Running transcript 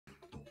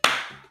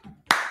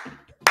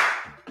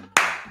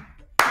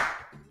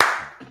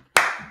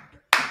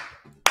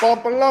Bum,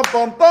 ba,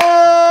 bum,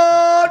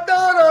 ba,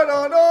 da, da,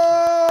 da,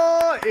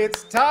 da.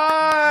 It's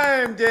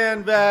time,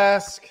 Dan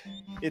Vasc.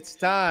 It's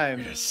time.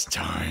 It's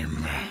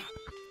time.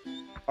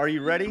 Are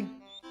you ready?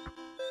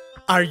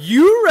 Are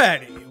you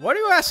ready? What are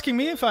you asking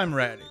me if I'm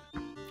ready?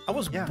 I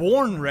was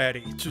born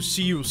ready to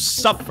see you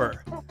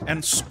suffer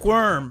and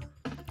squirm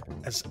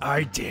as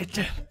I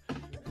did.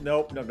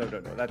 Nope, no.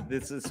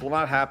 This will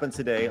not happen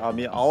today. I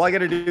mean, all I got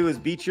to do is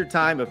beat your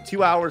time of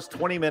 2 hours,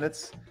 20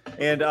 minutes,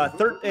 and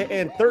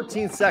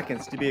 13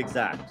 seconds to be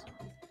exact.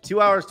 2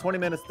 hours, 20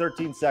 minutes,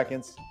 13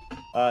 seconds.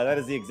 That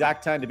is the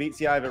exact time to beat.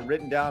 See, I have it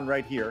written down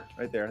right here,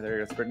 right there.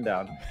 There it's written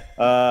down.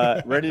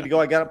 Ready to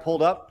go. I got it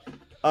pulled up.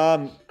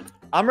 I'm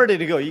ready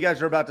to go. You guys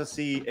are about to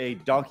see a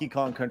Donkey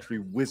Kong Country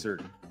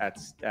wizard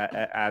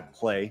at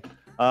play.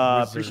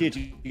 Appreciate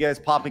you guys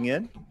popping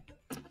in.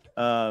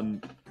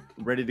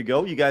 Ready to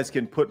go. You guys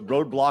can put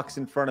roadblocks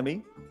in front of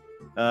me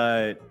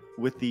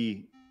with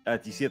the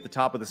you see at the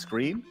top of the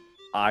screen.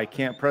 I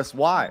can't press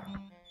Y.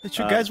 But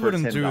you guys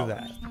wouldn't do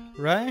that,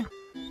 right?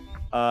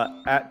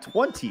 At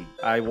 20,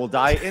 I will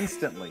die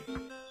instantly.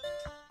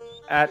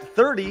 At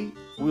 30,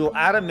 we will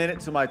add a minute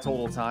to my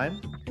total time.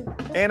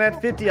 And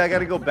at 50, I got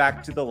to go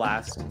back to the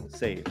last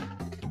save.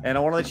 And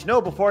I want to let you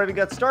know, before I even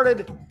got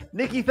started,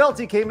 Nikki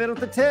Felty came in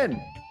with a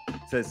 10.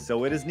 Says,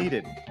 so it is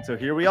needed. So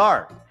here we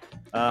are.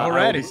 Alrighty.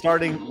 I will be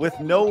starting with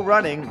no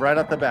running right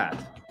at the bat.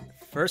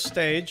 First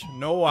stage,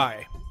 no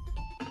Y.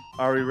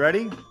 Are we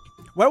ready?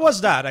 Where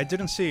was that? I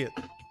didn't see it.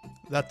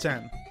 That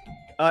 10.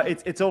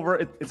 It's over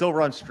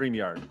on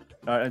StreamYard.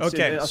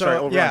 Okay, so sorry,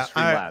 over on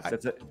Streamlabs.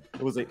 That's it.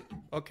 It was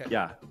okay.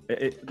 Yeah.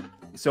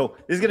 So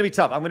this is gonna be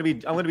tough. I'm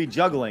gonna be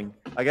juggling.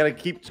 I gotta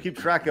keep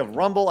track of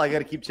Rumble. I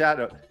gotta keep track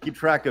of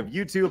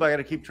YouTube. I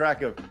gotta keep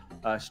track of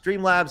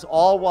Streamlabs,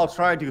 all while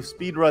trying to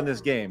speed run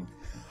this game.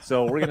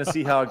 So we're gonna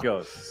see how it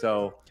goes.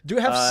 So do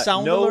you have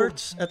sound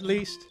alerts at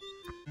least?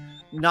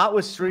 Not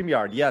with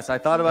StreamYard. Yes, I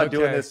thought about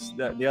doing this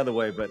the other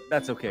way, but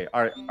that's okay.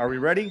 All right, are we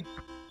ready?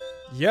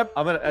 Yep.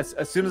 I'm gonna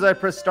as soon as I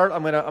press start,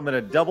 I'm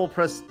gonna double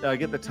press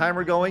get the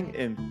timer going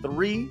in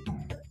 3,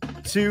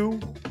 2,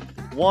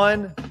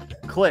 1,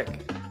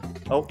 click.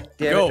 Oh,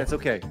 damn it! That's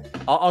okay.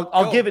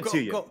 I'll give it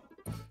to you. Go.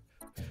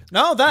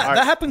 No, that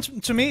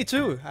happened to me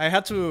too. I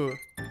had to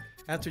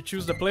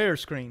choose the player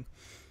screen.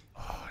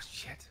 Oh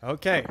shit.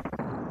 Okay.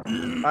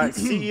 All right.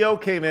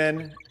 CEO came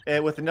in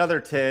with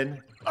another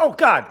 10. Oh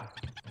god.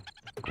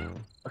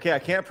 Okay, I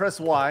can't press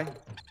Y.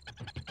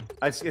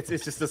 It's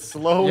just a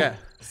slow. Yeah.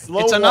 Slow.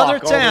 It's another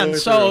 10.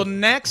 So through.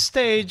 next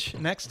stage,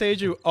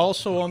 you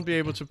also won't be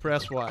able to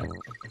press Y.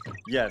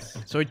 Yes.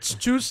 So it's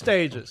 2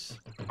 stages.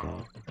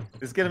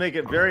 It's gonna make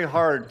it very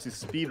hard to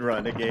speed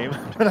run a game,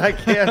 but I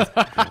can't.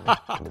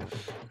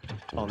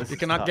 Oh, this you is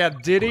cannot tough.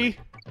 get Diddy.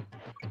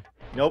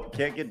 Nope,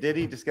 can't get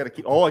Diddy. Just gotta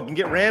keep. Oh, I can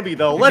get Ramby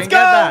though. Let's go,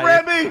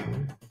 Ramby!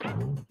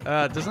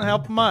 Doesn't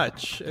help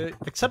much,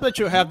 except that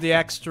you have the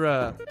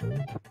extra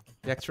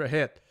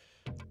hit.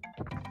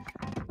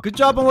 Good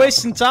job on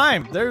wasting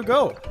time. There you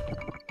go.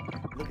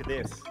 Look at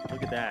this.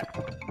 Look at that.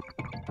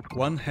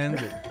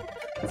 One-handed.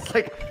 It's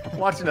like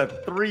watching a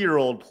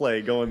 3-year-old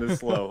play going this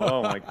slow.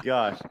 Oh my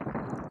gosh.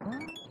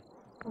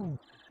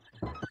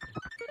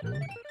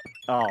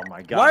 Oh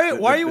my gosh.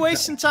 Why are you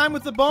wasting time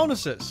with the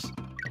bonuses?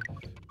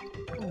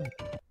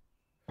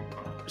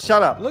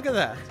 Shut up. Look at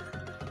that.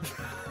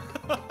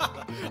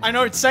 I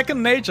know it's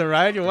second nature,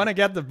 right? You want to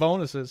get the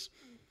bonuses.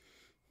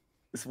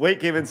 This Wait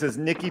came in and says,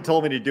 Nikki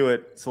told me to do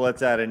it, so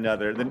let's add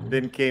another.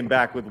 Then came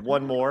back with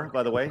one more,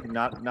 by the way.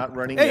 Not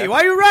running Hey, yet.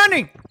 why are you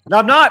running? No,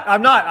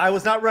 I'm not. I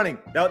was not running.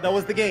 That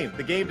was the game.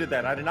 The game did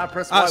that. I did not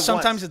press Y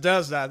sometimes once. it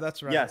does that.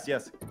 That's right.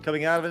 Yes.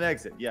 Coming out of an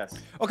exit. Yes.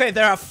 Okay,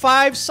 there are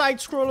 5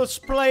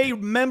 side-scrollers play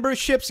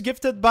memberships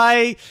gifted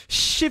by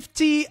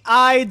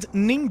Shifty-Eyed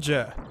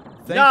Ninja.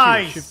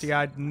 Thank you,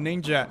 Shifty-Eyed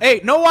Ninja.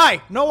 Hey, no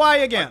Y. No Y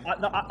again.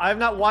 I'm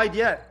not wide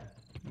yet.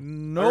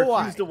 No I Y.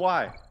 refuse to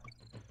Y.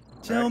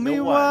 Tell me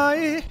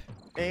why.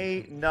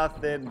 Ain't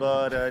nothing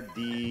but a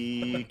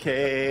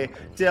DK.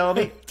 Tell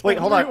me. Wait,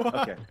 hold on.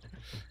 Okay.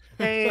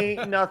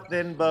 Ain't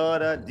nothing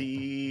but a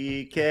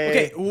DK.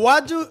 Okay,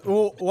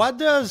 what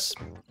does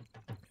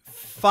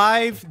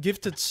 5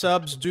 gifted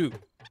subs do?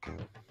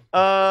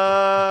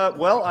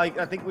 Well,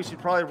 I think we should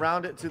probably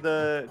round it to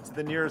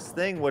the nearest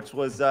thing, which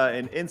was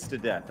an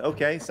Instadeath.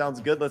 Okay,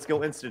 sounds good. Let's go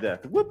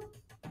Instadeath. Whoop.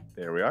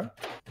 There we are.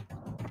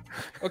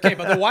 Okay,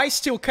 but the Y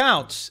still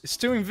counts. It's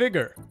still in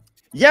vigor.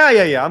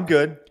 Yeah. I'm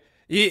good.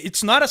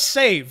 It's not a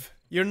save.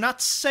 You're not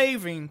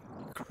saving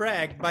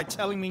Craig by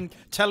telling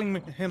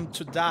him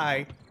to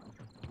die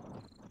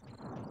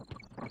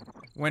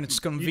when it's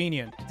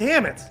convenient.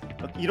 Damn it!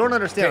 You don't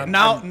understand. Okay,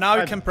 now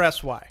you can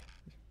press Y.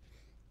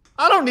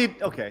 I don't need.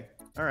 Okay.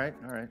 All right.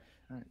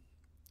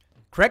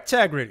 Craig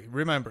integrity.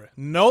 Remember,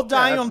 no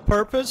dying on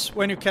purpose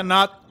when you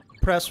cannot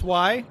press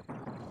Y.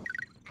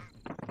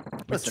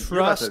 Listen,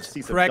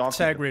 trust Craig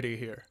integrity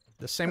here.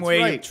 The same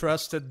way you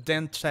trusted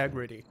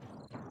Dentegrity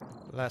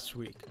last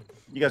week.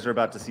 You guys are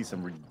about to see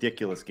some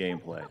ridiculous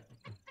gameplay.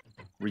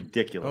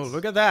 Ridiculous. Oh,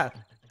 look at that.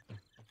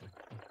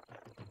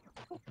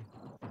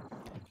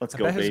 Let's I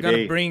go, bet he's baby.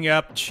 gonna bring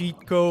up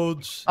cheat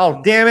codes.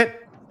 Oh, damn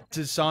it.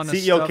 Dishonest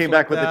CEO stuff came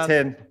like back with that. the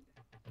 10.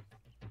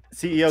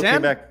 CEO 10?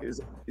 came back with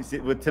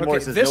 10 more.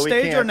 Okay, Says, this no, we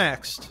stage can't. or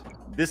next?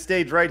 This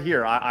stage right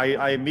here.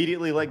 I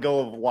immediately let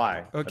go of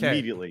Y. Okay.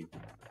 Immediately.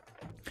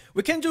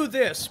 We can do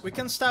this. We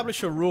can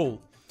establish a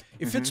rule.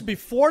 If it's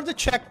before the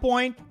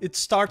checkpoint, it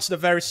starts the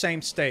very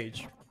same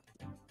stage.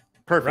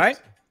 Perfect. Right?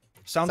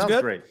 Sounds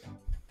good? Great.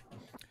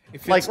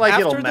 If Like it's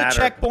it'll after the matter.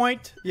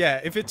 checkpoint, yeah,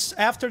 if it's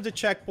after the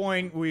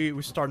checkpoint,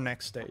 we start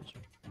next stage.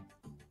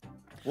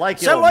 Like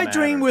Celluloid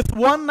Dream with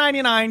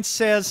 199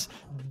 says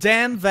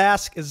Dan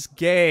Vasc is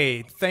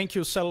gay. Thank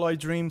you, Celluloid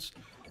Dream,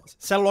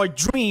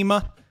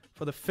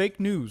 for the fake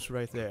news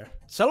right there.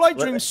 Celluloid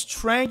Dream is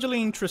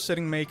strangely interested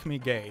in making me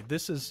gay.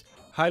 This is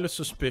highly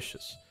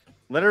suspicious.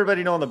 Let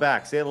everybody know in the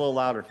back. Say it a little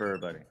louder for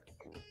everybody.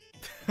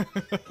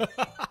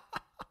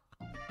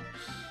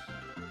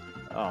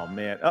 Oh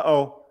man.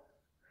 Uh-oh.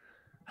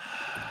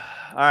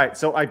 All right,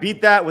 so I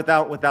beat that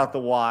without the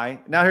Y.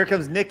 Now here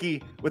comes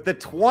Nikki with the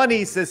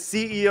 20. Says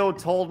CEO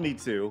told me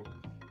to.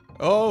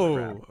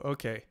 Oh,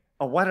 okay.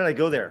 Oh, why did I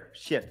go there?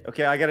 Shit.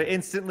 Okay, I gotta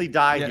instantly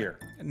die here.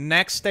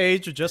 Next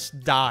stage, you just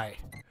die.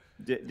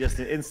 Just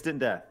an instant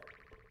death.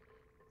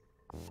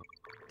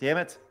 Damn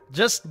it.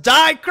 Just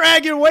die,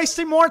 Craig. You're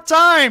wasting more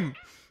time.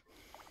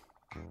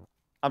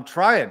 I'm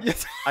trying.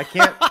 I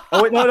can't.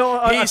 Oh wait, no.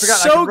 I He's forgot.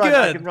 so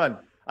I can run.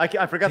 I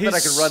forgot that I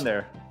can He's- run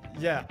there.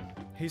 Yeah,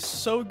 he's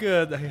so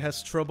good that he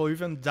has trouble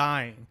even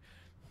dying.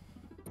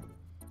 All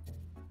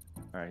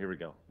right, here we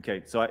go.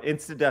 Okay, so I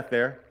instant death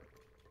there.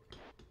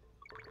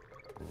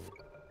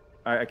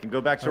 All right, I can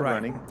go back to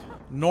running.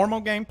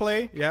 Normal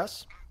gameplay,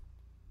 yes.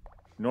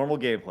 Normal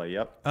gameplay,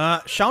 yep.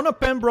 Shauna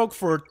Pembroke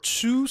for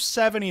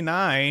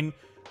 279.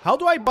 How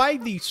do I buy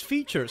these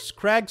features?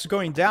 Craig's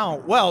going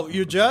down. Well,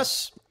 you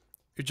just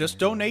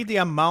donate the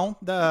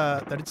amount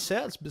that it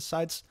says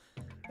besides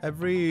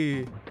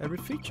every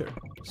feature.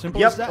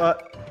 Simple as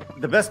that.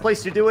 The best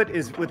place to do it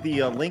is with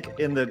the link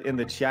in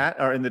the chat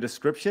or in the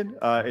description.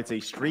 It's a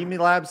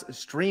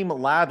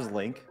Streamlabs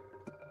link.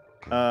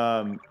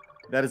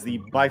 That is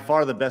by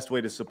far the best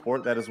way to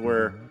support. That is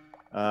where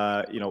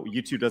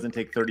YouTube doesn't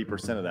take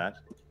 30% of that.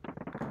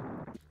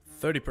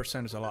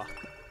 30% is a lot.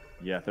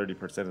 Yeah,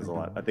 30% is a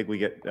lot. I think we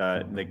get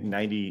like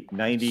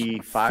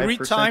 95%. 3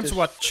 times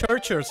what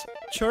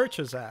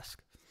churches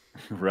ask.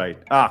 Right.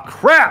 Ah,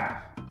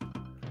 crap!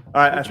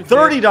 All right, a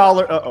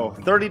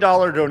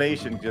 $30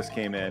 donation just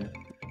came in.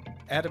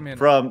 Add a minute.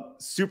 From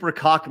Super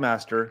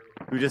Cockmaster,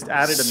 who just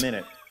added a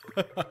minute.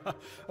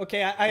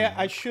 Okay,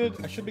 I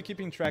should be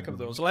keeping track of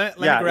those. Let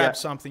me grab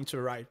something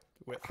to write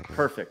with.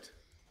 Perfect.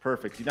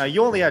 Now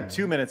you only had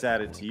 2 minutes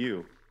added to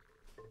you,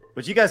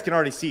 but you guys can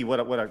already see what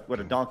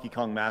a Donkey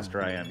Kong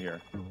master I am here.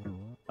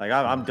 Like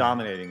I'm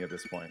dominating at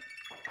this point.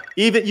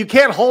 Even you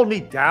can't hold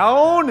me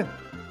down. You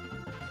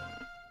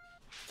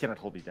cannot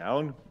hold me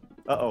down.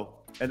 Uh-oh.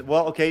 And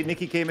well, okay,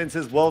 Nikki came in and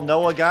says, well,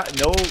 Noah got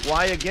no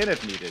Y again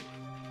if needed.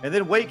 And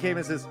then Wait came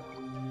and says,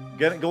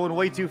 going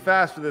way too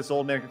fast for this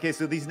old man. Okay,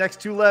 so these next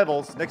two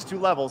levels,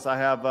 I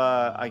have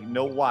I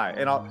know Y.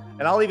 And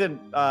I'll even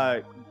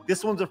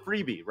this one's a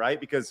freebie, right?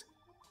 Because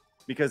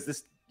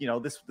this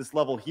this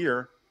level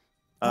here.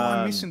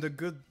 I'm missing the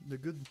good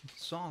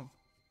song.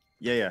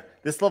 Yeah.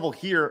 This level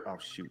here, oh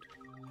shoot.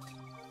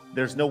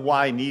 There's no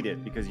Y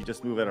needed because you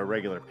just move at a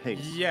regular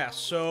pace. Yeah,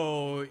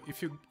 so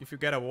if you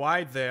get a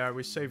Y there,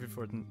 we save it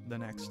for the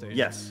next stage.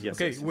 Yes.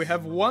 Okay, we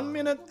have 1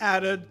 minute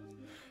added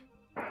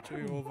to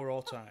your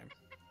overall time.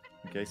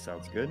 Okay,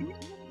 sounds good.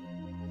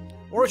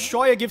 Or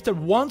Shoya gifted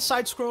 1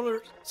 side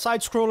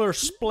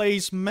scroller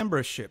plays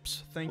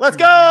memberships. Thank you. Let's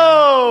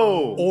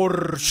go! Or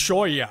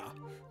Shoya.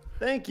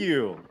 Thank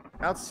you.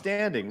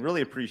 Outstanding.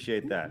 Really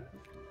appreciate that.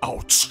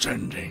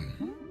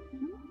 Outstanding.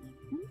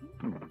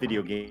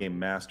 Video game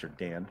master,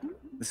 Dan.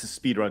 This is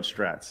speedrun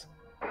strats.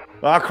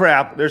 Oh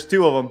crap! There's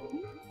 2 of them.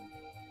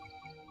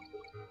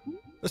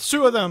 There's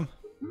 2 of them.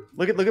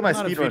 Look at my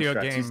Not a speedrun video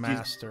strats. game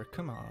master.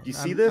 Come on. You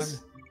see this?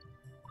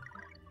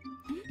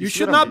 You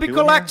should not be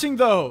collecting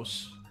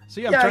those.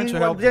 See, I'm trying to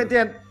help you.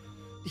 Dan,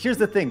 here's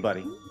the thing,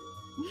 buddy.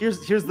 Here's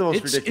the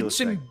most ridiculous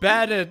thing. It's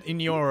embedded in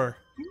your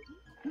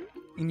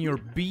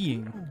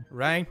being,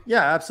 right?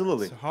 Yeah,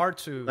 absolutely. It's hard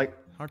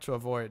to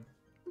avoid.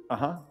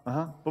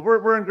 But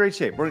we're in great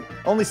shape. We're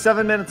only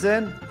 7 minutes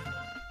in.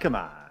 Come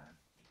on.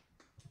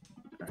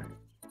 All right.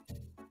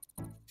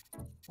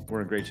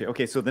 We're in great shape.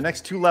 Okay, so the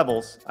next 2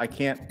 levels, I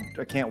can't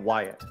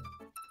Y it.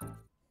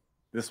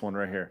 This one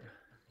right here.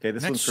 Okay,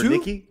 this one's for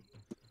Nikki.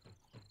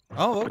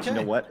 Oh, okay. But you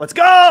know what? Let's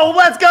go!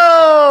 Let's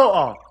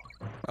go!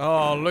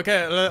 Oh, look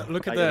at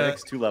the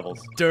next 2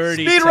 levels.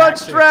 Dirty speedrun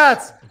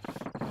strats.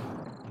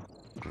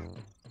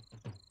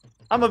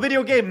 I'm a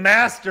video game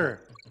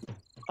master.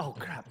 Oh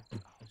crap.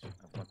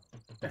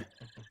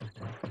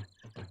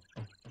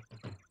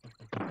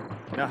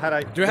 Now,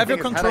 do you have your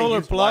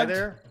controller plugged?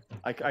 There,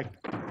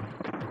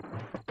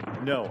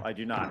 no, I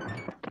do not.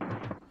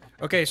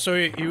 Okay, so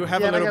you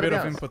have a little bit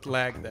of input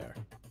lag there.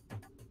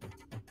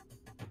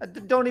 I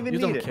don't even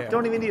need it. Care.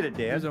 Don't even need it,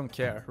 Dan. You don't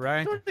care,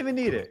 right? Don't even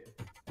need it.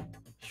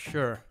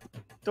 Sure.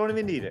 Don't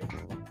even need it.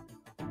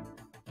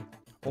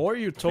 Or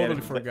you totally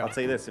Man, forgot. I'll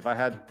say this: if I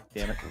had,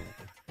 damn it.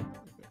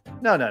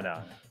 No.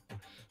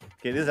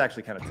 Okay, this is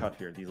actually kind of tough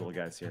here. These little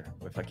guys here.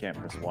 If I can't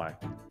press Y.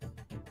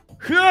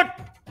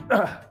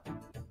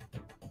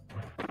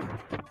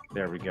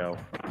 There we go.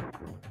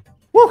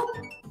 Woo!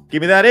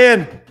 Give me that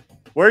in.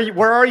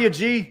 Where are you,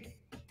 G?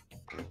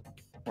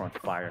 We're on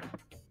fire.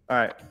 All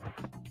right.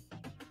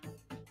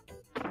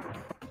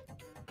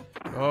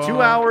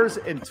 2 hours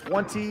and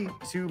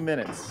 22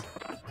 minutes,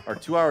 or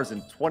 2 hours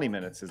and 20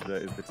 minutes is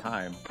the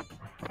time.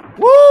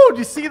 Woo! Did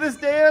you see this,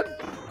 Dan?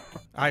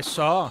 I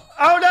saw.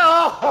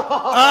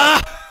 Oh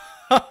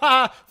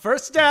no!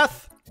 First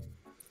death.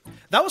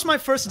 That was my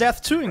first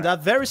death too, in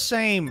that very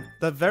same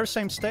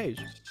stage.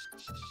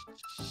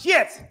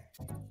 Shit!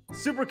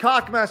 Super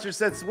Cockmaster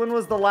says, when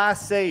was the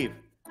last save?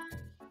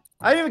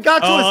 I didn't even got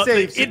to a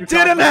save. It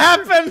didn't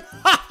happen.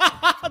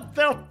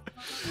 No.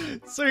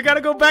 So you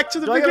gotta go back to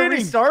the beginning. I gotta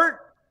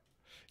restart?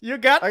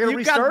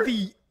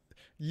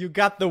 You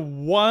got the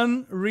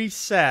one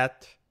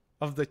reset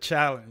of the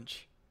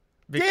challenge.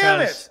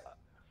 Damn it!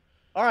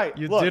 All right,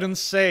 you didn't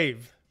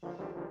save.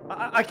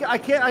 I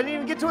can't. I didn't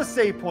even get to a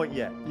save point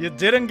yet. You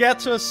didn't get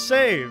to a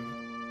save.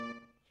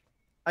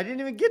 I didn't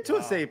even get to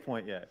a save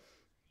point yet.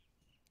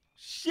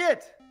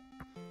 Shit.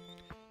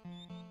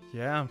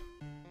 Yeah.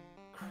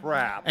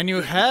 Crap. And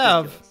you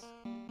have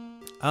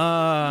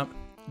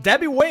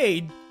Debbie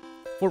Wade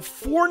for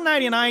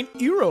 4.99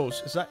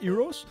 euros. Is that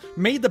euros?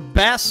 Made the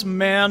best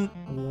man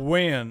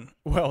win.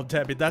 Well,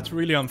 Debbie, that's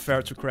really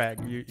unfair to Craig.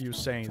 You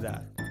saying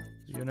that,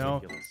 you know?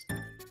 Ridiculous.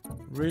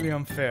 Really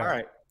unfair. All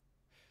right.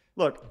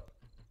 Look,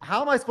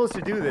 how am I supposed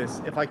to do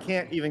this if I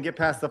can't even get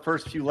past the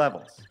first few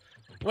levels?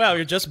 Well,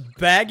 you just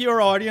beg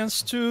your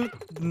audience to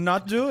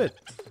not do it.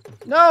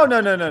 No.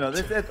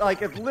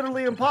 It's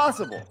literally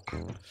impossible.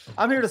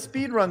 I'm here to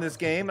speed run this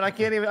game, and I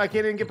can't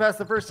even get past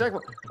the first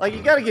segment. Like,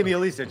 you got to give me at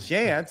least a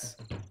chance.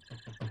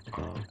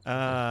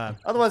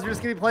 Otherwise, we're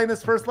just gonna be playing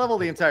this first level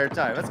the entire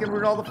time. That's gonna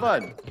ruin all the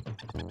fun.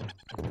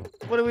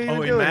 What are we even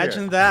doing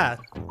imagine here? that.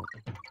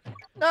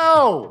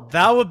 No.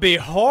 That would be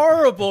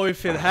horrible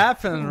if it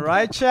happened,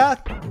 right,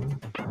 chat?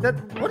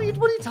 What are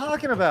you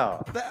talking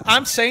about?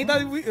 I'm saying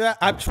that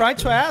I'm trying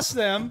to ask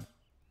them.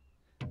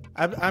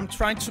 I'm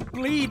trying to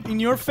plead in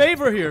your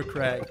favor here,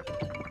 Craig.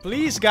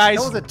 Please,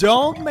 guys,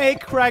 don't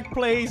make Craig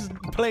play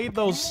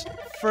those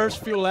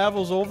first few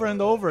levels over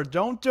and over.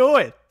 Don't do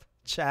it,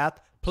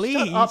 chat.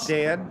 Please. Shut up,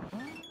 Dan.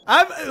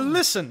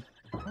 Listen.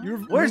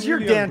 Where's your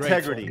Dan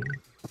integrity?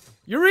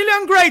 You're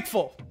really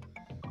ungrateful.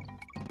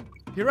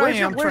 Here I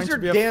am where's trying your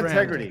to be a Dan friend.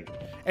 integrity?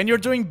 And you're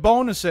doing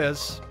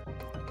bonuses.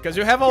 Because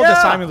you have all the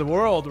time in the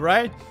world,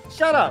 right?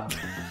 Shut up.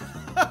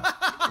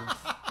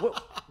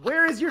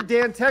 Where is your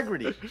Dan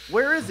integrity?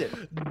 Where is it?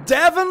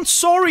 Devon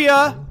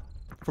Soria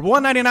for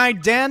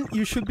 1.99. Dan,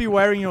 you should be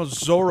wearing your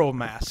Zorro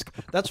mask.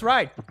 That's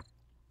right.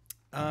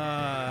 When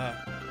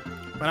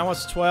I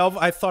was 12,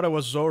 I thought I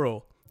was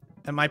Zorro.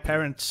 And my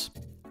parents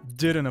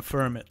didn't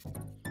affirm it.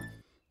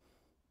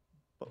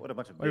 What a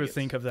bunch of bigots. What do you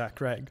think of that,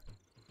 Craig?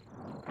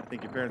 I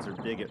think your parents are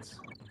bigots.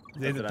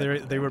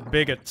 They were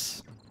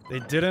bigots. They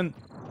didn't...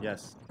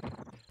 Yes.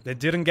 They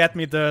didn't get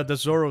me the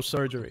Zorro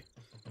surgery.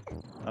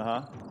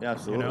 Uh-huh. Yeah,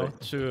 absolutely. You know,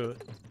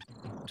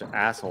 to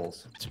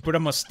assholes. To put a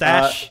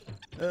mustache.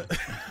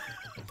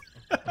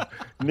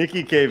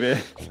 Nikki came in.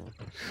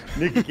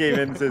 Nikki came in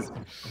and says,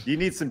 "You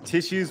need some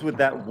tissues with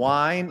that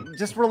wine.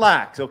 Just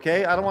relax,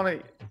 okay? I don't want to."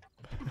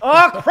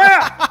 Oh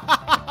crap!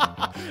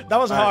 That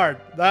was hard.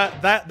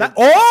 That.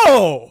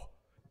 Oh!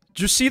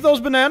 Did you see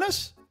those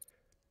bananas?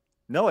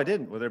 No, I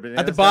didn't. Were there bananas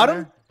at the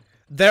bottom?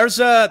 There's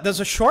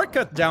a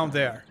shortcut down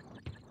there.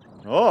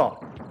 Oh.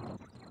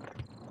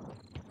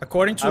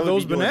 According to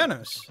those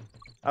bananas.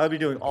 I would be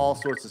doing all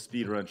sorts of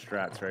speedrun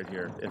strats right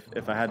here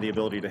if I had the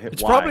ability to hit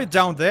It's Y. probably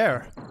down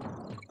there.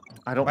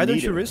 I don't Why need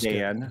don't you it, risk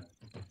Dan.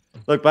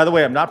 Look, by the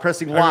way, I'm not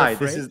pressing Y.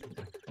 This is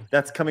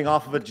that's coming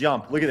off of a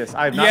jump. Look at this.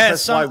 I have not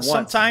pressed Y once.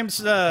 Sometimes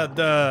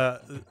the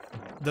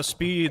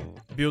speed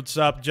builds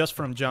up just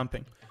from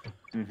jumping.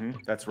 Mm-hmm.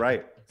 That's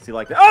right. See,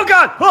 like that. Oh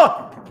God!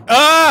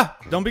 Oh!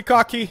 Don't be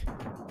cocky.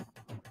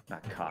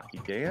 Not cocky,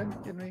 Dan.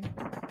 Kidding me?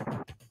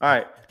 All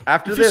right.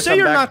 After if this, you say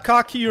you're not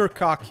cocky, you're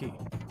cocky.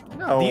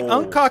 No. The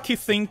uncocky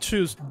thing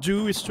to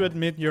do is to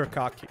admit you're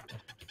cocky.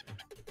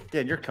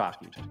 Dan, you're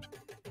cocky.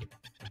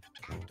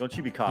 Don't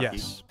you be cocky?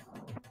 Yes.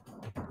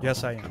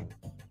 Yes, I am.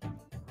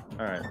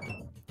 All right.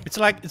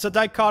 It's a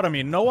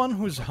dichotomy. No one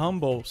who's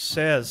humble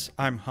says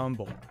I'm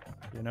humble.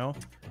 You know.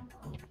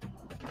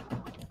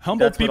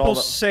 Humble people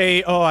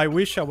say, "Oh, I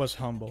wish I was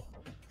humble."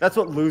 That's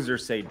what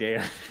losers say,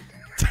 Dan.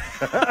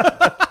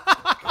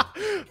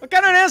 What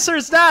kind of answer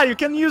is that? You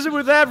can use it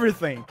with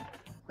everything.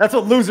 That's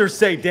what losers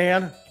say,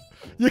 Dan.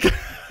 You can.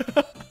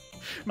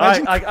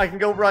 I can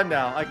go run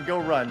now. I can go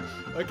run.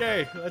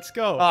 Okay, let's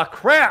go. Ah,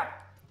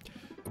 crap!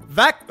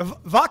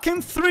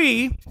 Vacuum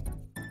 3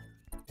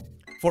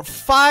 for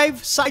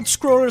 5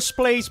 side-scrollers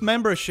plays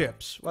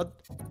memberships. What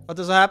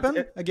does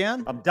happen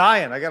again? I'm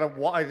dying. I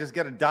just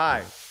gotta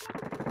die.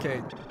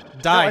 Okay,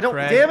 die, no, I don't.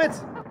 Craig. Damn it!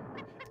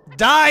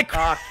 Die,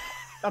 Craig.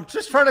 I'm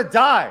just trying to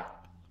die.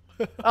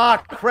 Ah,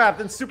 crap.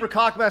 Then Super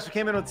Cockmaster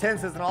came in with 10,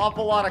 says an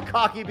awful lot of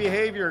cocky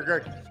behavior,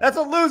 Greg. That's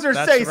what losers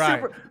say,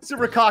 right.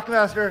 Super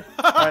Cockmaster.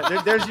 All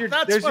right, there's your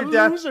That's there's what your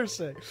death. losers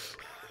say.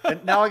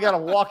 And now I got to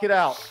walk it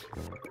out.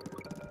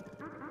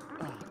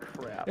 Oh,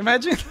 crap.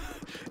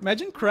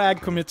 Imagine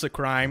Craig commits a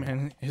crime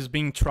and he's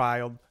being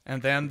trialed,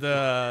 and then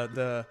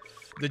the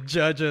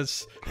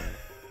judges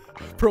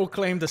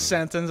proclaim the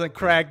sentence, and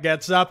Craig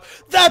gets up.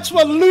 That's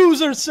what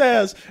loser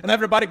says, and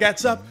everybody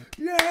gets up.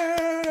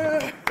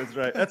 Yeah. That's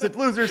right. That's what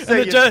losers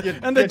say.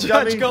 And the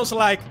judge goes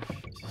like,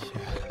 yeah,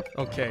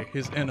 okay,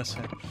 he's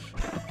innocent.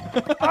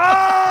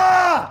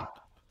 Ah!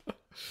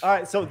 All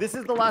right, so this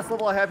is the last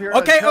level I have here.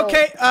 Okay,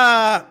 okay.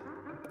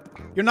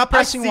 You're not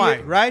pressing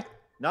Y, right?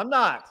 No, I'm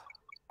not.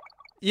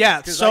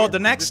 Yeah, so the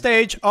next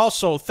stage,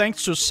 also,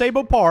 thanks to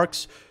Sable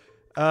Parks,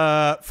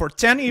 for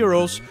 10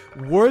 euros,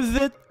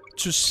 worth it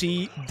to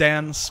see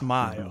Dan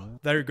smile.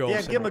 There you go.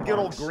 Yeah, give him a good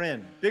old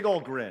grin. Big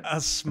old grin. A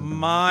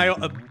smile,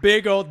 a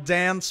big old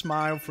Dan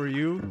smile for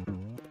you.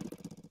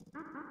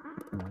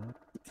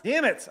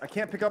 Damn it, I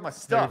can't pick up my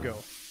stuff. There you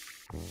go.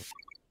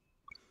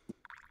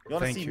 You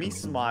want to see me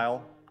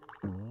smile?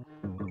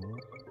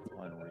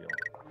 Unreal.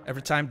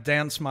 Every time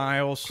Dan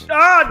smiles,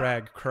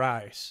 Craig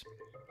cries.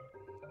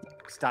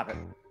 Stop it.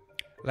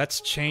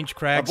 Let's change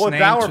Craig's My boy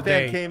name Bauer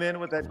today. fan came in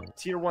with that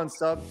tier 1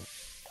 sub.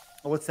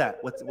 Oh, what's that?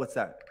 What's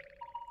that?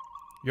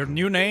 Your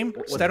new name,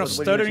 instead of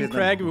Stuttering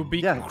Craig, it will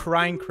be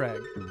Crying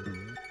Craig.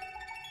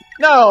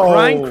 No!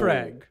 Crying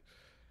Craig.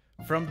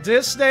 From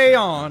this day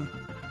on,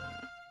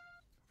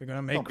 we're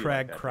gonna make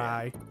Craig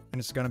cry, and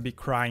it's gonna be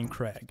Crying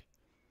Craig.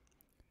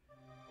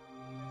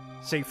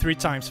 Say 3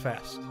 times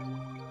fast.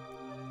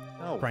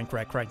 No. Crying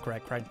Craig, crying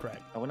Craig, crying Craig.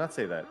 I would not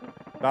say that.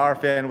 Bauer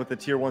fan with the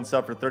tier 1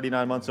 sub for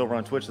 39 months over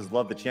on Twitch says,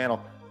 love the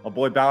channel. My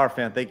boy Bauer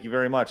fan, thank you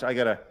very much. I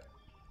gotta,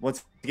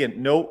 once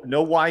again, no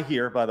Y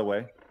here, by the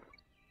way.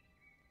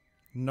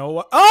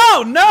 No.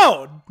 Oh,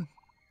 no!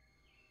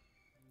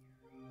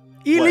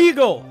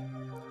 Illegal.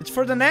 What? It's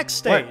for the next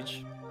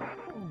stage. What?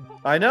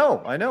 I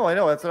know.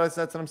 That's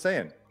what I'm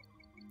saying.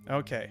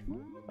 Okay.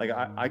 Like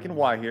I can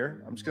Y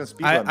here. I'm just gonna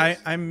speed run this.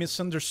 I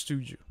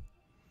misunderstood you.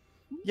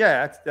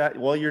 Yeah, that's that.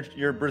 Well,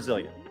 you're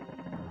Brazilian.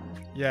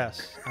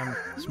 Yes, I'm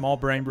small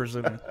brain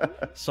Brazilian.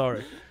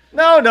 Sorry.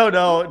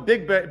 No.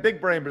 Big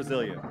brain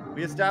Brazilian.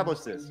 We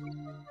established this.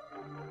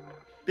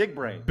 Big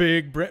brain.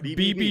 Big brain.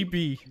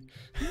 BBB.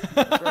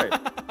 That's right.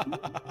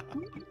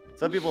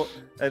 Some people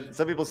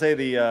say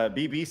the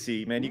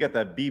BBC. Man, you got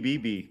that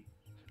BBB.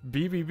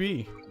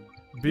 BBB.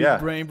 Big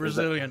brain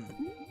Brazilian.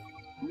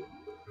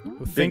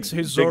 Who thinks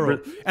he's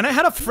Zorro. And I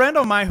had a friend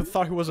of mine who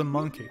thought he was a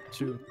monkey,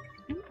 too.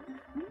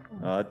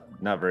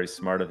 Not very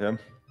smart of him.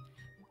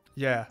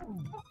 Yeah.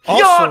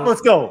 Also,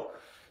 let's go.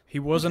 He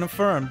wasn't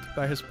affirmed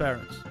by his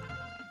parents.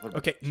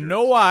 Okay,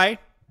 no Y.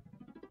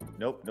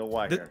 Nope, no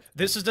Y here.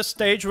 This is the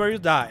stage where you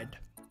died.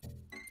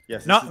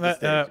 Yes,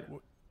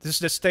 this is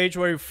the stage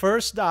where you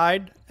first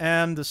died,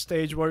 and the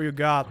stage where you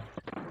got...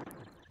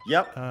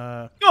 Yep.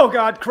 Oh,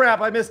 God,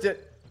 crap, I missed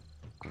it.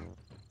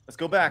 Let's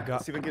go back.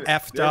 Let's see if we can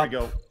get it. There we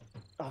go.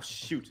 Oh,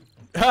 shoot.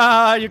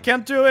 You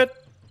can't do it.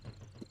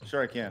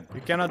 Sure I can.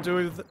 You cannot do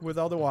it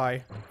without the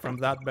Y from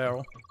that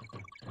barrel.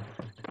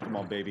 Come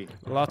on, baby.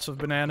 Lots of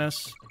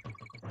bananas.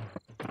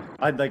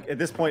 I'd like at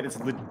this point it's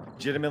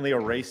legitimately a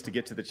race to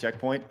get to the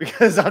checkpoint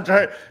because I'm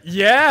trying.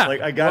 Yeah.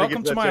 Like I gotta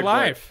Welcome get to my checkpoint.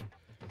 life.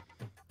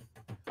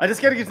 I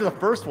just gotta get to the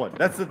first one.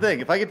 That's the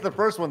thing. If I get to the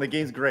first one, the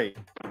game's great.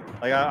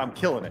 Like I'm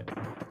killing it.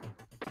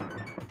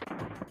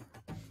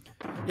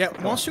 Yeah.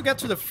 Once you get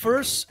to the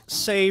first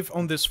save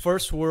on this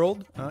first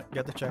world,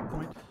 get the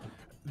checkpoint.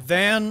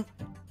 Then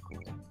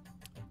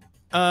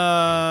you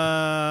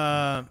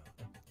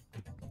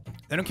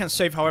can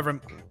save however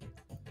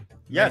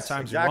many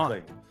times you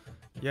want.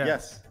 Yeah.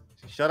 Yes.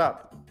 Shut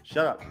up.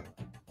 Shut up.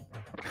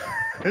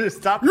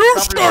 Stop. You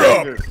shut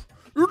up.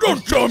 You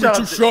don't tell me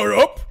to shut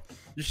up.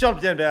 You shut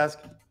up, Dan Vasc.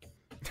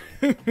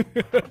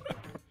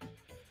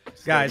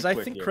 Guys, I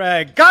think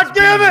Craig. God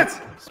damn it!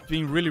 He's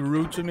being really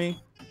rude to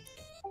me.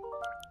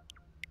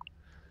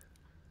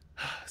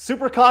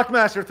 Super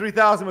Cockmaster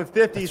 3000 with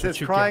 50 says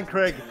Crying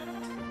Craig.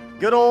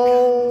 Good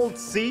old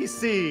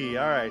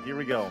CC. All right, here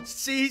we go.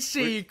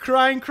 CC,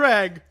 Crying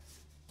Craig.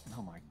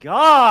 Oh my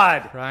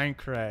God. Crying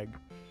Craig.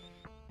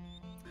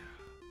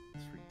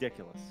 It's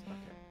ridiculous. Okay.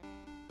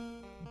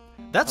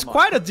 That's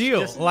quite a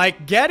deal.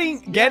 Like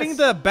getting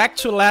the back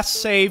to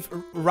last save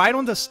right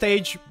on the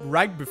stage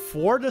right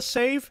before the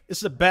save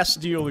is the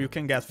best deal you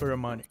can get for your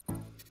money.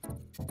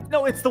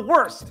 No, it's the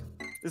worst.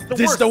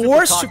 It's the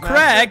worst to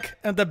Craig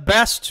and the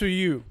best to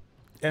you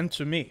and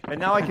to me.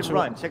 And now I can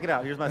run. Check it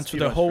out. Here's my speed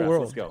to the whole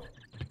world. Let's go.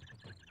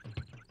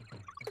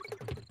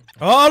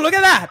 Oh, look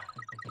at that!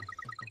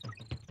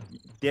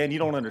 Dan, you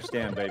don't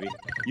understand, baby.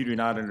 You do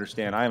not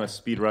understand. I am a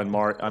speedrun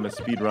I'm a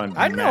speedrun.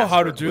 I know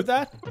how to do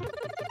that.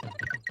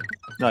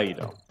 No, you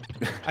don't.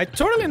 I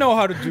totally know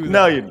how to do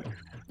that.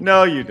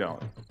 No, you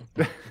don't.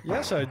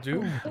 Yes, I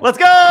do. Let's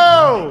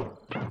go!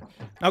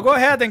 Now go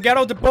ahead and get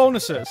all the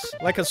bonuses,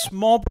 like a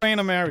small brain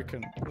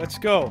American. Let's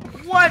go.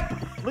 What?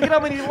 Look at how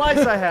many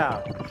lives I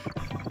have.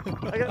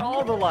 I got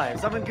all the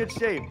lives. I'm in good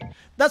shape.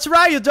 That's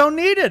right. You don't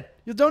need it.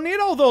 You don't need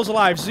all those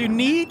lives.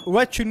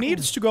 What you need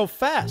is to go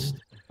fast.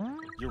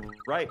 You're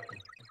right.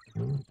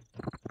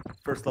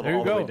 First level There you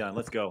all the way go. done.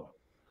 Let's go.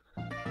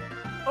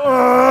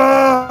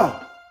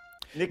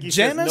 Nikki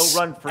Janice says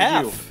no run for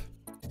F. you.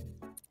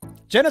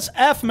 Janice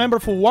F, member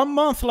for 1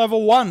 month,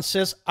 level 1,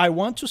 says, I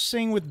want to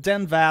sing with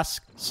Dan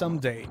Vasc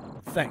someday.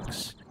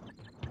 Thanks.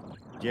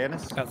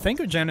 Janice? Thank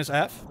you, Janice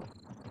F.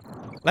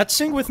 Let's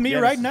sing with me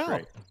Janice right is now.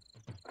 great.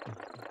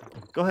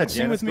 Go ahead,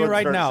 Sing Janice. with Go me ahead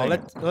right and now.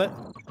 start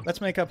singing. Let's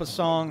make up a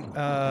song.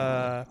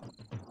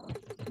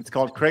 It's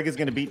called Craig is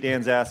going to beat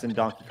Dan's ass in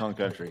Donkey Kong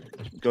Country.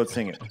 Go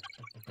sing it.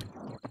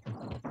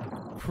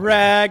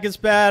 Craig is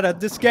bad at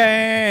this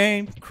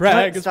game.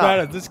 Craig is Stop. bad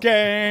at this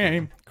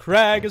game.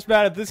 Craig is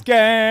bad at this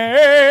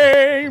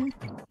game.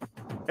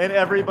 And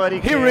everybody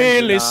He can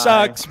really deny.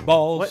 sucks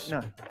balls. What?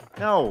 No.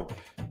 No.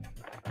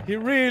 He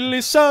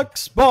really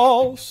sucks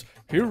balls.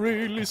 He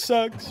really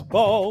sucks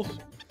balls.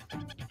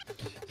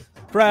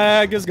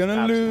 Craig is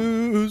gonna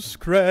lose.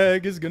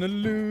 Craig is gonna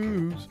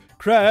lose.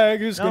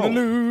 Craig is gonna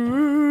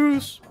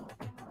lose.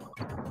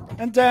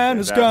 And Dan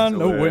is gonna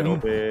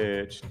win.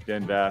 Bitch.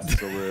 Dan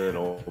Vasc's a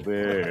little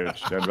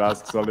bitch. Dan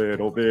Vasc's a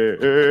little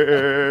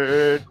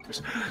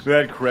bitch.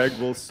 That Craig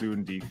will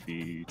soon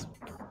defeat.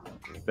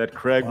 That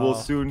Craig will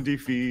soon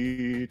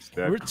defeat.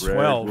 That We're Craig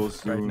 12 will right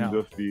soon now.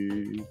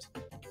 defeat.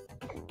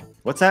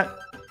 What's that?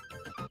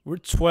 We're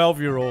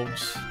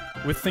 12-year-olds.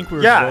 We think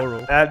we're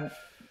Zorro. And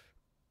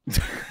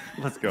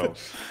let's go.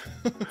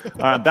 All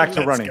right, back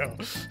to running. Go.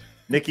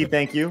 Nikki,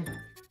 thank you.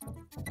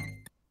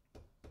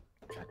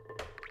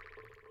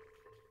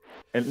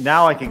 And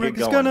now I can Craig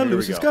get is going. gonna Here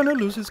lose. we He's go. gonna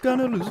lose. He's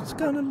gonna lose. He's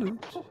gonna lose.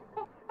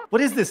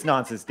 What is this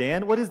nonsense,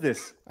 Dan? What is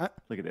this?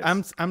 Look at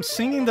this. I'm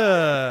singing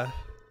the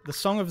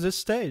song of this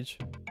stage.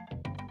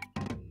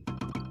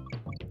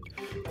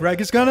 Greg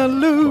is gonna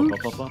lose.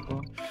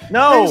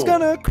 No! He's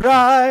gonna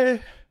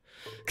cry.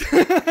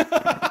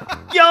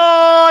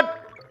 God!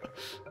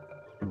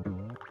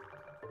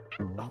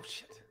 Oh,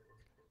 shit.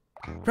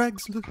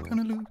 Greg's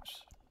gonna lose.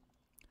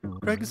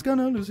 Greg is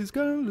gonna lose. He's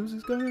gonna lose.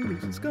 He's gonna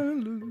lose. He's gonna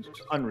lose.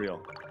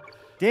 Unreal.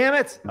 Damn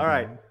it! All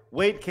right.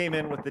 Wade came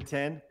in with the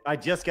 10. I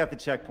just got the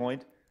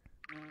checkpoint.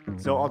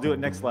 So I'll do it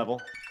next level.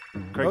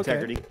 Craig Okay.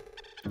 Tegrity.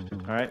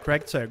 All right.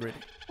 Craig Tegrity.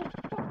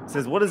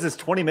 Says, what is this,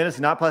 20 minutes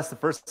not past the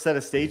first set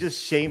of stages?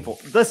 Shameful.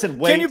 Listen,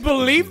 Wade. Can you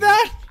believe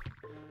that?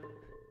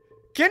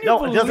 Can you No,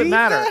 believe it doesn't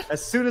matter. that?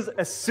 As soon as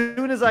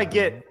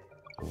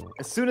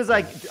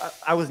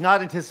I was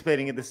not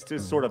anticipating it. This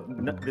sort of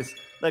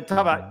like talk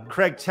about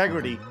Craig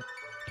Tegrity.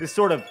 This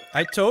sort of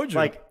I told you.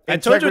 like I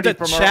told you integrity that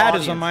from our Chad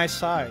is on audience. my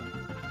side.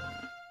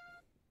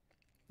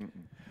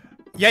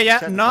 Yeah,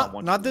 Chad's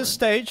not this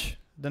stage.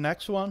 The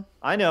next one.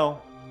 I know.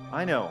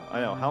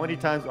 How many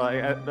times?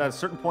 At a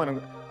certain point,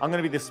 I'm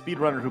going to be the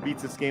speedrunner who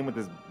beats this game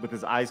with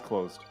his eyes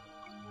closed.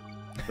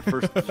 The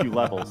first few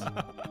levels.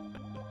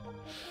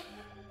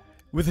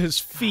 With his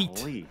feet.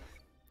 Golly.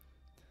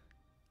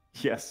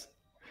 Yes,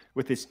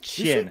 with his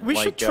chin. We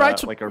should try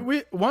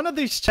to. One of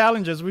these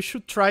challenges, we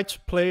should try to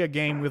play a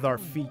game with our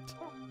feet.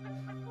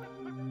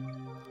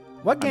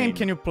 What game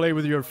can you play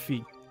with your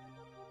feet?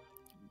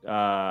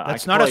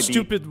 That's not a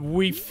stupid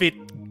We Fit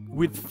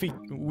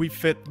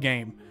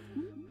game.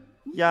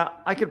 Yeah,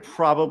 I could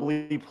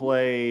probably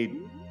play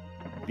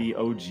the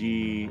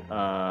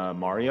OG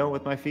Mario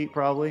with my feet,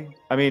 probably.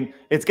 I mean,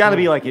 it's got to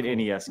be like an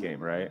NES game,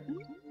 right?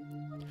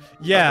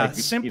 Yeah, like,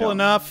 simple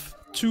enough.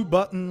 2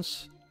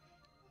 buttons.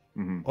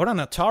 Mm-hmm. Or an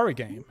Atari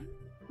game.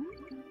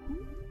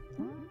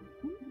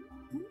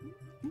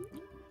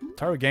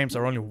 Atari games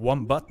are only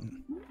 1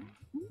 button.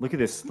 Look at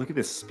this. Look at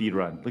this speed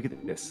run. Look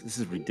at this. This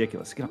is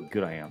ridiculous. Look how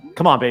good I am.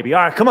 Come on, baby.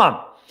 All right, come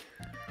on.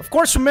 Of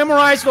course, you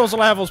memorized those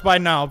levels by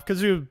now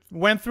because you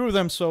went through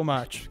them so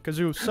much. Because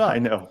you suck. I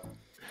know.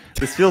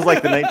 This feels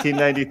like the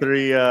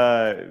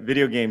 1993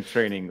 video game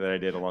training that I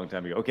did a long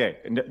time ago. Okay,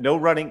 no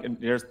running.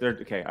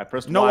 Okay, I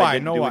pressed No Y. Y,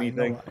 Didn't no do Y,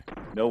 anything.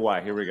 no No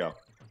Y. Here we go.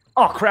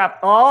 Oh crap!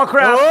 Oh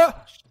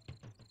crap!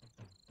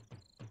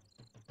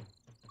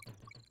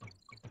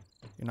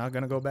 You're not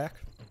gonna go back?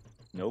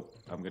 Nope.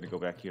 I'm gonna go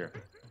back here.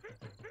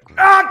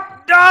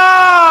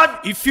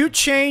 Ah! If you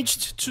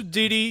changed to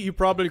Diddy, you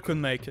probably could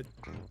make it.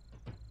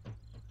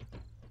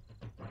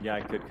 Yeah,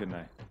 I could, couldn't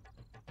I?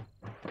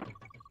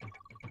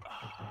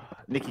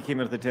 Nikki came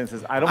in with the 10 and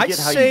says, I don't get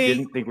how you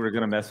didn't think we were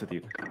going to mess with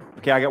you.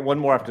 Okay, I got one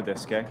more after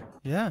this, okay?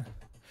 Yeah.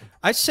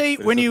 I say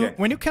But when it's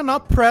okay. you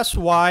cannot press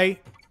Y,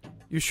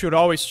 you should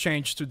always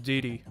change to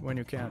Diddy when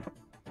you can.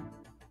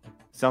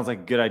 Sounds like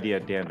a good idea,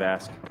 Dan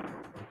Vasc.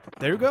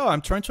 There you go.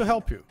 I'm trying to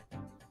help you.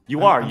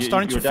 You are. I'm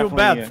starting you're to feel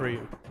definitely, bad for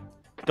you.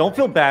 Don't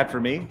feel bad for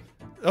me.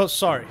 Oh,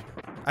 sorry.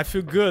 I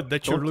feel good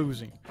that you're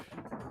losing.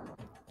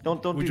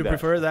 Don't Would do you that.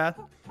 prefer that?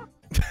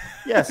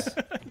 Yes.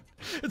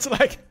 It's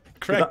like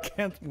Craig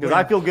can't win. Because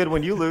I feel good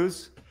when you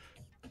lose.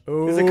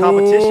 It's a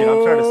competition.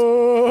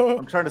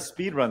 I'm trying to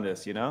speed run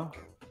this, you know?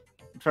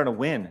 I'm trying to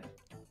win.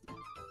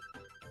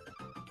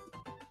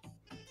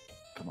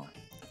 Come on.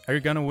 Are you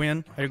gonna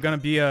win? Are you gonna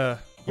be a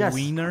Yes.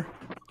 winner?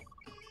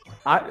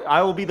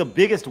 I will be the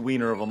biggest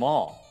wiener of them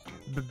all.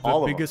 The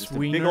All biggest of them.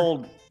 wiener.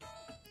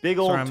 Big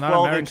old Sorry, I'm not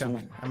 12-inch.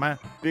 American. Am I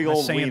big am I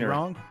old saying wiener. it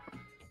wrong?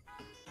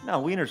 No,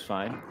 wiener's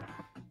fine.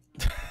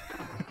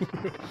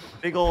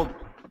 Big old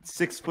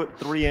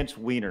 6'3"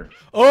 wiener.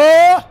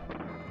 Oh!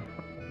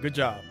 Good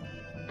job.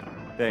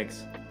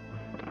 Thanks.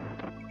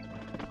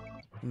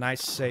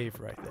 Nice save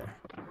right there.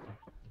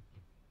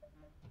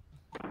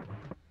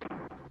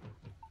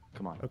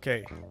 Come on.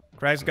 Okay,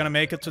 Craig's gonna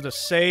make it to the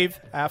save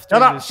after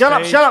Shut up! this Shut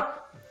up! stage. Shut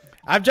up!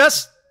 I've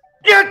just...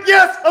 Yes!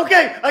 Yes!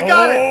 Okay, I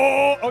got it!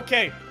 Oh,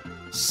 okay.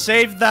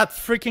 Save that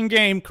freaking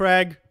game,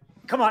 Craig.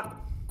 Come on.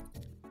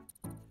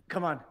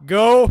 Come on.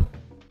 Go.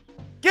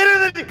 Get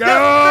in the...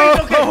 Go!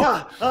 Okay.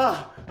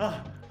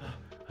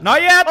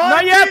 Not yet! Oh,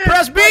 Not yet!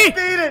 Press B! I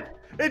beat it!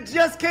 It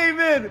just came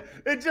in!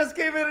 It just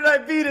came in and I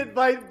beat it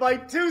by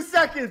 2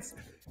 seconds!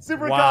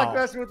 Super Wow.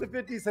 Cockmaster with the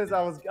 50 says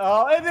I was...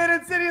 Oh, and then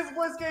Insidious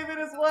Bliss came in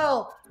as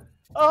well!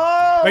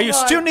 Oh, But you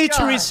my still need to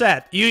God.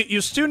 reset.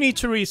 You still need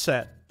to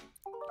reset.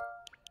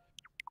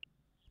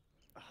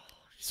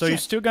 So you're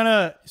still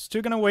gonna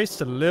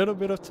waste a little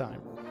bit of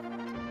time.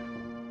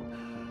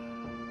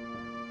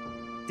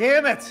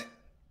 Damn it!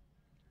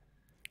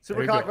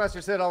 Super There you go.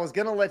 Cockmaster said I was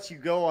gonna let you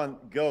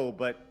go,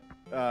 but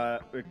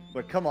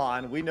come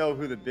on, we know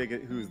who's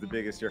the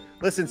biggest here.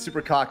 Listen,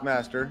 Super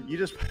Cockmaster, you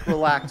just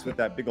relax with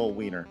that big old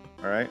wiener,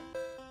 all right?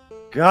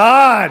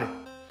 God!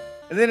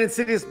 And then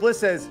Insidious Bliss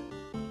says,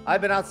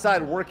 I've been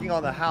outside working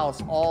on the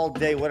house all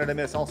day. What did I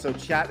miss? Also,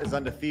 chat is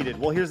undefeated.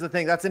 Well, here's the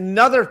thing. That's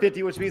another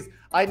 50, which means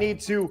I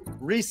need to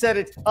reset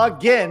it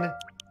again.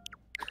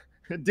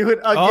 Do it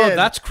again. Oh,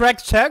 that's Craig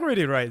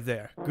Tegrity right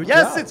there. Good job.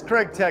 Yes, it's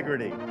Craig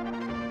Tegrity.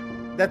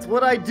 That's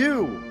what I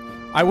do.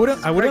 I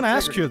wouldn't Craig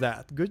ask Tegrity. you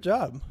that. Good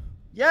job.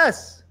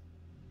 Yes,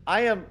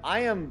 I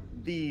am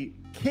the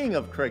king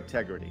of Craig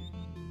Tegrity.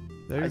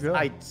 There you go.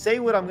 I say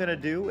what I'm gonna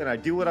do, and I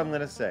do what I'm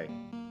gonna say.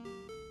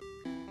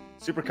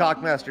 Super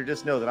Cockmaster,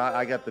 just know that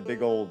I got the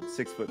big old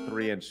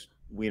 6'3"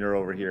 wiener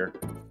over here.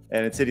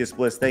 And Insidious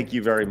Bliss, thank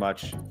you very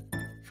much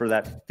for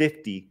that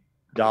 $50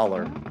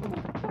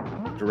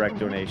 direct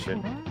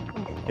donation.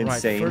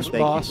 Insane. Right, first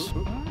thank boss.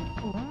 you.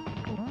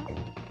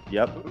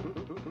 Yep.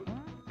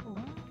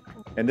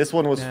 And this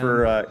one was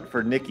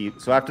for Nikki.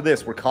 So after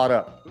this, we're caught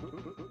up.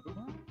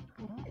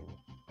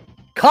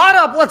 Caught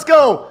up. Let's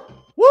go.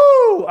 Woo!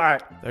 All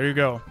right. There you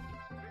go.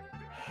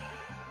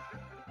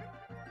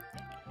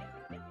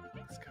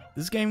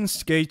 This game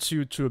instigates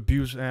you to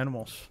abuse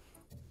animals.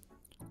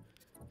 Oh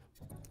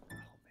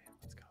man,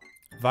 let's go.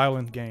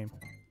 Violent game.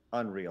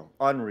 Unreal.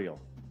 Unreal.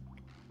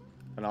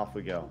 And off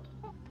we go.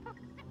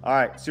 All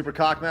right, Super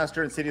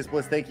Cockmaster, Insidious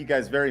Bliss, thank you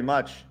guys very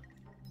much.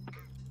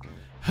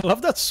 I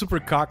love that Super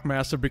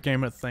Cockmaster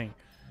became a thing.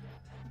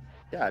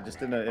 Yeah,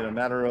 just in a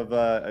matter of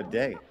a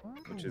day,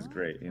 which is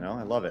great. You know,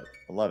 I love it.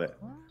 I love it.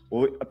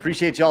 Well, we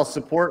appreciate y'all's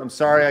support. I'm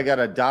sorry I got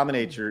to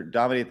dominate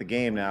the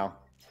game now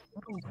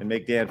and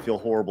make Dan feel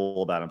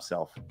horrible about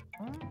himself.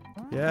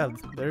 Yeah,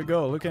 there you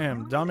go. Look at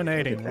him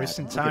dominating,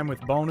 wasting time with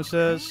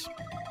bonuses.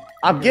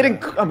 I'm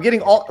getting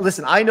all.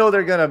 Listen, I know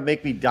they're gonna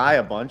make me die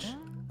a bunch.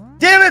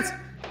 Damn it!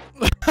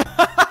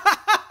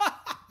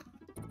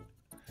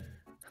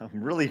 I'm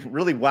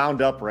really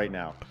wound up right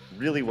now.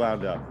 Really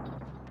wound up.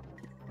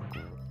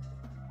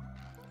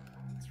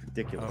 It's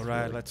ridiculous. All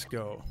right, really. let's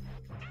go.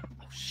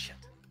 Oh shit.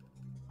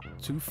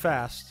 Too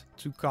fast,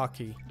 too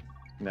cocky.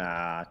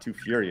 Nah, too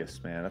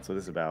furious, man. That's what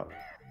this is about.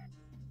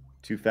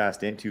 Too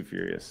fast and too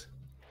furious.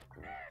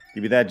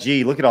 Give me that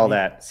G. Look at all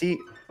that. See.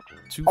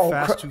 Too Oh,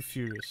 fast, too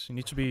furious. You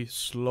need to be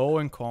slow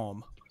and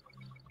calm.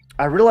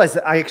 I realize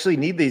that I actually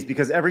need these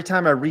because every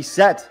time I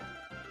reset,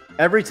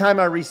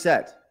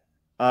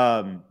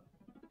 I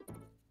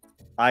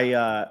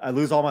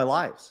lose all my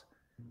lives.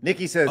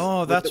 Nikki says.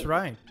 Oh, that's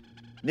right.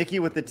 Nikki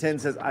with the 10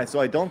 says, so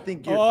I don't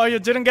think you. Oh, you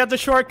didn't get the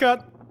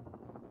shortcut.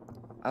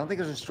 I don't think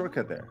there's a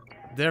shortcut there.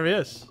 There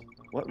is.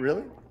 What,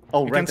 really?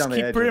 Oh, You right can down the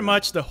skip edge. pretty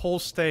much the whole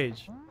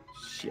stage.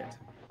 Shit.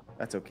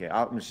 That's okay.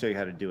 I'm going to show you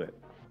how to do it.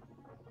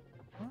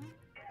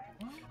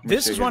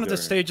 This is one of the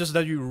stages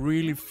that you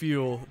really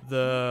feel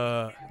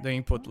the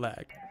input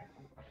lag.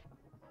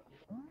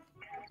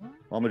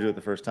 Well, I'm going to do it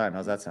the first time.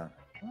 How's that sound?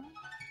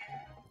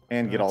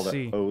 And get all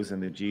the O's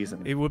and the G's.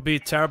 And It would be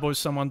terrible if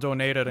someone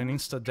donated an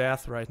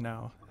Instadeath right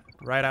now.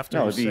 Right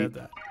after you said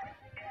that.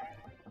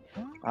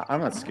 I'm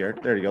not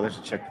scared. There you go. There's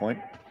a checkpoint.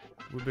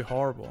 It would be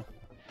horrible.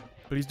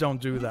 Please don't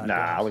do that. Nah,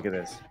 guys. look at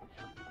this.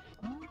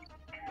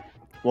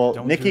 Well,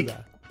 Don't Nikki do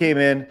that. came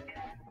in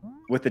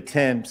with the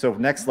 10. So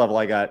next level,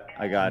 I got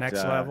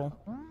Next level.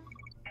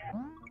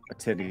 a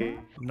 10 to get.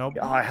 Nope.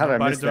 Oh, how did I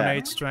Nobody miss that?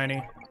 donates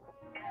 20.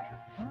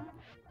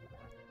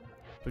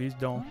 Please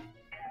don't.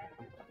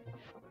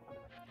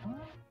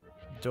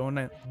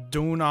 Donate.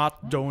 Do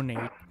not donate.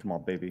 Come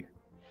on, baby.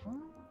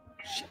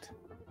 Shit.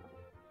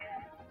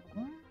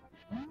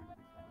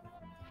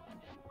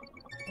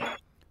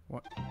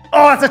 What?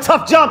 Oh, that's a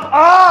tough jump.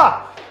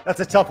 Ah! That's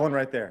a tough one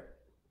right there.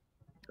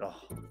 Oh.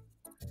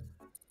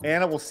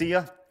 Anna, we'll see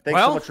you. Thanks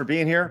so much for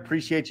being here.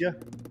 Appreciate you.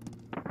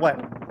 What?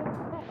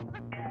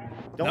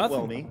 Don't Nothing.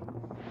 well me.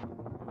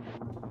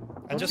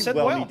 I just said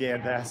well. well. Me,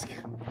 Dan Vasc.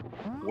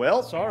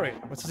 Well, Sorry.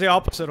 What's the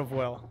opposite of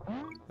well?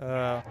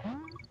 I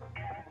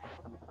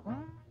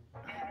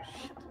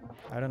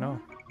don't know.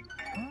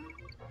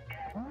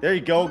 there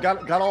you go.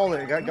 Got all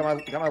it. Got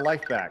my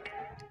life back.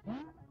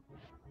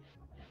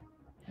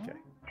 Okay,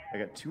 I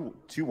got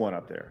 2-1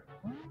 up there.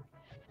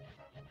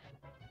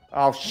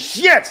 Oh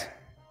shit!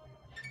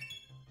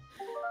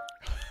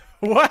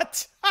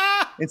 What?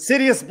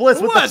 Insidious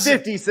Bliss with the Was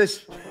it? 50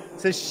 says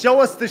show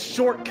us the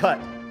shortcut.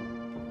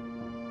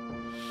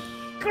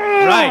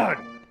 Right.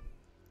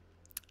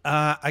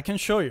 I can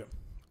show you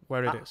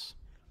where it is.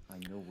 I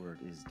know where it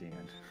is, Dan.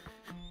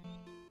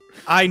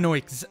 I know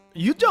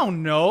you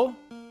don't know.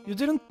 You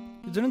didn't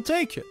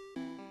take it.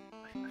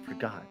 I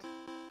forgot.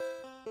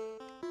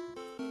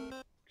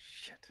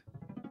 Shit.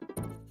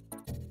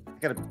 I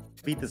gotta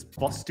beat this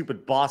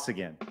stupid boss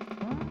again.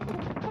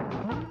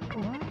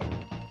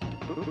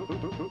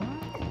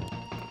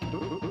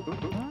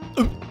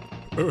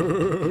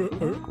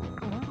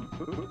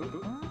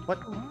 What?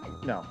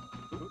 No.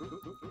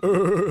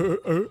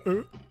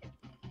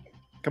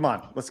 Come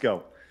on, let's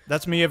go.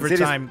 That's me every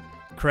time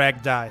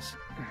Craig dies.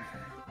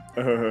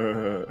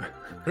 I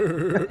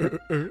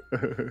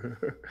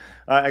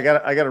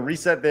gotta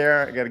reset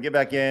there. I gotta get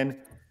back in.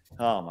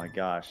 Oh my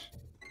gosh.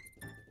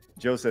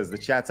 Joe says the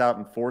chat's out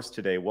in force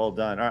today. Well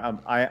done.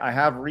 I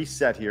have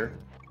reset here.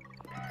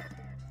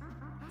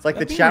 It's like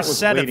the chat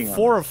was waiting on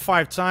 4 or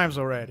 5 times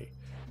already.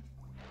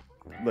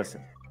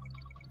 Listen,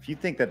 if you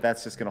think that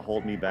that's just gonna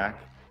hold me back,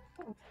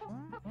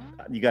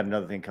 you got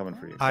another thing coming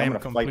for you. So I am gonna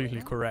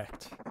completely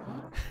correct.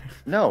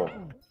 No,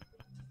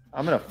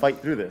 I'm gonna fight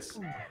through this.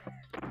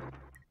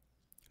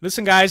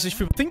 Listen, guys, if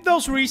you think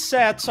those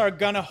resets are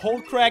gonna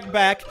hold Craig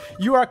back,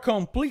 you are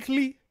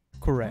completely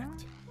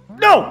correct.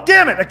 No,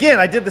 damn it! Again,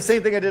 I did the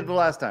same thing I did the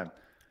last time.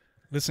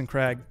 Listen,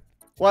 Craig.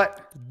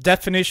 What?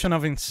 Definition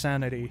of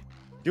insanity.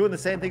 Doing the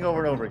same thing over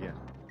and over again.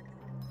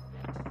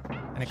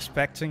 And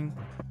expecting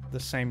the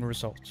same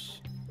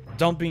results.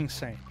 Don't be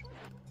insane.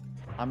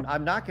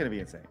 I'm not gonna be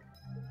insane.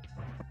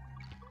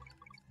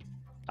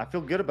 I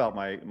feel good about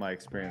my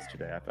experience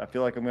today. I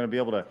feel like I'm gonna be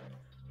able to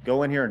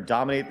go in here and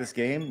dominate this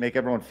game, make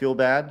everyone feel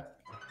bad,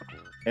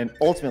 and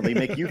ultimately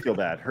make you feel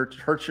bad,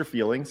 hurt your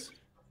feelings,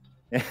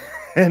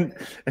 and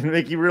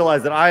make you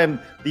realize that I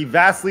am the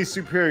vastly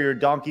superior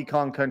Donkey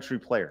Kong Country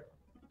player.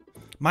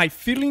 My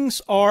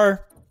feelings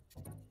are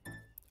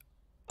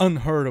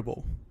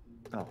unhurtable.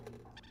 Oh,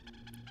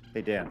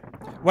 hey Dan.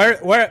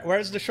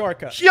 Where's the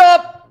shortcut?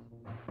 Yup.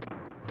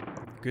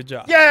 Good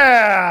job.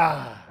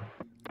 Yeah.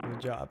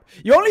 Good job.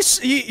 You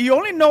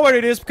only know where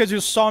it is because you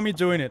saw me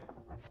doing it.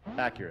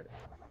 Accurate.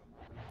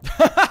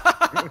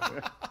 I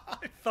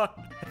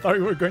thought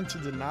you were going to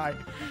deny.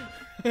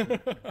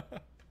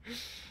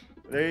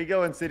 There you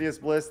go, Insidious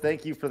Bliss.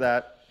 Thank you for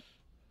that.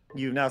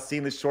 You've now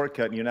seen the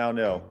shortcut, and you now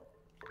know.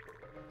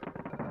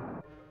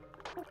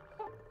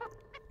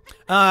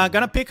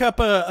 Gonna pick up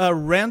a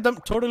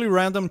totally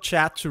random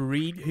chat to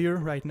read here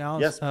right now.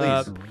 Yes,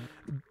 please.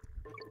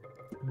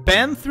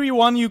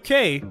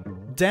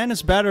 Ben31UK, Dan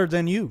is better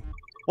than you.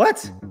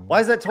 What?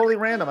 Why is that totally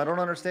random? I don't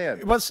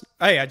understand. It was.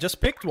 Hey, I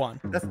just picked one.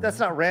 That's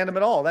not random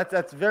at all.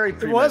 That's very.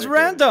 It was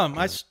random.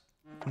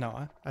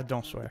 No, I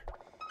don't swear.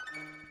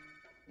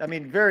 I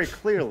mean, very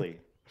clearly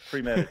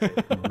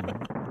premeditated.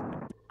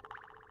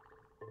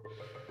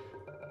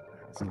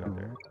 Let's get up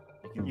there.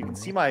 You can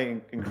see my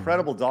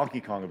incredible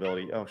Donkey Kong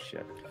ability. Oh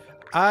shit.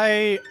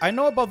 I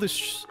know about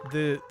this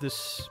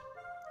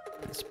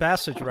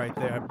passage right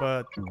there,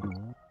 but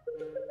I'm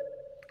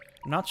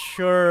not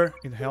sure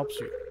it helps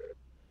you.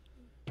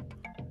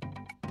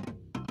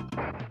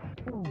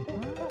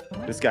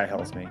 This guy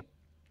helps me.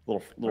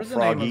 Little What's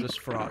froggy. the name of this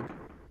frog?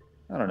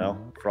 I don't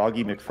know.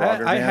 Froggy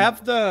McFrogger. I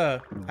have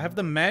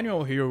the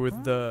manual here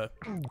with the.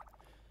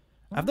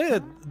 I have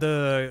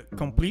the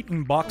complete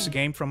in-box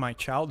game from my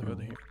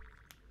childhood here.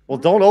 Well,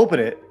 don't open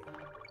it.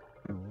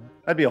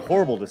 That'd be a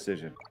horrible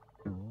decision.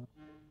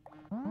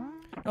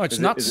 No, it's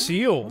not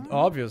sealed,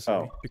 obviously,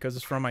 Oh. because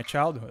it's from my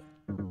childhood.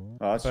 Oh,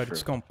 that's But true.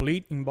 it's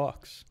complete in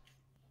box.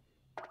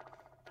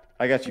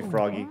 I got you,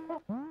 Froggy.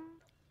 Oh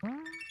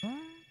man,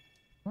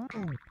 I'm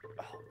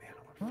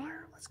on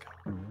fire. Let's go.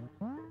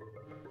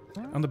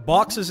 And the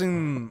box is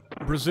in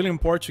Brazilian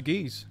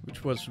Portuguese,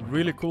 which was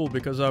really cool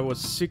because I was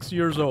 6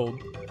 years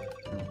old.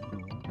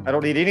 I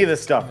don't need any of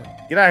this stuff.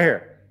 Get out of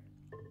here.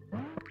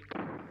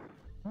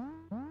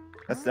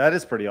 That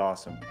is pretty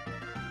awesome.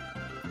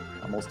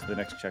 Almost to the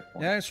next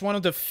checkpoint. Yeah, it's one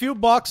of the few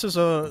boxes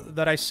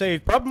that I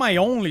saved. Probably my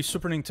only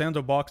Super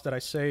Nintendo box that I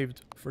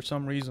saved for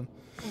some reason.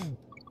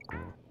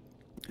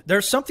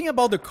 There's something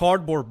about the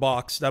cardboard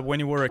box that when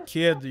you were a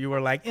kid, you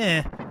were like,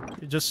 eh,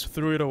 you just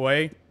threw it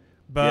away.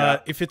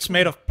 But if it's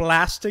made of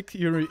plastic,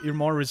 you're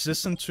more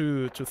resistant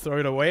to throw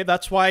it away.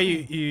 That's why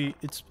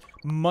it's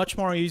much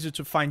more easy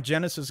to find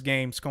Genesis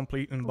games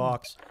complete in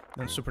box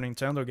than Super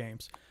Nintendo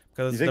games.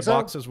 Because the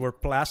boxes were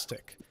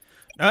plastic.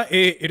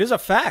 It is a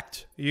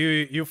fact.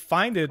 You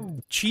find it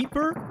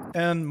cheaper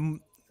and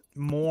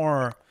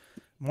more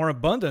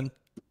abundant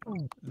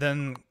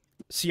than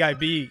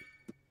CIB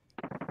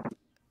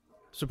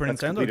Super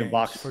That's Nintendo complete in games,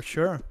 box. for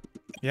sure.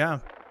 Yeah.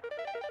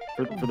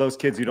 For those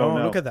kids who don't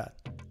know. Look at that.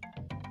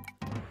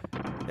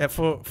 Yeah,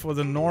 for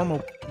the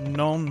normal,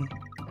 no-life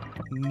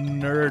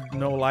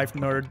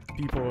nerd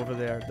people over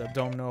there that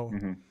don't know.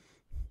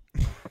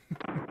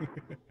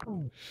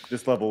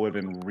 This level would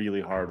have been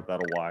really hard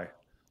without a Y.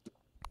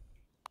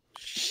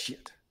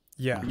 Shit.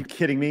 Yeah. Are you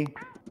kidding me?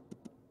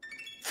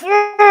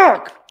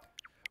 Fuck!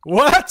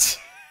 What?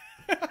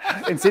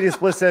 Insidious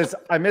Bliss says,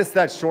 I missed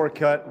that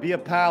shortcut. Be a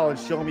pal and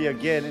show me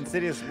again.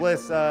 Insidious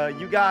Bliss,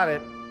 you got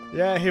it.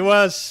 Yeah, he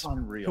was.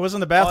 Unreal. He was in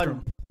the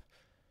bathroom.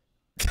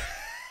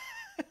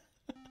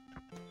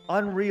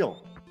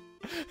 Unreal.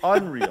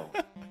 Unreal.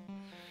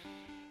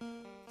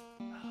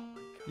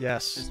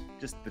 Yes.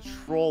 Just the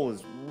troll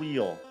is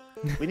real.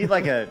 We need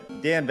like a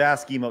Dan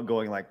Vasc emote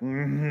going like,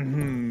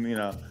 you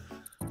know.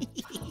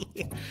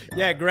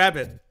 Yeah, grab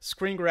it.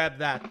 Screen grab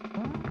that.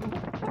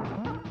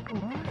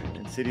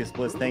 Insidious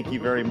Bliss, thank you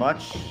very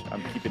much.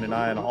 I'm keeping an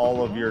eye on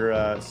all of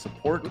your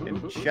support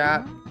and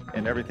chat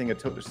and everything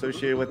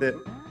associated with it.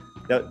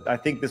 I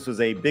think this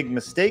was a big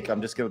mistake. I'm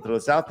just going to throw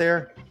this out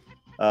there.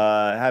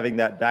 Having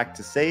that back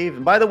to save.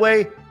 And by the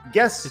way,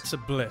 guess it's a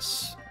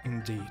bliss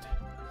indeed.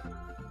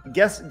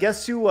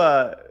 Guess who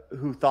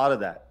thought of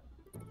that?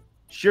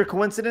 Sheer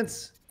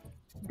coincidence?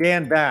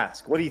 Dan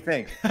Vasc. What do you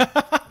think? Yeah.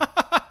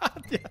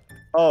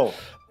 Oh,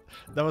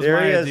 that was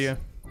my idea.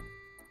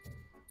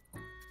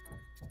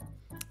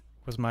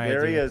 Was my idea.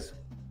 There he is.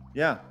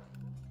 Yeah.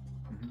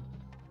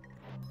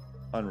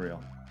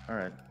 Unreal. All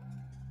right.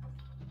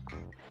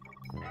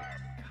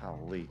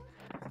 Golly.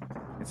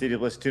 Insidious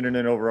Bliss tuning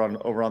in over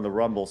on the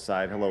Rumble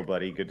side. Hello,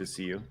 buddy. Good to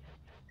see you.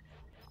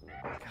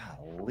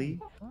 Golly.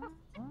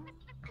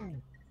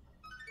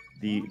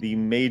 The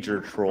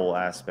major troll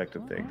aspect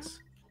of things.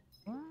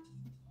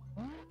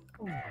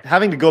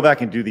 Having to go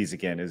back and do these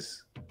again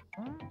is...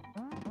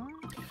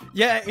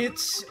 Yeah,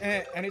 it's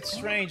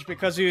strange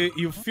because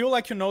you feel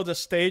like you know the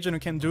stage and you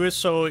can do it,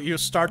 so you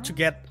start to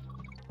get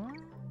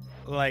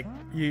like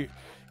you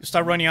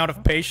start running out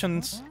of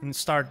patience and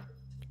start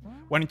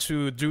wanting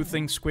to do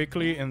things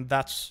quickly, and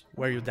that's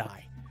where you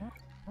die.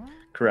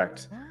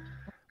 Correct.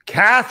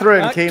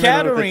 Catherine came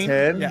in with a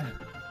 10. Yeah.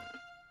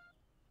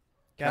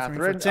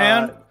 Catherine for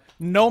 10.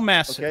 No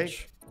message. Okay.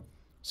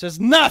 Says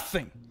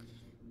nothing.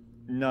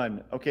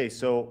 None. Okay,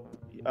 so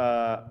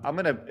I'm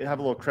gonna have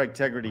a little Craig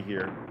integrity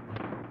here.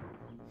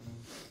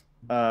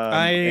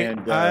 I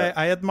admire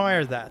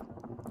that.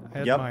 I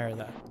admire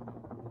that.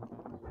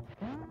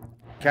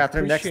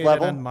 Catherine, next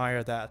level. I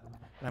admire that.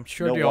 And I'm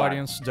sure the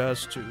audience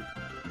does too.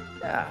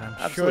 Yeah,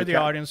 I'm sure the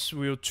audience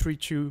will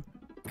treat you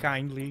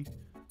kindly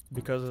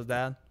because of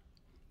that.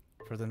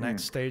 For the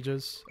next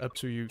stages, up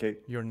to you,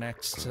 your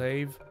next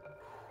save.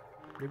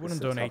 They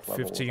wouldn't donate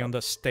 50 on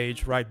the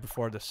stage right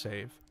before the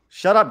save.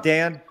 Shut up,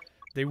 Dan.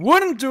 They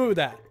wouldn't do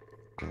that.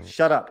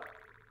 Shut up.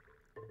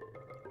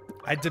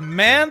 I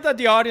demand that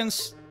the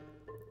audience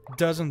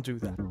doesn't do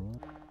that.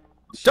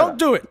 Don't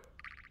do it.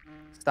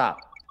 Stop.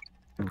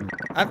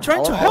 I'm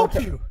trying to help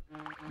you.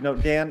 No,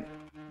 Dan,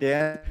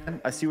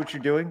 I see what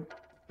you're doing.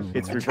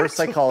 It's reverse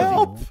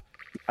psychology.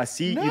 I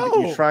see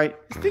you try.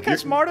 You think I'm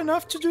smart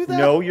enough to do that?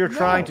 No, you're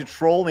trying to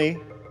troll me.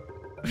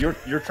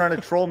 You're trying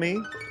to troll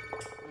me.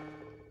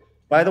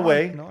 By the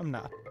way, no, I'm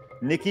not.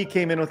 Nikki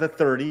came in with a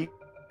 30.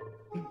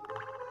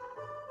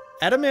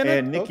 At a minute.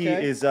 And Nikki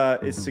is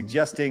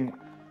suggesting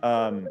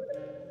add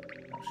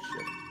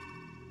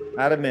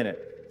a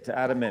minute. To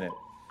add a minute.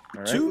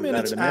 All right, 2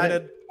 minutes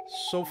added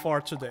so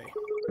far today.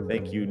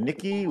 Thank you,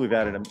 Nikki. We've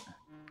added a...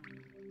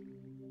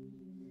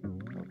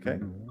 Okay.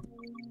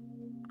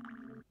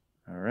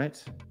 All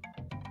right.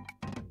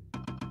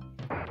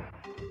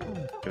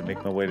 Gonna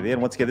make my way to the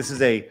end. Once again, this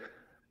is a...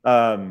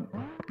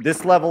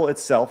 this level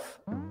itself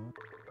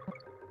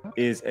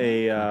is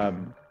a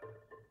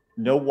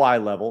no Y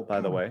level,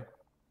 by the way.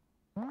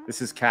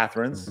 This is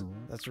Catherine's.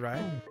 That's right.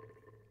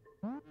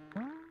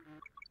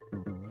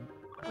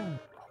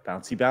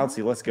 Bouncy,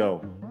 bouncy. Let's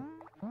go.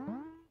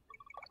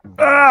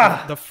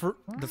 The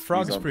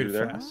frog is pretty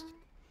fast.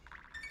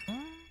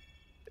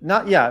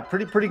 Not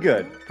pretty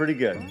good. Pretty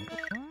good.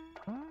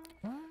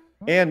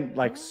 And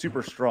like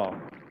super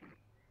strong.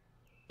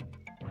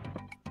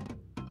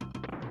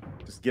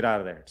 Just get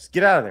out of there. Just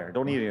get out of there.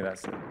 Don't need any of that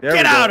stuff. There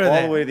we go.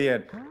 All the way to the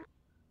end.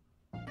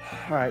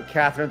 All right,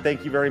 Catherine,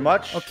 thank you very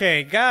much.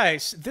 Okay,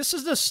 guys, this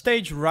is the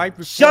stage right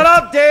before... Shut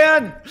up,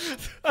 Dan!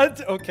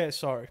 Okay,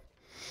 sorry.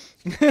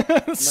 I'm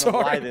going to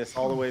lie this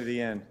all the way to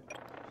the end.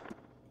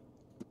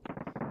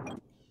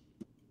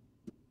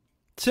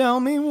 Tell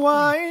me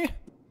why.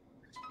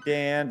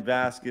 Dan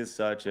Vasc is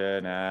such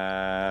an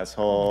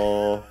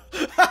asshole.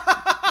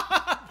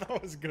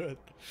 That was good.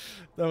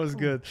 That was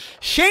good.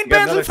 Shane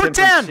Bentley for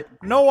 10.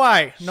 No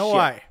why. No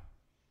why.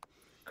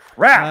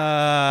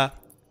 Crap.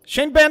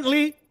 Shane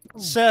Bentley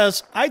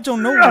says, I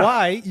don't know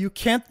why you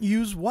can't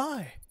use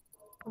Y.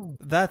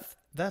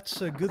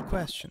 That's a good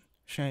question,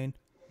 Shane.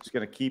 Just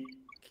gonna keep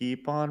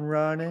on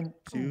running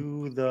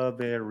to the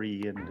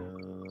very end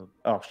of...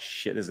 Oh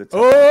shit! Is it?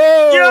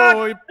 Oh!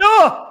 Yeah!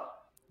 Oh!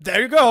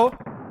 There you go.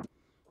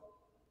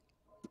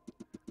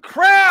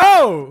 Crap!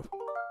 Oh!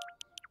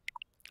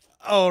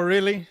 Oh,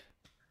 really?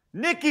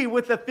 Nikki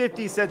with the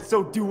 50 said,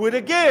 so do it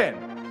again.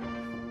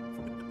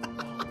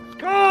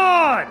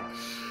 God!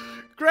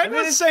 Greg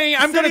was saying,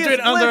 I'm gonna do it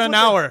under an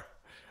hour.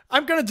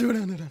 I'm gonna do it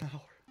under an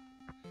hour.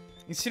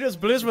 Insidious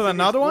Bliss with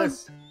another one?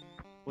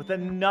 With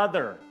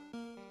another.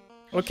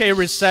 Okay,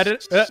 reset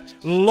it.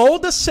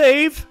 Load the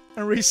save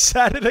and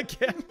reset it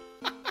again.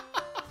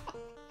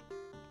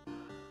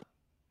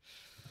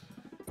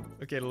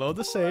 Okay, load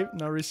the save,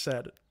 now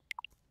reset it.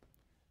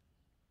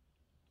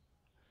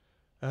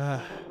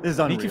 This is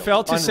unreal. Nikki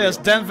Felty says,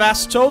 Dan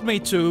Vasc told me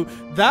to.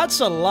 That's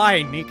a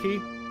lie,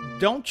 Nikki.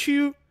 Don't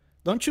you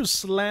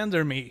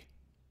slander me.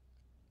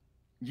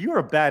 You're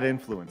a bad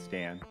influence,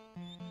 Dan.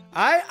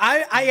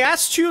 I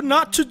asked you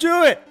not to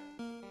do it.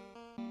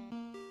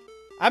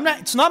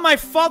 It's not my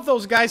fault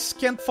those guys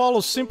can't follow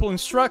simple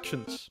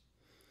instructions.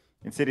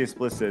 Insidious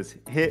Bliss says,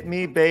 hit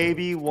me,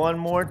 baby, one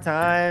more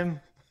time.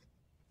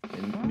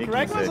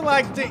 Greg was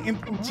like, in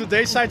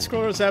today's Side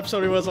Scrollers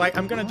episode, he was like,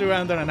 I'm gonna do it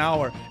under an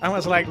hour. I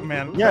was like,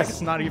 man, yes.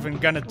 Greg's not even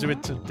gonna do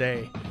it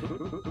today.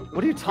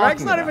 What are you talking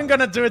Greg's not about? even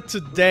gonna do it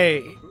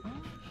today.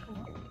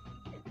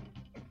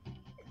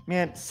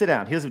 Man, sit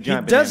down. Here's a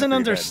giant He doesn't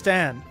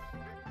understand.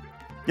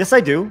 Yes,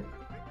 I do.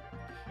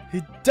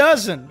 He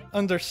doesn't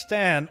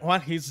understand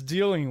what he's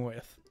dealing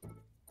with.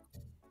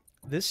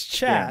 This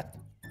chat. Yeah.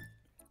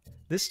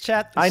 This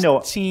chat is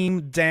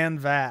Team Dan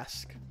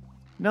Vasc.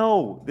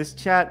 No, this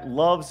chat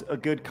loves a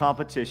good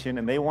competition,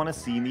 and they want to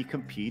see me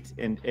compete,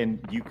 and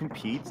you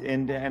compete,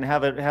 and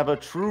have a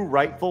true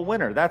rightful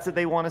winner. That's what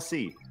they want to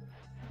see.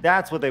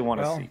 That's what they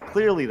want to see.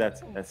 Clearly,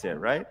 that's it,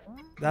 right?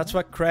 That's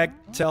what Craig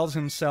tells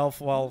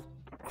himself while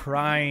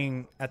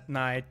crying at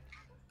night.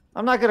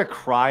 I'm not gonna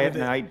cry at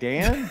night,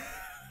 Dan.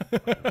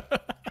 Why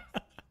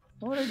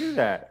would I do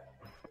that?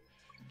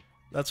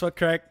 That's what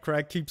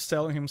Craig keeps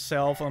telling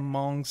himself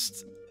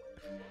amongst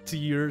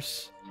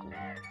tears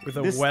with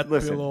a wet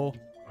pillow.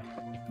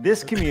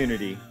 This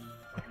community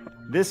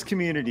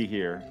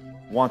here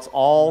wants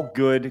all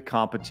good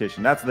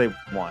competition. That's what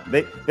they want.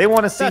 They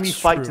want to see me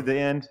fight to the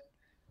end.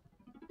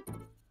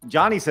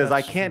 Johnny says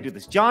I can't do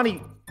this.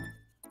 Johnny,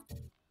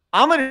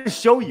 I'm going to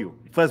show you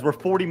because we're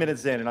 40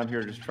 minutes in and I'm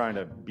here just trying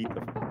to beat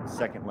the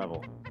second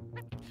level.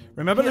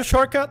 Remember the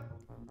shortcut?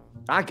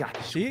 I got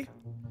it. See?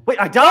 Wait,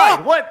 I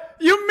died. What?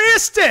 You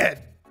missed it.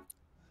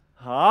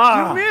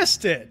 Ah. You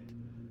missed it.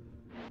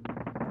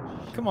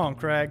 Come on,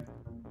 Craig.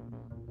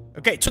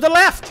 Okay, to the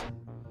left.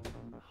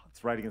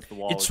 It's right against the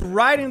wall. It's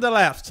right in the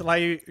left.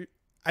 Like you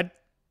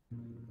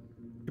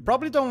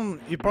probably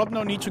don't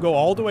need to go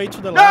all the way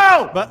to the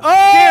left. But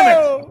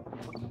damn it,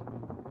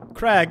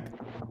 Craig.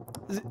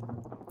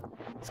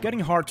 It's getting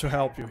hard to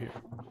help you here.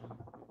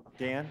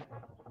 Dan,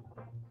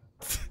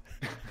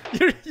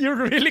 you're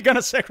really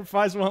gonna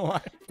sacrifice one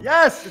life?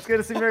 Yes, it's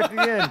gonna seem right at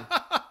the end.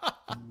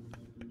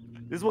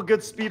 This is what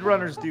good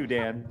speedrunners do,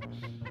 Dan.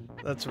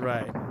 That's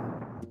right.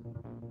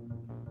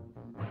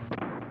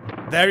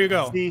 There you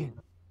go. See,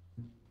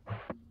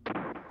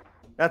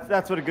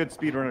 that's what a good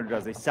speedrunner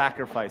does. They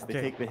sacrifice. They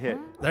take the hit.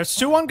 There's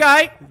 2-1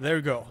 guy. There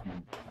you go.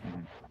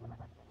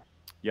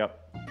 Yep.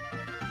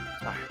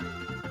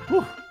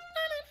 Whew.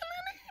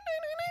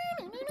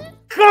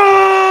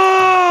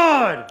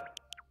 God!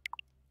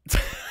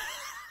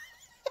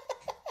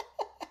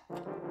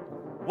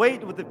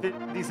 Wait with the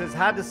 50. He says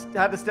had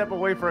to step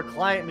away for a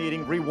client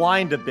meeting.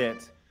 Rewind a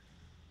bit.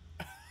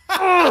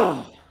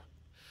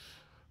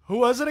 Who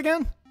was it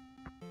again?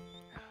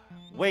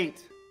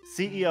 Wait,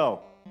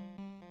 CEO.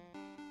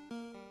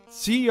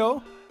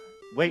 CEO?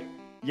 Wait,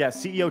 yeah,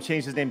 CEO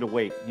changed his name to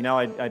Wait. He now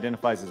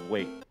identifies as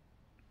Wait.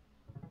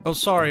 Oh,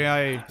 sorry,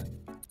 I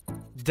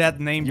dead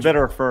named you. You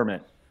better affirm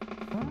it.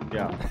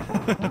 Yeah.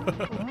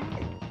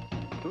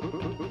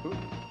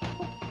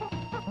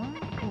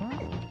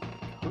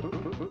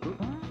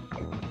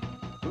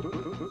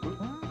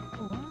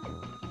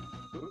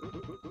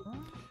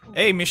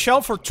 Hey,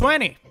 Michelle for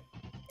 20.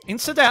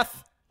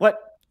 Instadeath.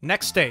 What?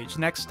 Next stage,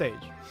 next stage.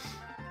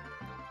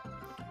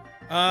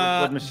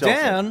 What Michelle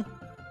Dan, said?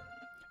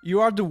 you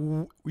are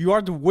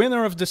the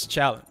winner of this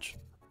challenge.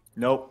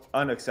 Nope,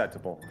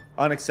 unacceptable.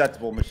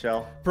 Unacceptable,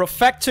 Michelle.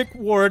 Prophetic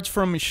words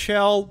from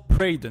Michelle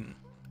Braden.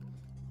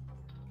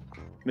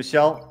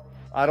 Michelle,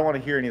 I don't want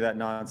to hear any of that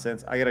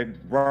nonsense. I gotta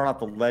run off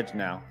the ledge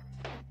now.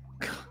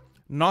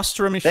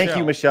 Nostra Michelle. Thank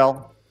you,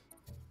 Michelle.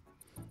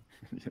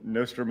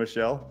 Nostra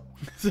Michelle?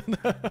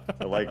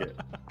 I like it.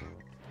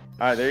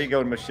 Alright, there you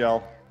go,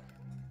 Michelle.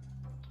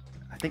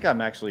 I think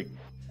I'm actually...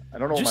 I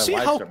don't know Did what you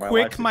my see life how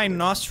quick my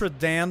Nostra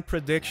Dan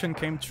prediction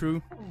came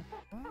true?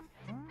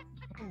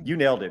 You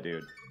nailed it,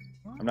 dude.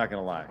 I'm not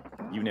gonna lie.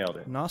 You nailed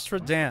it. Nostra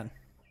Dan.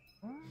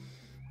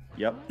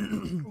 Yep.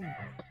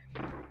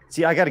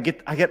 See, look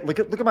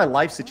at my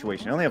life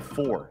situation. I only have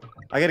 4.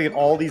 I gotta get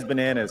all these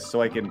bananas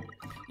so I can...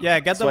 Yeah,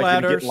 get the I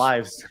can ladders. get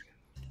lives.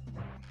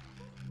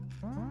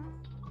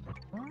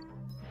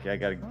 Okay, I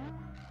gotta...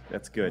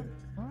 That's good.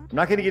 I'm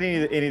not gonna get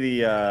any of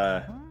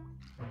the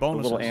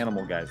little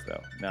animal guys,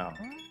 though. No.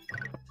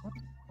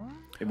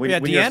 Yeah,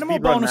 the animal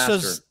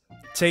bonuses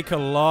take a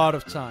lot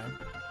of time.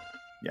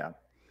 Yeah.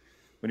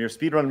 When you're a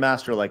speedrun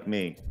master like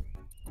me.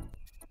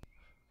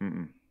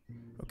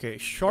 Okay,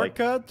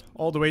 shortcut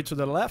all the way to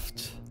the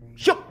left.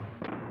 Shup!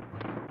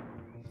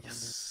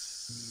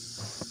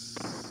 Yes.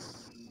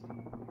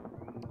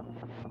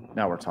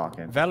 Now we're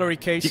talking. Valerie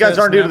K. If you guys says,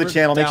 aren't new to the "Never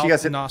channel, make sure you doubt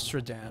guys hit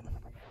Nostradamus."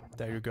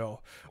 There you go.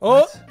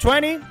 Oh,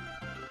 20.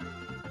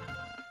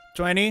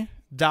 20.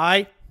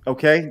 Die.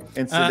 Okay,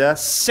 Instadeath.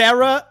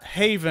 Sarah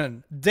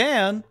Haven.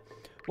 Dan,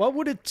 what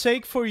would it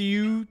take for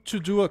you to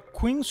do a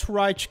Queen's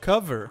Reich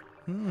cover?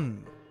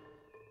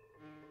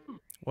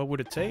 What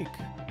would it take?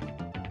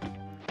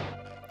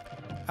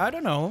 I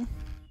don't know.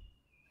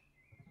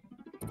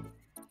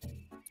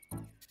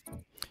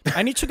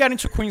 I need to get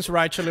into Queen's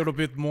Reich a little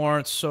bit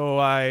more so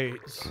I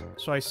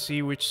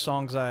see which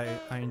songs I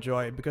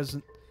enjoy, because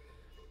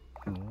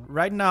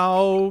right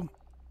now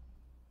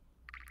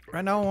I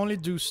only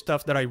do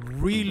stuff that I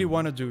really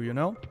want to do, you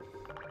know?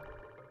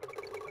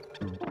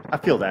 I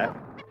feel that.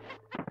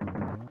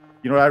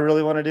 You know what I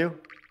really want to do?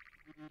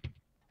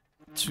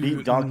 To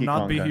Beat Donkey not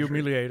Kong be Country.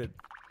 humiliated.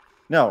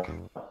 No,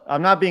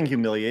 I'm not being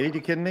humiliated.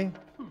 You kidding me?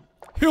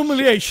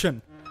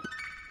 Humiliation!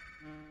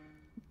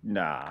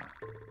 Nah.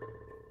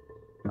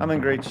 I'm in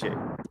great shape.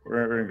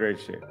 We're in great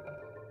shape.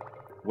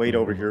 Wait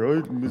over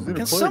here.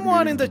 Can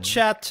someone in the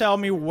chat tell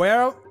me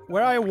where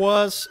I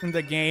was in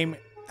the game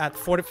at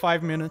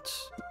 45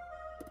 minutes?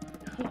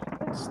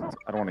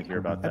 I don't want to hear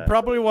about that. I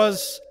probably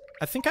was...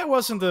 I think I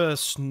was in the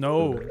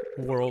snow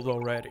world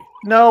already.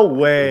 No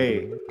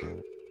way.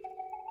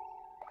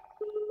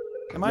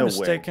 Am I No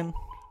mistaken?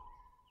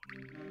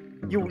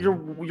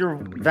 You're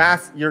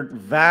vastly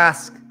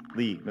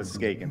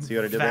mistaken. See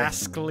what I did there?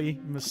 Vastly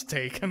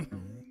mistaken.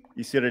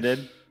 You see what I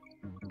did?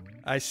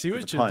 I see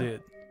what It's a you pun.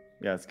 did.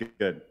 Yeah, it's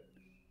good.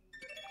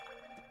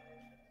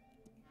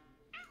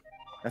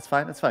 That's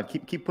fine. That's fine.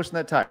 Keep pushing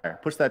that tire.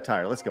 Push that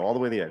tire. Let's go all the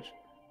way to the edge.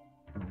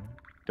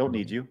 Don't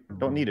need you.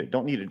 Don't need it.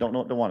 Don't need it. Don't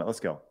want it. Let's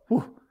go.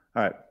 Whew.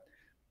 All right.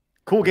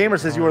 Cool Gamer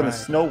says you were in the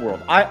snow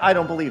world. I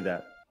don't believe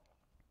that.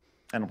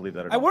 I don't believe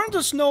that at all. I were in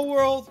the snow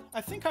world.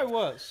 I think I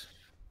was.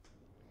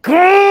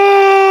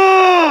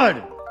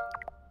 Good!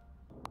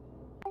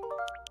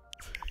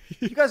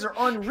 You guys are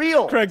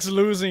unreal. Craig's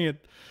losing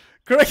it.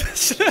 Craig.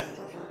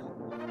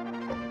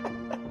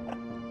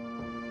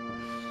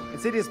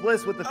 Insidious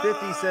Bliss with the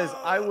 50 says,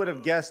 I would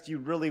have guessed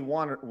you'd really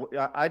want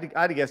to, I'd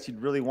have guessed you'd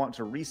really want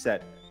to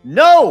reset.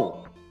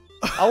 No!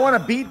 I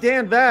want to beat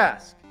Dan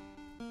Vasc.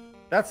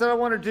 That's what I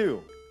want to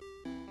do.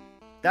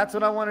 That's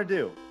what I want to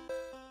do.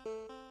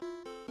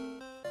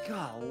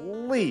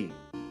 Golly.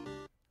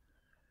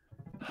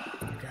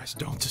 You guys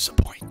don't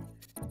disappoint.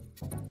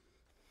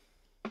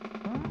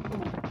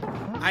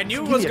 I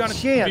knew it was gonna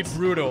be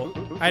brutal.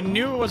 I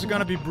knew it was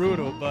gonna be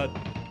brutal, but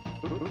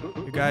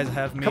you guys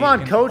have me. Come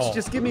on, coach, awe.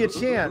 just give me a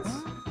chance.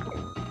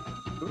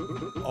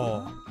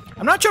 Oh,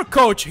 I'm not your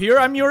coach here.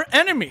 I'm your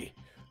enemy.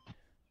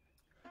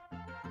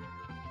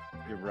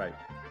 You're right.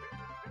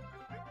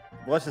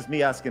 Well, that's just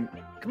me asking.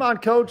 Come on,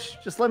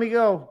 coach, just let me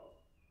go.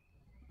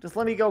 Just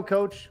let me go,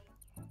 coach.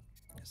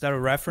 Is that a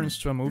reference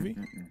to a movie?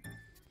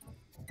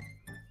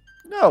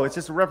 No, it's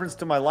just a reference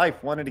to my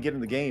life, wanting to get in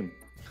the game.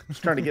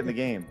 Just trying to get in the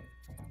game.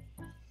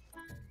 All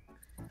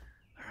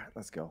right,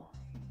 let's go.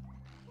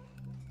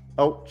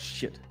 Oh,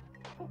 shit.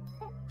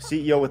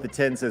 CEO with the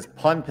 10 says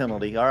pun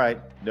penalty. All right,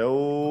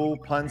 no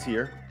puns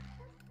here.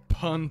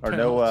 Pun or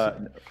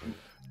penalty.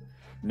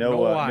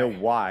 no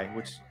Y,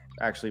 which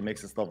actually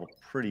makes this level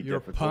pretty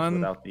difficult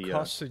without the.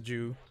 Costed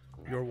you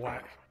your Y.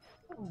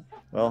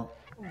 Well,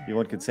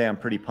 one could say I'm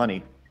pretty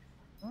punny.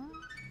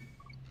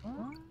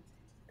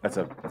 That's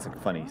a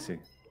funny. See,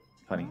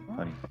 funny.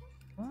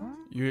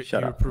 You're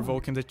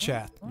provoking the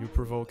chat. You're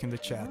provoking the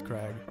chat,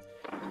 Craig.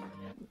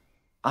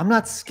 I'm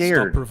not scared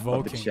Stop of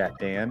provoking. the chat,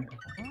 Dan.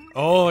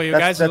 Oh, you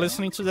guys are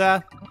listening to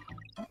that?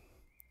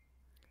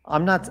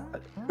 I'm not.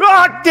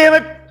 Ah, damn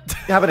it!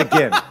 Have it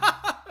again.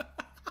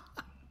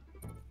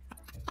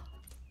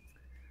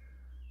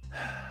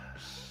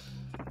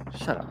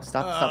 Shut up!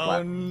 Stop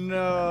laughing. Oh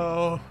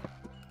no!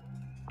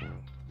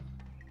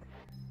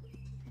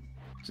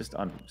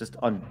 Just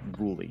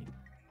unruly.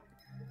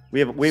 We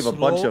have a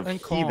bunch of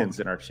heathens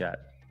in our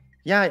chat.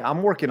 Yeah,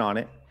 I'm working on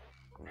it.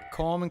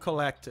 Calm and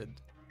collected.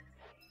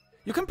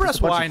 You can press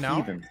Y now.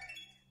 Heathens.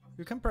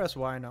 You can press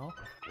Y now.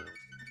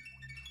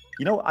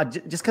 You know,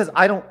 just because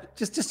I don't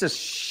just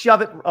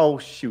shove it. Oh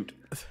shoot!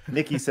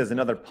 Nikki says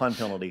another pun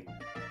penalty.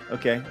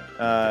 Okay,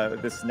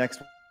 this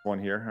next one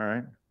here. All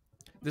right.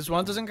 This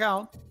one doesn't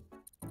count.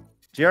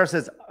 JR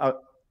says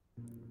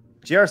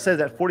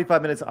at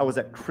 45 minutes I was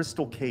at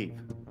Crystal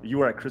Cave. You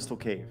were at Crystal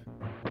Cave.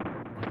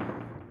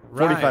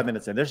 45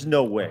 minutes in. There's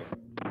no way.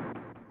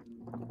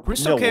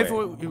 Crystal Cave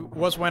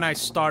was when I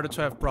started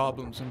to have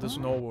problems in the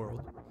snow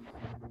world.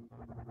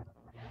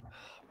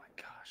 Oh my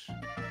gosh.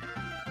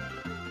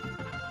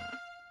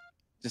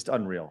 Just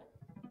unreal.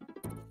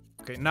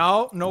 Okay,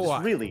 now no Y.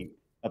 It's really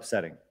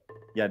upsetting.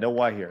 Yeah, no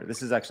Y here.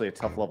 This is actually a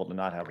tough level to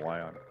not have Y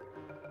on.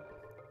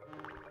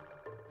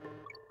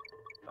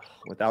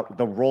 Without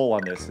the roll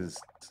on this is.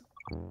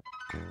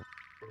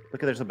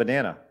 Look, there's a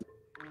banana.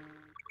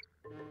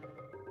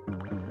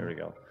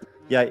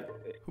 Yeah,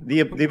 the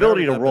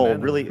ability to roll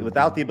really,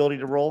 without the ability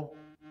to roll,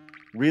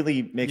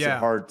 really makes it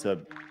hard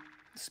to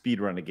speed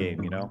run a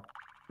game. You know.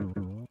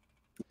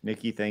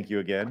 Nikki, thank you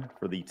again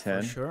for the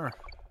 10. For sure.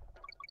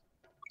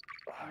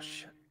 Oh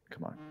shit!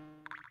 Come on.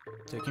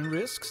 Taking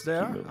risks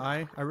there.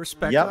 I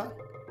respect Yep. that.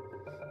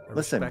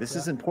 Listen, this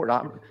is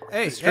important.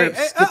 Hey, skipping.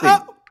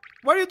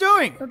 What are you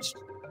doing?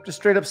 Just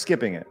straight up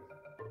skipping it.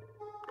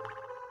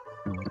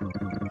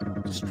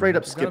 Just straight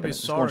up skipping it.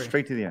 Just going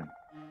straight to the end.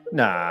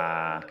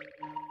 Nah.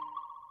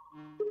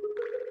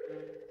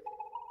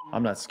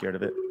 I'm not scared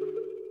of it.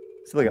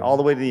 So look, all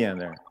the way to the end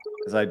there.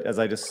 As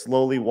I just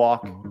slowly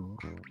walk.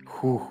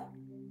 Whew.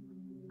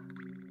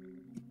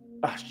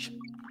 Ah, shit.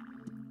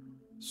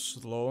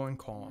 Slow and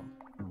calm.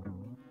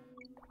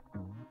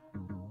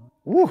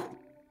 Woo.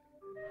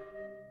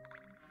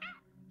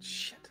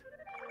 Shit.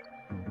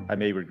 I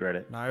may regret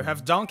it. Now you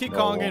have Donkey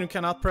Kong and you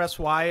cannot press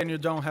Y and you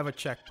don't have a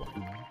checkpoint.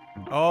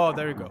 Oh,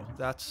 there you go.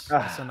 That's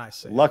a nice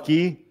save.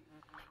 Lucky.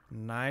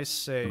 Nice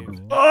save.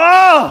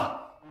 Oh!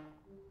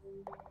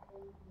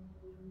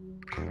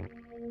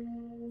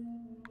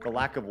 The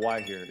lack of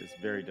Y here is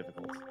very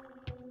difficult. Come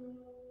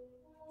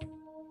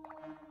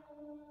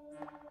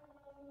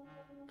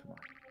on.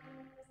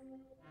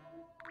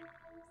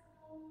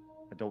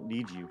 I don't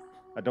need you.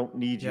 I don't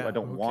need you. I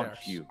don't want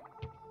you.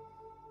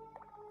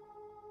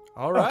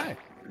 All right.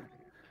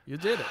 You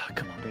did it.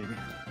 Come on, baby.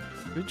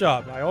 Good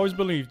job. I always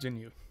believed in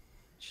you.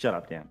 Shut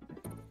up, Dan.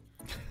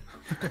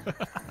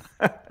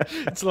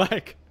 It's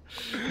like,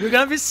 you're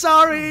gonna be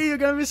sorry. You're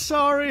gonna be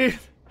sorry.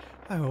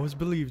 I always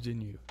believed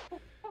in you.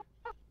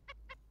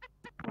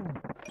 All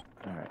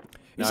right.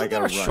 Isn't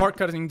there a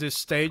shortcut in this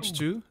stage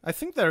too? I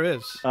think there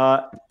is.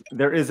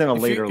 There is in a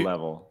later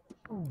level.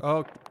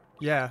 Oh,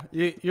 yeah.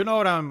 You know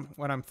what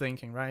I'm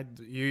thinking, right?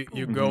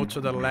 You go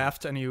to the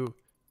left and you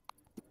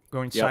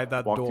go inside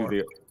that walk door.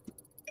 Through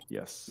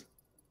yes.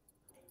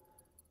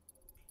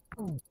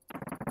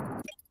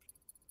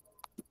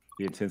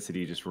 The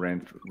intensity just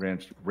ramped up a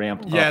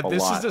lot. Yeah,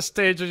 this is the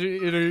stage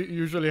it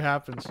usually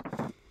happens.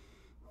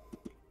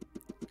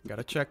 Got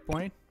a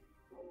checkpoint.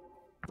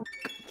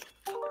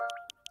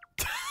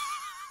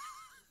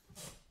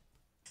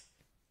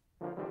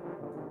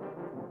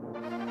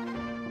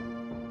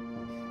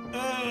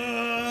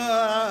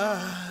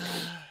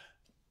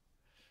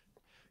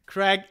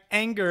 Craig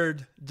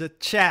angered the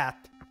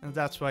chat, and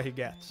that's what he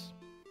gets.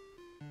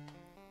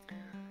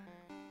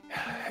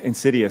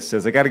 Insidious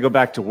says, I got to go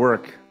back to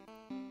work.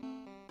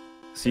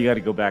 So you got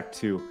to go back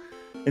too.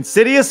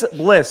 Insidious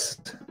Bliss.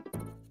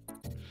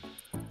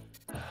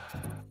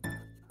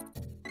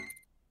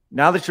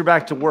 Now that you're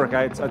back to work,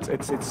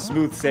 it's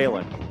smooth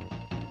sailing.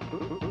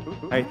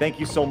 Hey, thank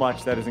you so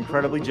much. That is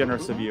incredibly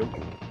generous of you.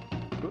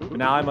 But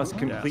now I must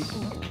complete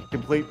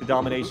the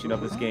domination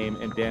of this game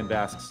in Dan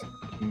Vasc's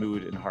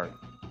mood and heart.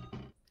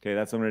 Okay,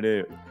 that's what I'm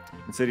gonna do.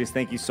 Insidious,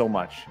 thank you so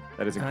much.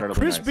 That is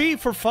incredibly Chris nice. B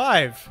for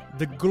 5.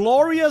 The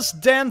glorious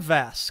Dan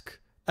Vasc.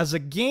 As a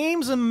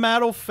games and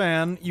metal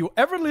fan, you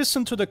ever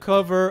listen to the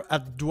cover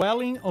at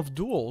Dwelling of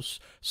Duels?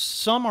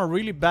 Some are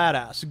really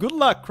badass. Good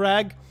luck,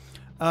 Craig.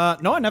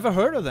 No, I never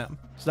heard of them.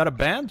 Is that a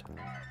band?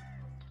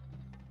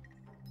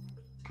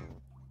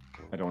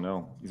 I don't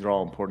know. These are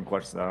all important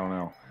questions. I don't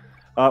know.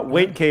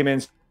 Wait came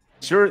in.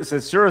 Sure, it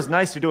says, sure, it's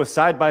nice to do a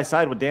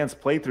side-by-side with Dan's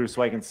playthrough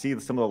so I can see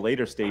some of the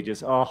later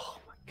stages. Oh,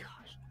 my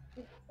gosh.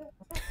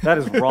 That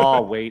is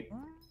raw, Wait.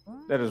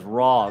 That is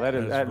raw.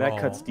 That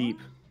cuts deep.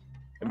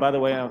 And by the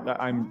way,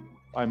 I'm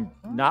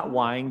not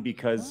lying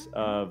because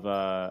of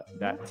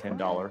that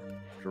 $10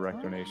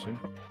 direct donation.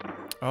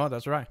 Oh,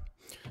 that's right.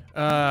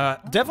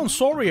 Devon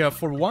Soria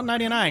for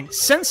 $1.99.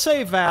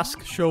 Sensei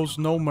Vasc shows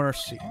no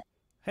mercy.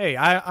 Hey,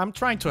 I'm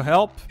trying to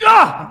help.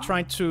 I'm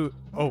trying to...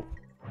 Oh,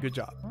 good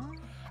job.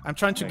 I'm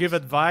trying to give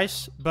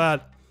advice,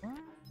 but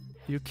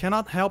you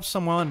cannot help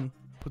someone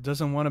who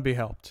doesn't want to be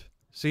helped.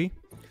 See?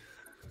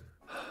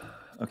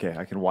 Okay,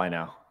 I can why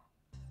now.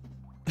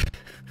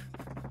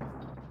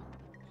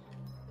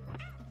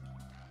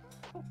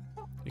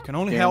 You can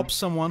only help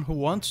someone who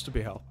wants to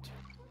be helped.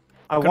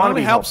 I want to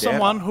only help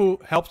someone who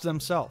helps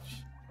themselves.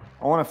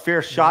 I want a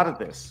fair shot at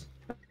this.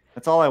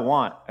 That's all I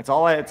want. It's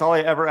all I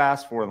ever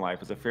asked for in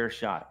life is a fair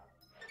shot.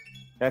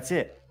 That's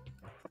it.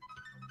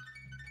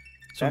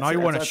 So now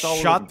you want to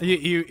shot?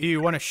 You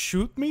want to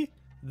shoot me?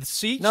 The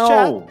siege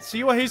no. Chat?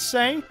 See what he's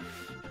saying?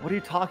 What are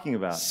you talking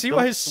about? See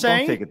what he's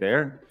saying? Don't take it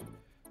there.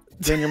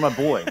 Dan, you're my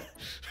boy.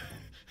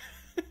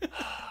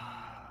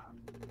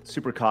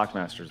 Super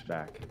Cockmaster's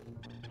back.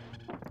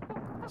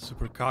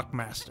 Super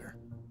Cockmaster.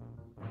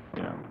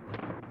 You know,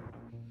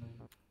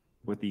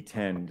 with the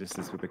 10, just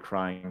this with the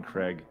crying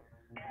Craig.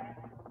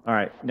 All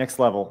right, next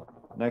level.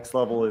 Next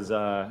level is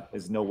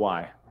no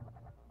why.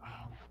 Oh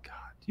my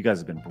God, you guys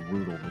have been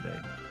brutal today.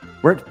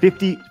 We're at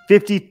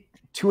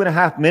 52 and a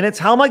half minutes.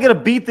 How am I gonna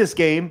beat this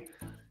game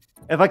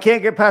if I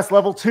can't get past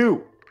level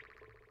 2?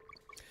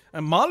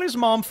 And Molly's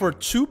mom for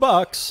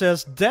 $2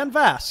 says, Dan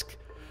Vasc,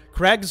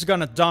 Craig's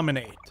gonna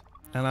dominate.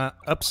 and an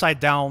upside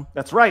down.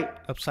 That's right.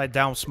 Upside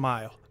down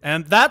smile.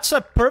 And that's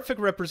a perfect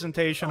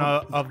representation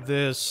of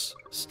this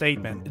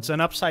statement. It's an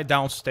upside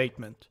down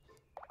statement.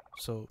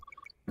 So,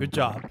 good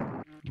job,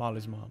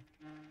 Molly's mom.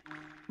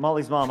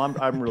 Molly's mom,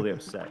 I'm really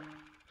upset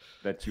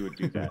that you would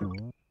do that.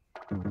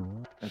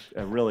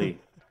 It really,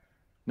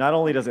 not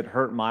only does it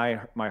hurt my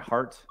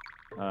heart,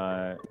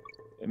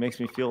 it makes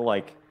me feel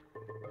like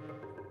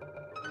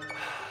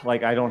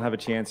I don't have a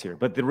chance here.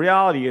 But the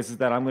reality is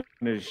that I'm going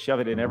to shove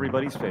it in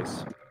everybody's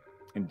face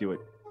and do it.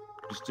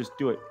 Just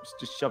do it.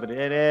 Just shove it in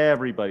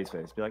everybody's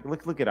face. Be like,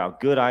 look at how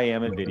good I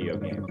am at video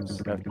games.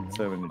 That's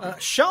what I'm gonna do.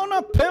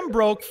 Shauna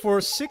Pembroke for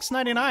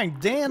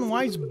 $6.99. Dan,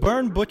 why is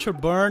Burn Butcher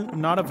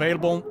Burn not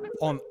available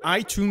on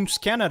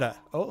iTunes Canada?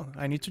 Oh,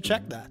 I need to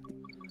check that.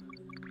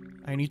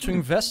 I need to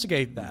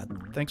investigate that.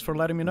 Thanks for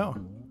letting me know.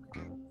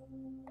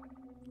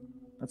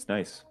 That's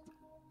nice.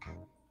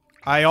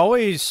 I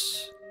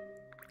always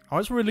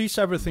release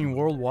everything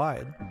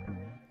worldwide.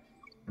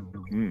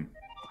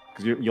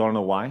 Because you want to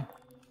know why?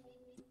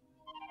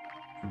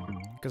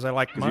 Because I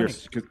like money.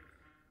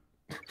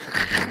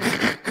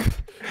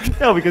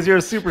 No, because you're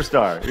a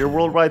superstar. You're a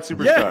worldwide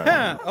superstar.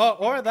 Yeah,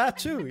 or that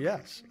too,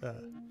 yes.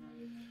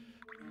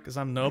 Because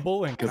I'm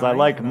noble and because I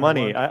like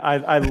money.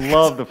 I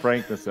love the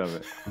frankness of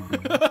it.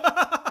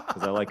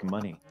 Because I like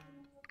money.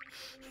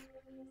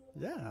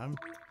 Yeah, I'm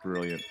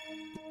brilliant.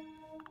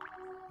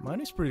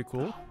 Money's pretty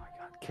cool. Oh my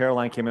god.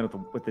 Caroline came in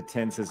with the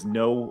 10, says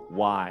no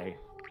why.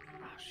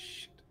 Oh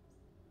shit.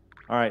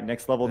 All right,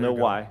 next level, no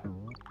why.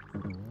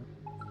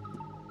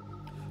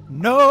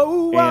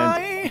 No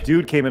why. And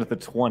dude came in at the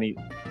 20.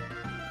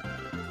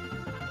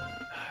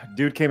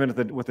 Dude came in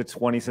with the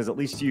 20. Says at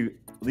least you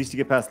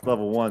get past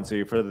level 1, so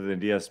you're further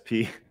than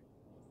DSP.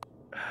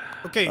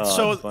 Okay,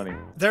 so funny.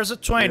 There's a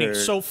 20.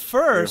 So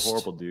first, you're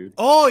horrible, dude.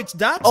 Oh,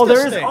 that's oh, the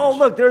there is. stage. Oh,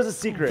 look, there's a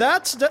secret.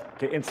 That's the.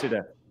 Okay,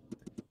 Instadeath.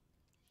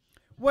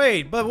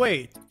 Wait,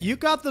 you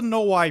got the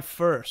no why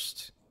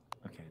first.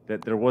 Okay,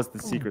 there was the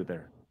secret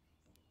there.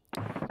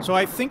 So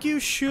I think you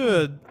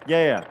should.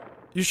 Yeah.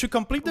 You should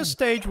complete the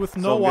stage with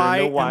no why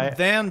and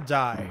then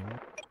die.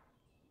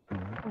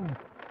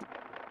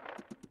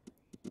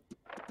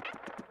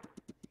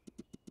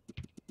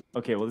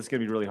 Okay, well this is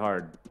gonna be really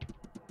hard.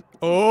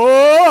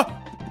 Oh.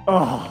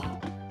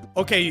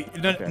 Okay,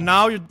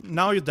 now you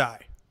die.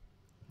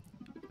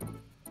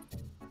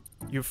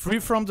 You're free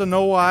from the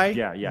no why.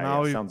 Yeah.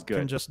 Now sounds good. You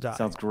can just die.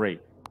 Sounds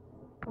great.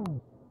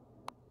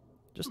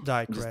 Just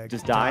die, Craig.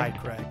 Just die?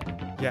 Craig.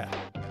 Yeah.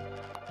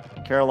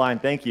 Caroline,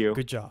 thank you.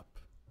 Good job.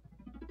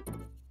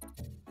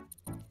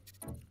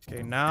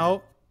 Okay,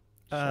 now.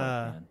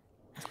 I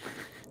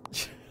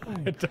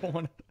don't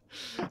want to.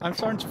 I'm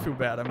starting to feel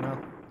bad. I'm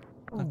not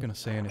gonna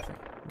say anything,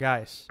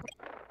 guys.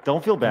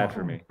 Don't feel bad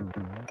for me.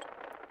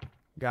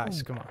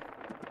 Guys, come on.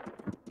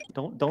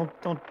 Don't.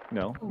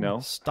 No.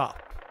 Stop,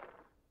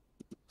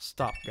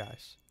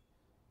 guys.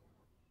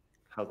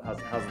 How's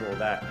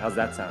that? How's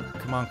that sound?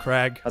 Come on,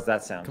 Craig. How's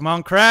that sound? Come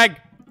on, Craig.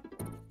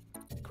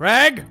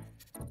 Craig.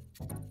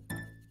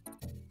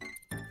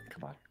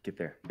 Come on, get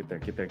there.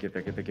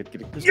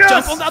 Just yes!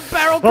 jump on that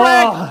barrel,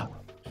 Craig.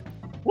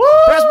 Woo!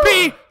 Press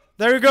B.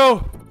 There you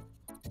go.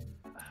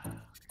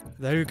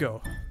 There you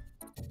go.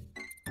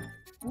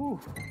 Woo.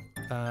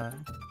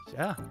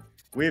 Yeah.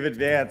 We've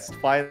advanced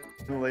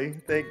finally.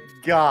 Thank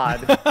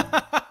God.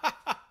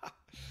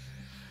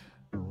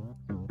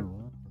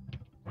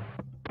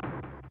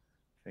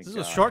 Is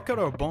this a shortcut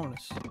or a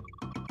bonus?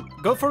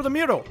 Go for the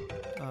middle.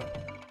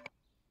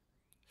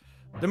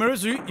 The middle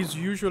is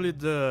usually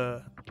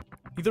either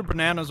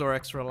bananas or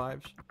extra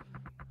lives.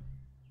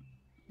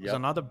 There's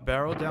another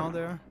barrel down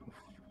there.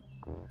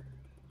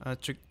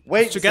 To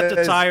get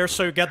the tire,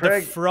 so you get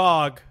the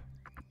frog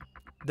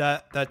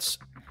that's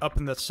up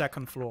in the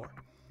second floor.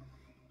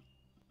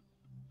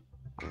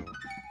 Look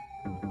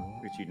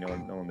at you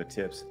knowing the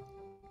tips.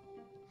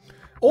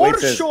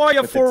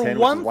 Orshoya for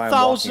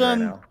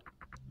 1,000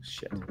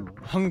 shit.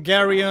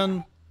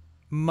 Hungarian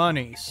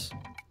monies.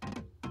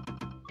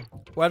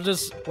 Where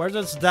does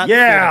that?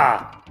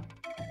 Yeah.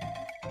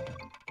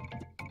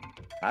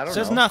 I don't know.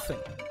 Says nothing.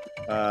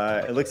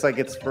 It looks like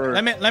it's for.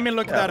 Let me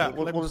look that up.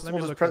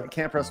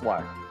 Can't press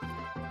Y.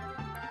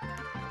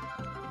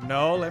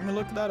 No, let me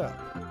look that up.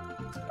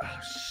 Oh,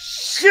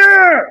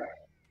 sure.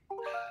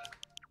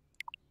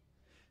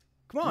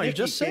 Come on, you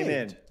just came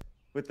in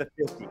with the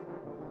 50. It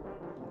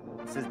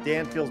says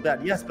Dan feels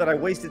bad. Yes, but I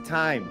wasted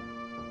time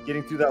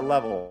getting through that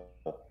level.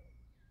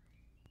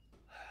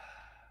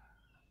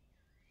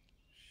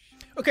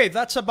 Okay,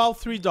 that's about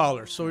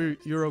 $3, so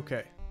you're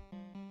okay.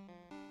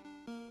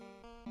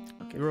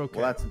 Okay. You're okay.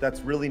 Well,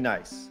 that's really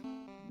nice.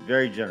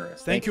 Very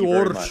generous. Thank you,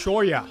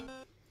 Orshoya.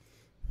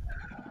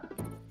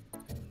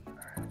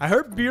 I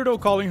heard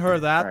Beardo calling her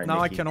that. Right,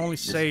 now Nikki, I can only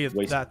say it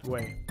that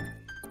way.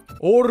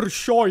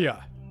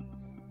 Orshoya.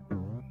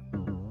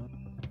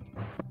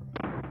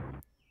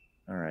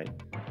 All right.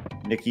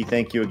 Nikki,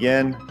 thank you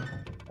again.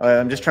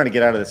 I'm just trying to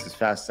get out of this as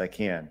fast as I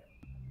can.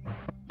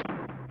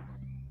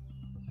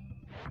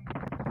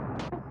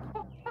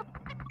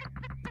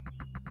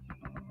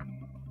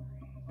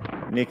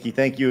 Nikki,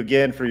 thank you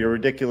again for your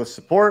ridiculous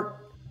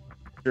support.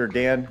 Sure,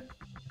 Dan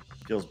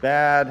feels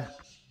bad.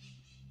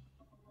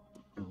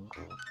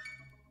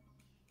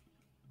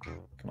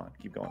 Come on,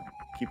 keep going.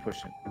 Keep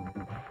pushing.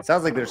 It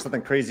sounds like there's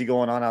something crazy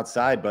going on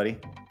outside, buddy.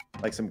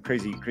 Like some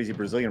crazy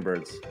Brazilian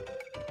birds.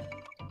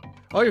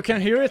 Oh, you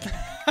can hear it?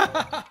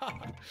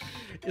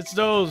 It's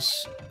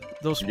those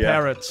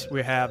parrots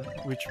we have,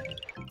 which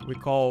we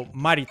call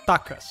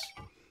maritacas.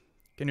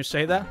 Can you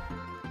say that?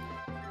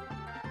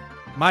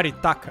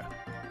 Maritaca.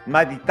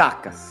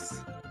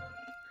 Maritacas.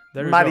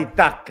 There you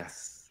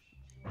Maritacas.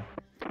 go.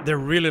 They're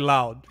really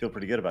loud. Feel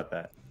pretty good about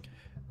that.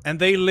 And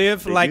they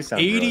live like 80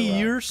 really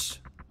years.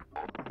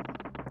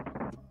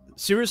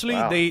 Seriously,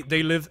 Wow.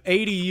 they live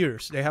 80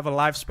 years. They have a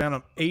lifespan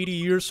of 80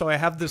 years. So I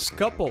have this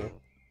couple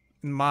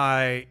in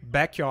my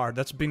backyard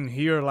that's been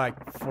here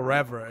like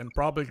forever and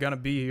probably gonna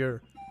be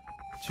here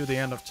to the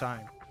end of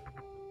time.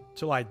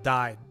 Till I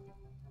died.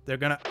 They're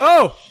gonna...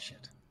 Oh! Shit.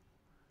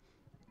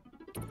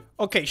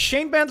 Okay,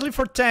 Shane Bentley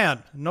for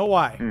 10. Know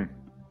why.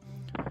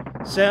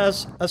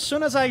 Says, as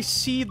soon as I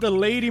see the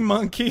lady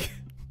monkey,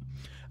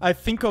 I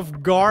think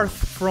of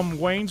Garth from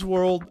Wayne's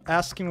World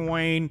asking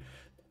Wayne,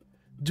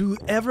 do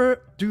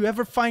you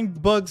ever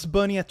find Bugs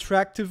Bunny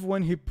attractive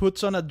when he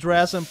puts on a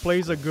dress and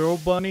plays a girl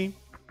bunny?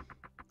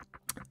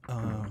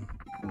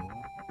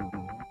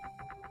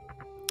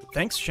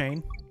 Thanks,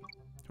 Shane,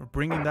 for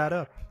bringing that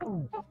up.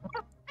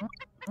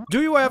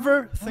 Do you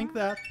ever think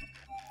that,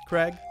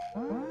 Craig?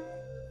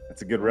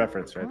 That's a good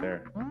reference right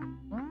there.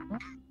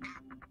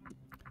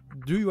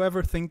 Do you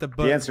ever think that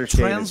The answer, Shane,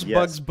 trans is yes.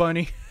 Bugs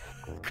Bunny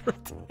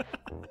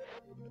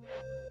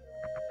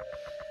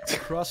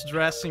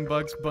cross-dressing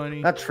Bugs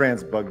Bunny? Not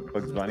trans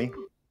Bugs Bunny.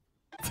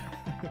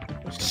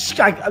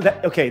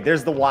 Okay,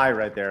 there's the Y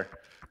right there.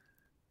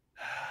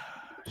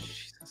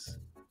 Jesus.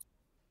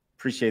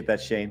 Appreciate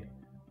that, Shane.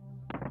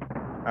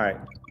 All right.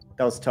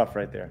 That was tough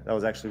right there. That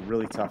was actually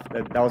really tough.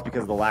 That was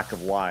because of the lack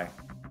of Y.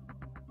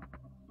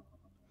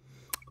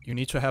 You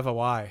need to have a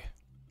Y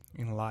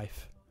in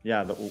life.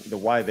 Yeah, the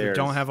Y there. If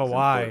you don't have a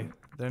Y, important.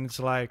 then it's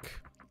like,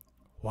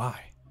 why?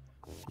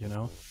 You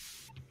know?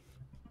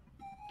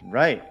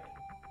 Right.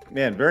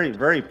 Man, very,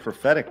 very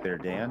prophetic there,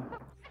 Dan.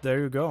 There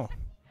you go.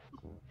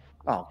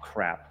 Oh,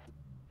 crap.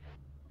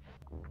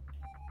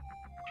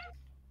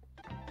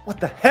 What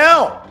the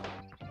hell?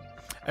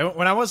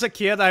 When I was a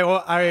kid,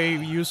 I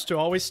used to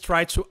always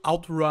try to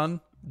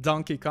outrun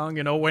Donkey Kong.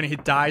 You know, when he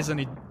dies and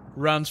he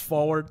runs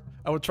forward,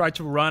 I would try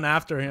to run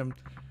after him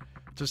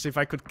to see if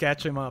I could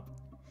catch him up.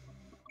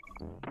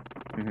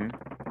 Mm-hmm.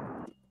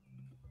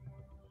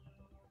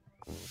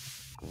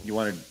 You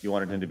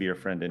wanted him to be your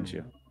friend, didn't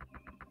you?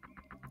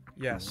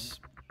 Yes.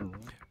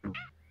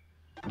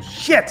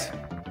 Shit!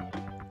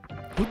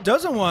 Who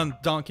doesn't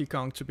want Donkey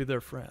Kong to be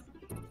their friend?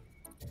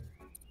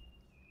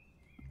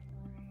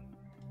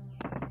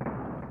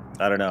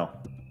 I don't know.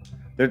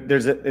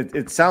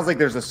 It sounds like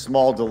there's a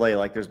small delay,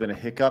 like there's been a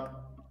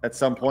hiccup at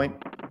some point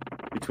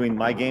between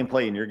my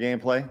gameplay and your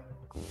gameplay.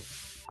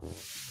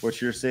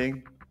 What you're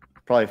seeing?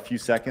 Probably a few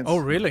seconds. Oh,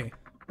 really?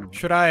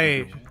 Should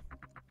I...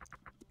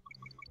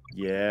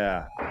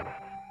 Yeah.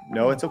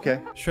 No, it's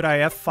okay. Should I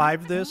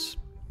F5 this?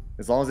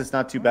 As long as it's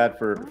not too bad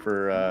for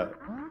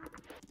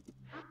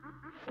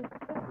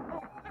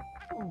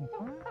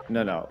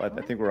No, I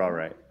think we're all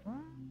right.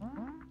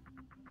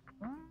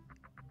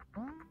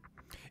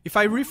 If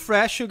I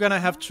refresh, you're gonna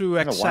have to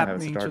I don't know why I'm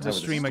accept having me such a hard into the time with this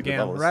stream stupid again,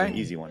 level. This is an right?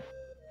 easy one.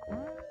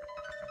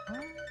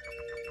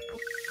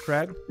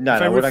 Craig? No, if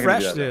no, I we're not gonna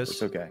refresh do that. this...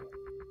 It's okay.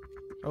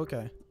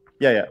 Okay.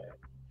 Yeah.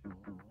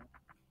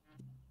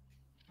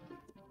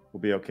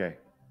 We'll be okay.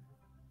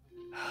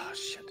 Oh,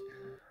 shit.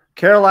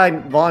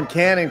 Caroline Von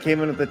Cannon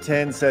came in with the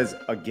 10, says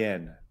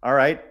again. All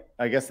right.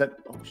 I guess that...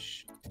 Oh,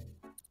 shit.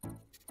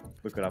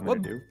 Look what I'm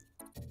going to do.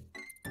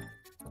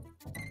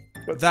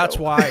 That's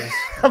wise.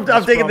 I'm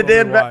taking the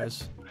Dan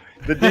wise.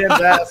 The Dan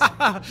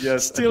Vasc.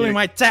 Yes. Stealing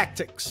my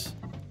tactics.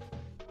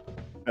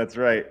 That's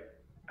right.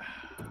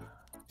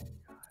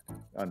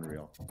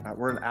 Unreal.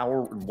 We're an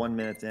hour and 1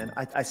 minute in.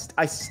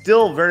 I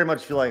still very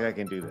much feel like I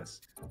can do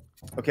this.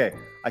 Okay,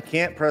 I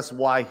can't press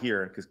Y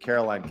here because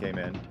Caroline came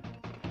in.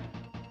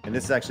 And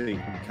this is actually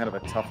kind of a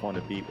tough one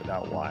to beat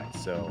without Y,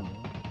 so...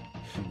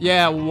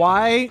 Yeah,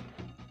 Y...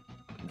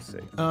 Let's see.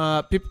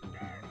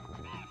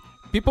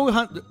 People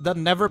that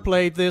never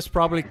played this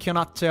probably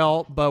cannot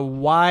tell, but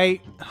Y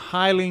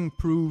highly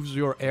improves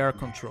your air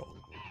control.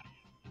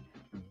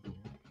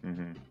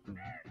 Mm-hmm.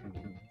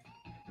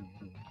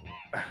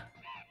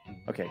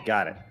 Okay,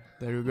 got it.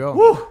 There you go.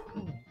 Woo!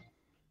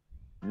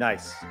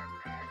 Nice.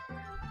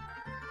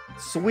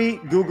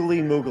 Sweet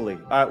googly moogly.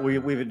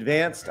 We've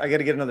advanced. I got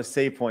to get another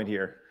save point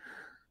here.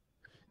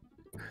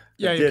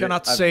 Yeah, you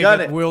cannot save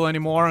at will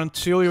anymore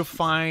until you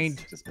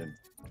find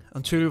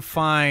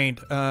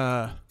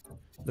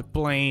the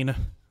plain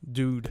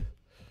dude.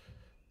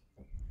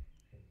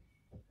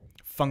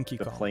 Funky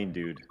Kong. The plain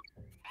dude.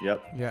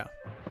 Yep. Yeah.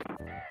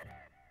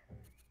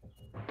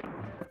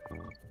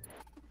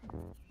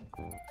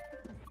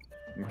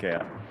 Okay.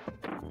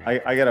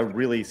 I gotta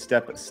really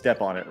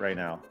step on it right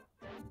now.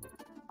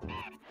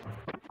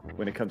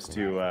 when it comes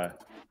to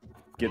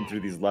getting through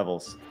these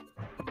levels.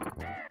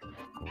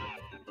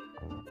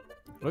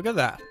 Look at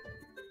that.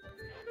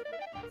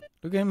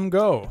 Look at him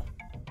go.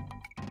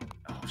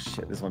 Oh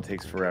shit, this one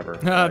takes forever.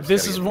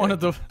 This is one of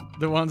the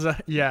ones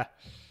that, yeah.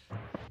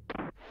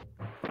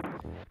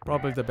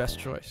 Probably the best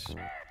choice.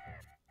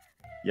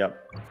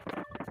 Yep.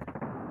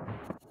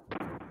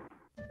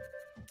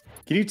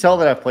 Can you tell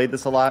that I've played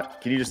this a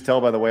lot? Can you just tell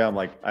by the way I'm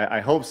like,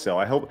 I hope so.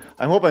 I hope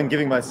I'm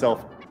giving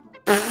myself.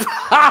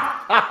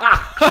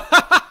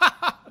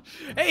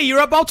 Hey,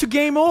 you're about to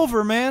game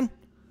over, man.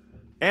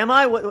 Am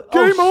I?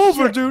 Game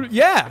over, shit. dude.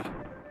 Yeah.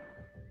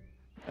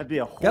 That'd be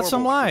a horrible Get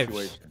some lives.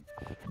 situation.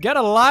 Get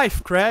a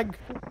life, Craig.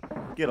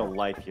 Get a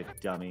life, you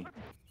dummy.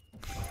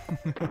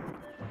 I'm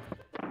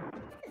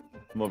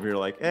over here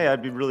like, hey,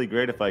 I'd be really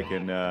great if I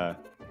can. There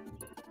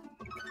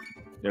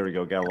we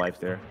go. Got a life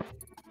there.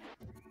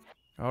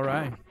 All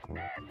right.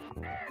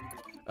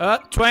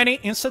 20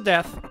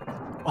 Instadeath.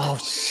 Oh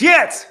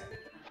shit!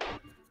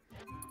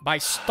 By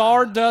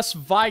Stardust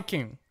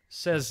Viking.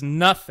 Says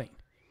nothing.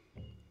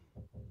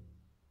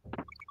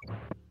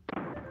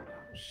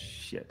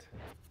 Shit.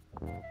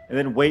 And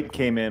then Wait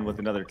came in with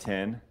another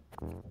 10.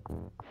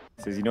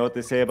 Says, you know what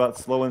they say about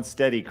slow and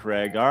steady,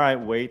 Craig. All right,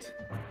 Wait.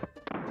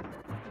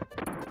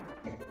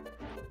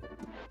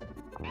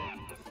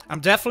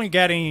 I'm definitely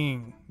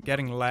getting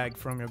lag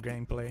from your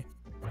gameplay.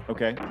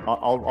 Okay,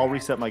 I'll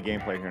reset my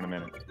gameplay here in a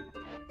minute.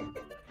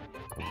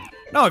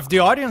 No, if the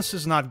audience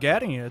is not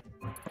getting it,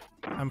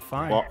 I'm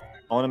fine. Well,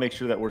 I want to make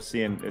sure that we're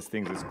seeing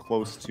things as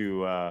close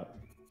to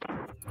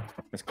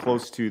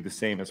the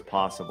same as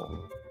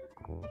possible.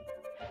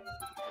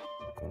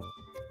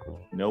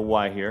 No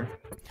Y here.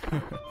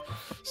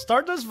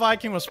 Stardust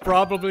Viking was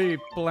probably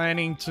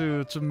planning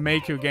to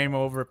make you game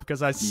over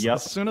because as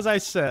soon as I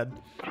said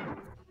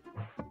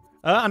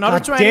another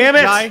God 20, damn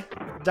it!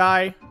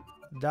 die,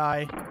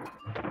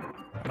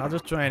 another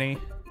 20,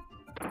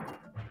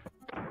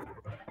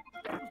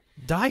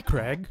 die,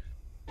 Craig.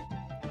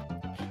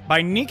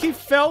 By Nikki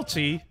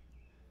Felty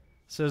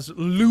says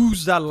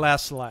lose that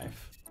last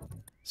life.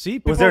 See,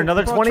 people, was there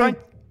another 20?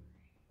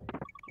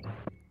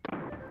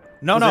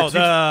 No,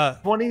 the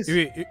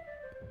 20s.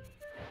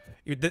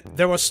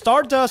 There was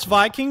Stardust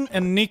Viking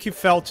and Nikki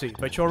Felty,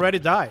 but you already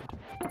died.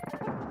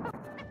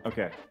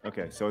 Okay,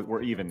 so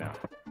we're even now.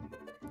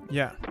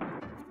 Yeah.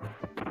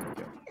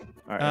 Okay.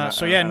 All right,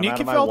 so yeah,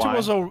 Nikki Felty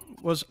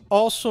was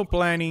also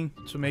planning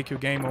to make you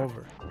game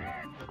over.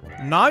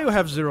 Now you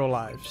have 0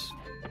 lives,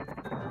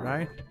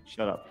 right?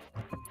 Shut up.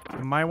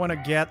 You might want to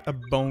get a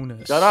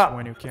bonus Shut up.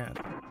 when you can.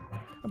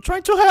 I'm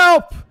trying to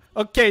help.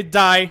 Okay,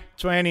 die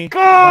 20.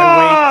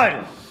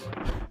 God!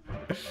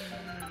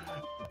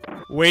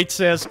 Wait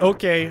says,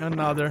 okay,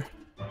 another.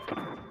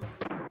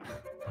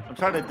 I'm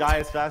trying to die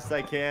as fast as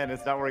I can.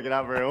 It's not working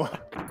out very well.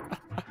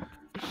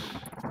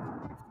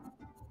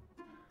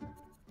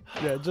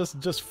 Yeah,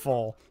 just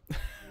fall.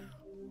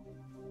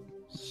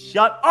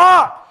 Shut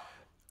up!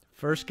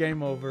 First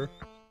game over.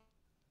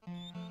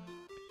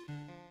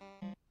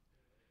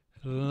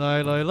 Lie.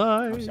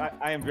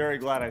 I am very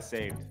glad I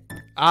saved.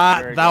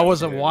 That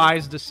was a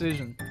wise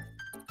decision.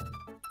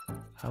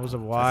 That was a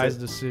wise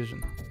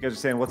decision. You guys are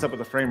saying, what's up with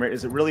the frame rate?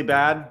 Is it really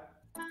bad?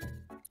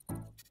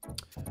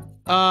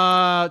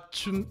 To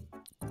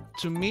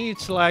me,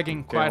 it's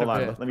lagging quite a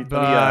bit. Let me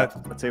I'll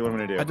tell you what I'm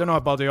gonna do. I don't know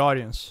about the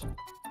audience.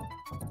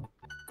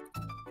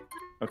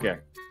 Okay.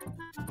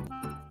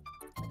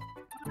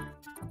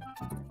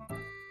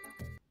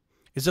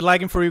 Is it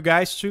lagging for you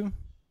guys too?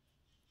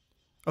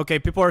 Okay,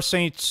 people are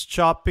saying it's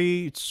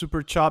choppy. It's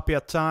super choppy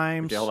at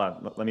times. Okay, hold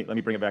on. Let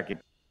me bring it back in.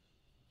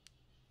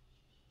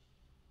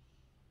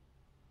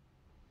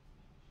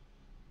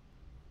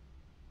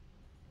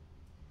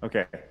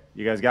 Okay,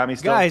 you guys got me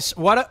still? Guys,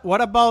 what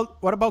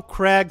about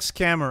Craig's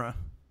camera?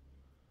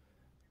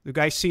 Do you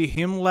guys see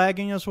him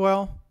lagging as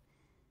well?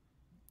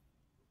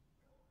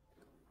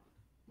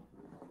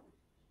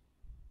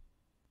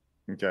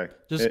 Okay.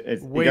 Just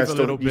wave you guys a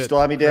little bit. You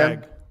still have me, Dan?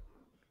 Craig.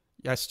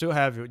 Yeah, I still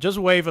have you. Just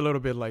wave a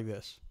little bit like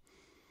this.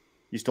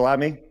 You still have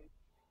me?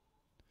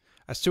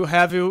 I still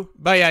have you,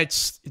 but yeah,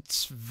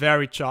 it's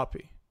very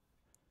choppy.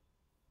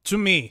 To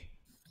me.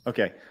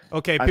 Okay.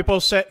 Okay,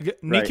 people say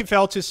Nikki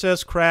Felty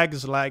says Craig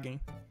is lagging.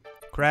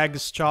 Craig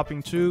is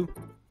chopping too.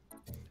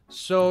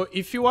 So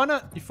if you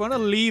wanna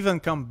leave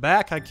and come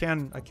back, I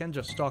can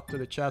just talk to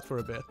the chat for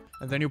a bit,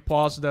 and then you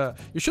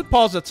should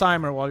pause the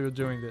timer while you're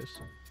doing this.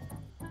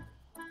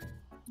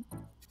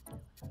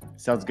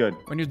 Sounds good.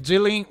 When you're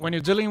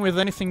dealing with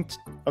anything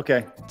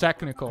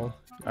technical.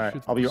 All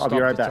right, I'll be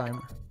right back.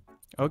 Timer.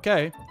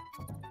 Okay.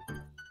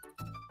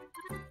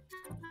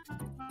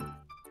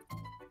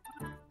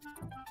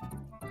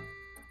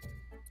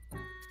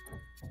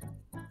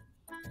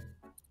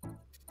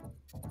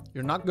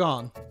 You're not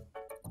gone.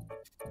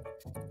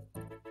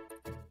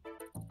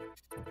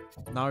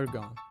 Now you're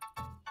gone.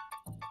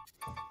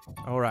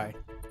 All right.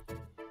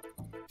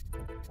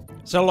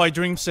 Celluloid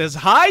Dream says,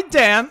 "Hi,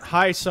 Dan."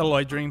 Hi,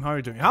 Celluloid Dream. How are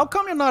you doing? How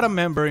come you're not a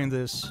member in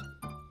this?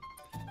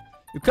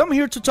 You come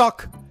here to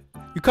talk.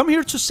 You come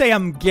here to say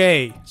I'm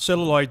gay,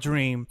 Celluloid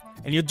Dream,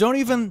 and you don't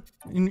even,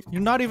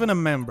 you're not even a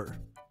member.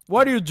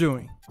 What are you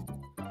doing?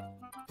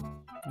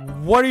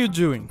 What are you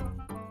doing?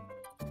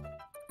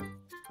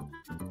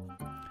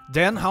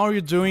 Dan, how are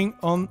you doing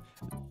on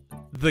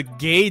the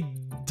gay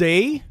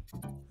day?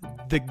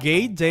 The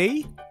gay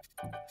day?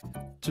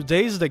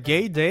 Today is the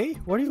gay day?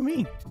 What do you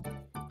mean?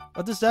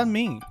 What does that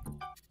mean?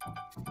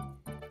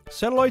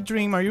 Celluloid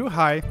Dream, are you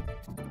high?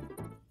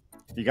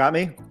 You got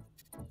me?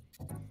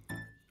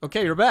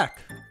 Okay, you're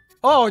back.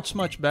 Oh, it's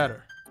much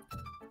better.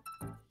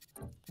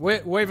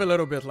 Wave a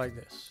little bit like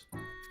this.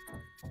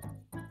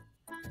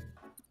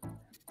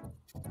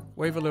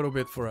 Wave a little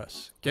bit for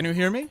us. Can you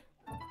hear me?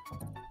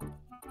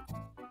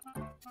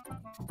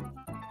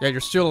 Yeah,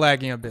 you're still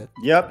lagging a bit.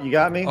 Yep, you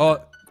got me?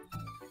 Oh.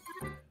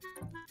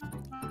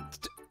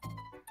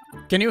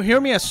 Can you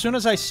hear me as soon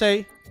as I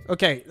say...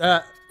 Okay,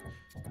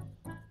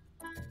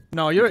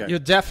 no, you're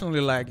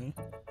definitely lagging.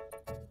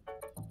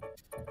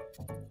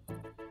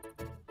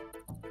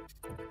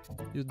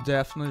 You're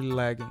definitely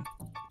lagging.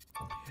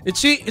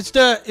 It's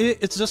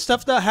the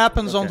stuff that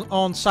happens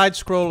on side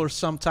scrollers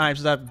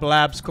sometimes that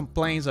Blabs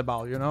complains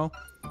about, you know?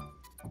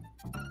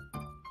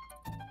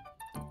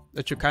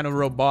 That you're kind of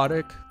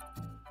robotic.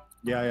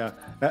 Yeah.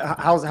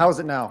 How's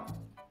it now?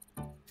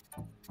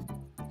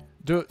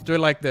 Do it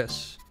like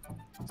this.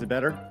 Is it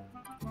better?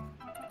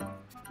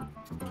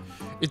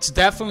 It's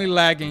definitely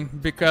lagging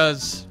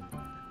because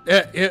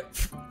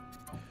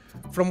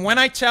from when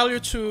I tell you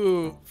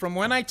to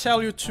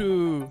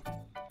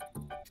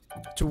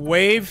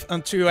wave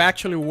until you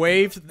actually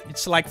wave,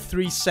 it's like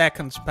 3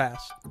 seconds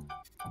pass.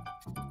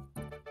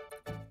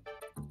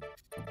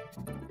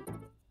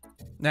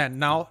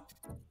 Now.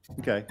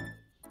 Okay.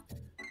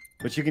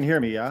 But you can hear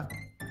me, yeah?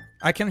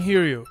 I can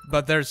hear you,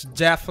 but there's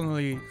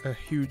definitely a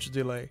huge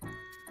delay.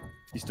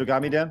 You still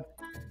got me, Dan?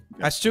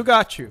 I still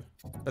got you,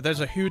 but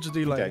there's a huge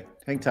delay. Okay,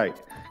 hang tight.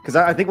 Because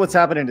I think what's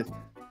happening is...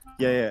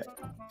 Yeah.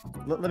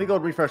 Let me go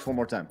refresh one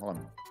more time. Hold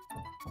on.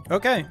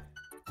 Okay.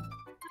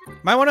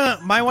 Might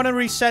wanna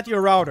reset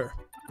your router.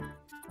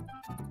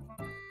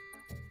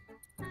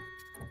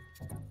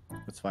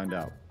 Let's find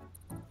out.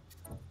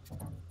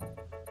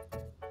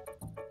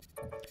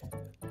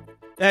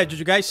 Yeah, did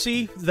you guys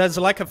see? There's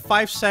like a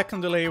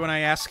 5-second delay when I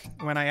ask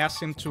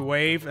him to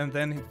wave, and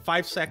then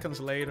 5 seconds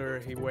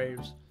later he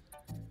waves.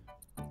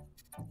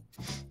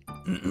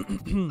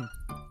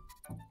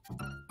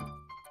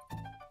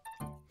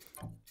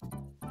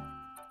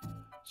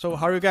 So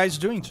how are you guys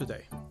doing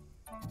today?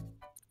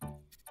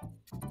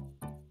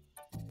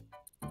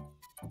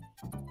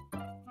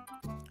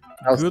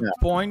 Good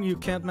point. You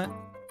can't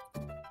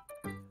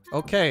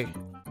Okay.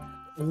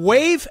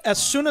 Wave as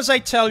soon as I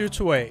tell you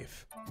to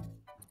wave.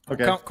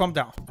 Okay. Calm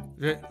down.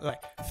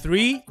 Like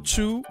 3,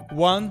 2,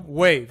 1,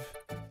 wave.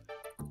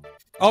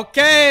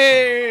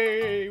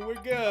 Okay, we're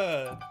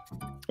good.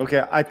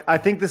 Okay, I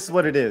think this is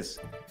what it is.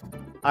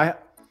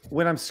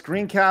 When I'm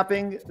screen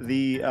capping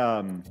the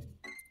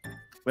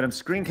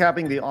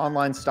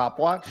online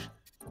stopwatch,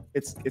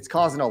 it's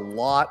causing a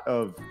lot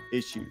of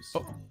issues,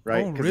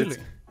 right? Oh, really?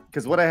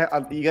 Because what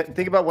you got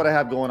think about what I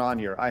have going on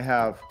here. I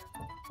have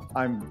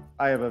an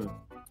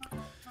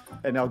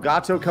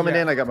Elgato coming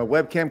in. I got my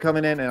webcam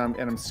coming in, and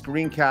I'm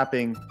screen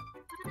capping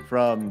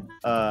from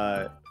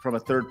a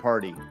third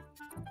party.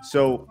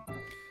 So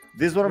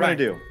this is what I'm gonna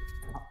do.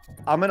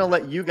 I'm gonna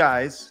let you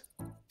guys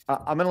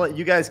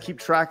keep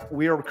track.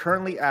 We are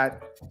currently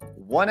at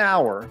 1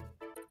 hour,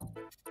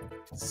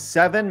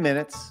 7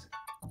 minutes,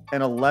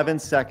 and 11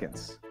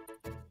 seconds.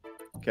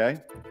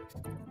 Okay.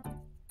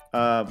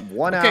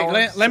 1 hour.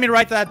 Okay, let me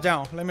write that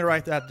down.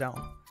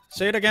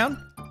 Say it again.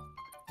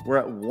 We're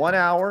at 1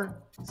 hour,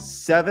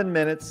 7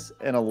 minutes,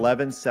 and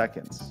 11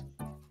 seconds.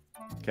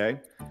 Okay.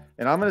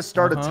 And I'm going to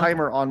start a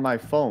timer on my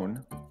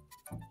phone.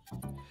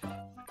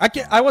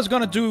 I was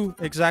going to do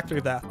exactly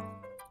that.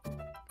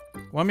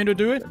 Want me to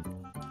do it?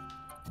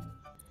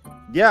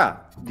 Yeah.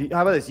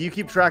 How about this? You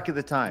keep track of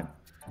the time.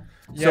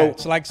 Yeah, so,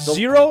 it's like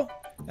 0,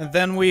 and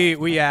then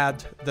we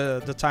add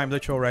the time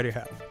that you already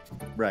have.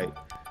 Right.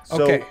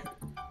 So, okay.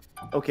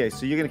 Okay,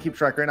 so you're going to keep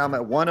track. Right now I'm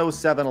at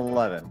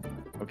 1:07:11.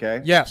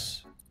 Okay?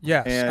 Yes.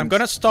 And I'm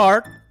going to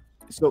start.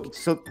 So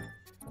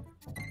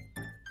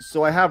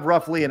I have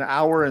roughly 1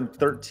 hour and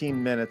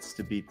 13 minutes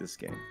to beat this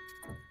game.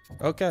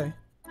 Okay.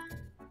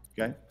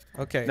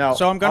 Okay. Now,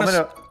 so I'm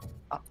gonna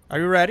are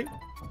you ready?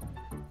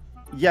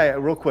 Yeah,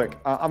 real quick.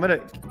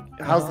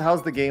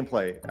 How's the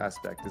gameplay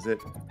aspect? Is it?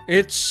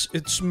 It's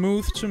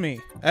smooth to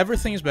me.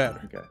 Everything's better.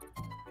 Okay.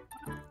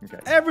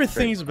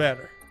 Everything's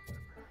better.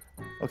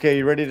 Okay,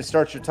 you ready to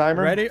start your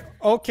timer? Ready?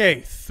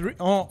 Okay. 3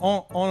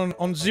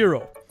 on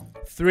 0.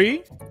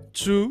 3,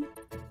 2,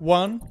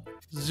 1,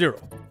 0.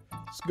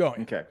 It's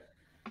going. Okay.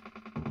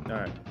 All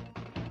right.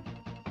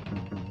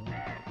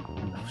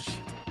 Oh shit!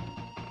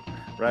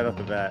 Right off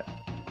the bat.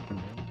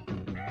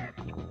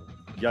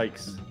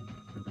 Yikes.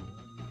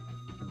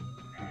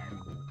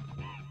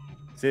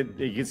 See,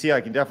 you can see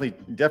I can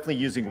definitely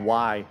using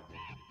Y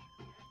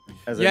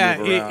as I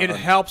move around. It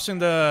helps in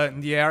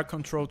the air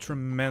control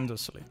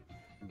tremendously.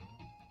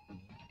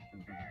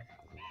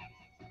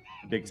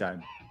 Big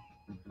time.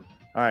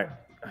 All right.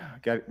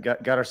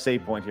 Got our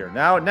save point here.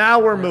 Now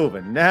we're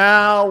moving.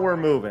 Now we're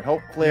moving.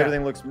 Hopefully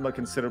everything looks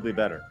considerably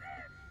better.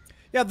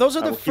 Yeah, those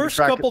are the first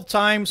couple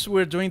times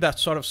we're doing that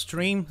sort of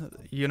stream,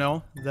 you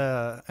know,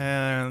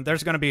 and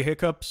there's gonna be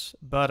hiccups,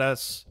 but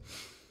as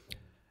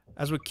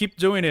we keep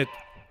doing it,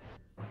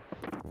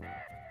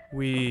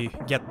 we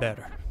get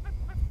better.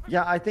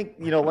 Yeah, I think,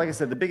 you know, like I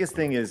said, the biggest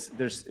thing is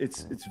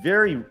it's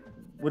very,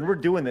 when we're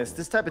doing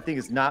this type of thing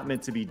is not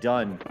meant to be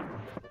done.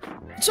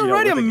 It's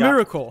already a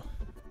miracle.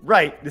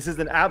 Right. This is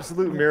an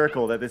absolute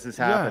miracle that this is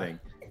happening.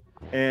 Yeah.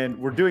 And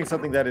we're doing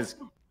something that is,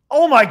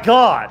 oh my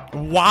God.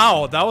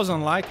 Wow, that was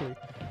unlikely.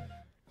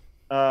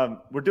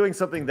 We're doing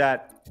something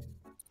that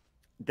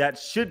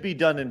should be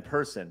done in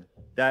person,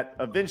 that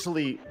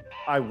eventually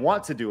I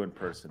want to do in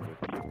person with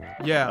you.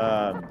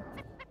 Yeah.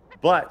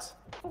 But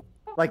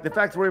like the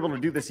fact that we're able to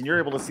do this and you're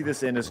able to see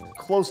this in as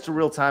close to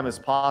real time as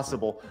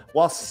possible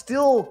while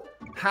still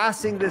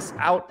passing this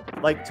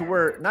out like to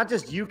where not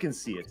just you can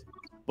see it,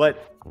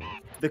 but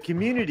the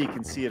community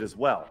can see it as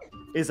well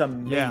is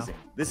amazing.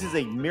 Yeah. This is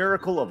a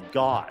miracle of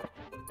God.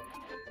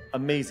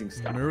 Amazing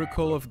stuff.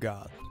 Miracle of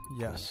God.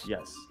 Yes.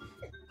 Yes.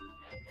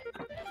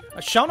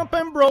 Shauna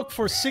Pembroke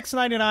for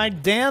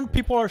 $6.99. Dan,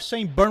 people are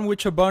saying Burn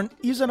Witcher Burn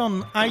isn't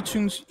on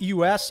iTunes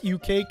US,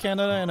 UK,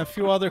 Canada, and a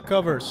few other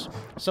covers.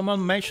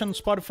 Someone mentioned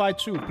Spotify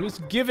too. Please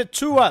give it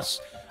to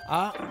us.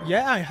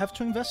 Yeah, I have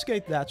to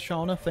investigate that,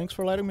 Shauna. Thanks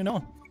for letting me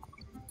know.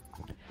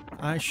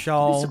 I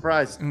shall be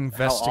surprised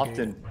investigate. How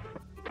often,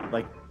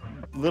 like,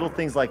 little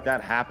things like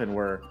that happen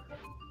where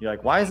you're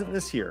like, why isn't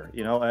this here?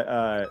 You know,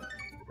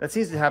 that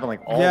seems to happen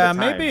like all the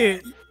time. Yeah,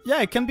 maybe. Yeah,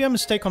 it can be a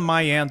mistake on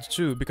my end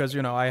too, because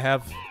you know I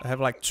have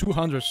like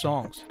 200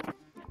 songs.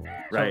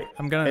 Right. So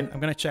I'm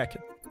gonna check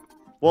it.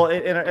 Well,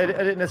 and I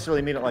didn't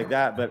necessarily mean it like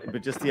that,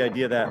 but just the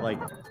idea that, like,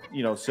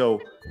 you know, so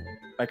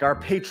like our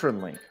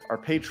Patreon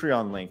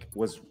link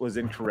was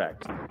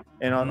incorrect,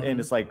 and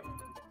it's like,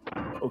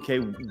 okay,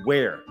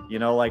 where, you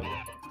know, like,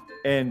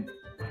 and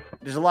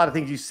there's a lot of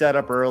things you set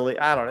up early.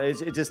 I don't know.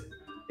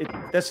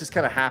 That's just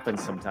kind of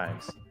happens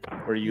sometimes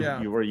where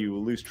you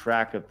lose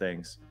track of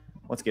things.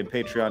 Once again,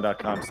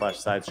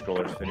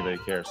 patreon.com/sidescrollers if anybody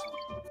cares.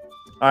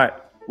 All right,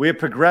 we have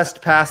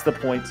progressed past the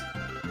point.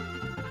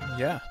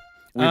 Yeah.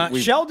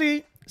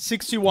 Sheldy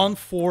 61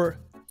 for.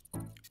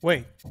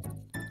 Wait,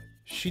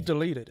 she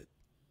deleted it.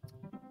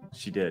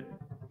 She did.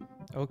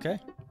 Okay.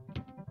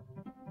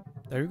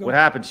 There you go. What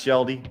happened,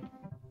 Sheldy?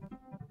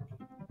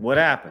 What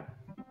happened?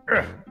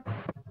 Ugh.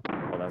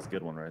 Oh, that's a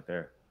good one right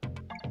there.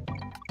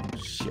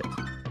 Shit.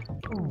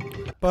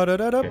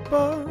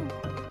 Ba-da-da-da-ba.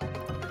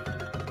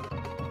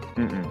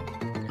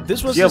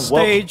 This was the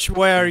stage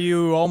where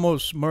you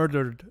almost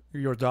murdered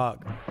your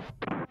dog.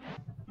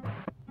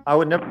 I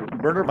would never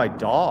murder my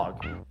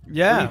dog.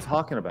 Yeah. What are you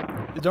talking about?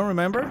 You don't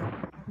remember?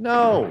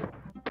 No.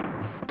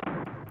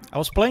 I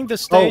was playing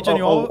this stage and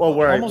you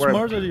almost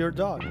murdered your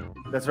dog.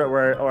 That's right,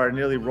 where I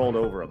nearly rolled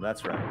over him.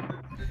 That's right.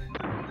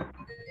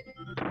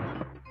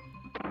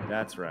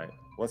 That's right.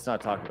 Let's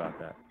not talk about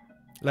that.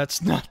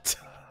 Let's not.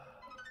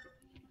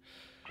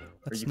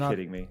 Are you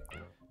kidding me?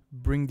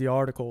 Bring the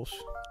articles.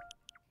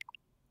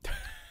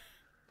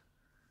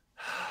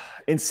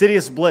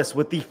 Insidious Bliss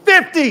with the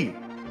 50.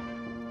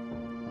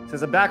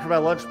 Says I'm back for my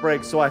lunch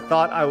break, so I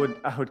thought I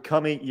would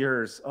come eat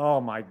yours. Oh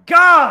my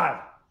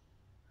God!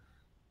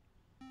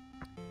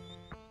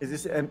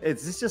 Is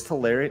this just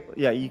hilarious?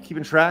 Yeah, you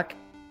keeping track?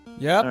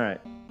 Yeah.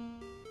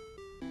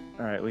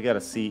 All right. We got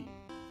a seat.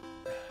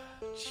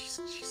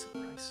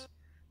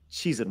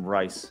 Cheese and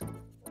rice.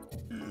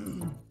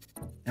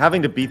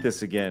 Having to beat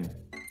this again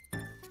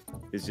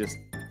is just,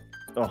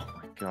 oh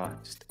my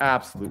God, just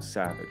absolute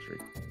savagery.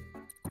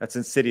 That's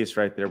Insidious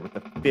right there with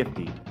the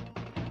 50.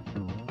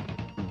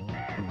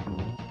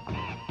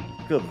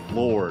 Good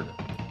Lord.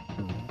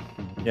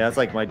 Yeah, it's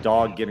like my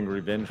dog getting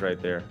revenge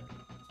right there.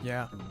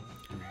 Yeah.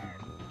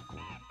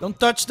 Don't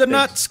touch the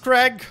nuts,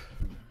 Craig.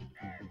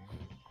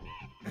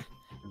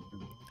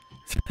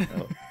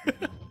 Oh.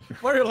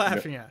 What are you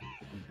laughing at?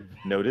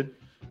 Noted.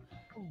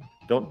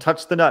 Don't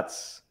touch the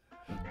nuts.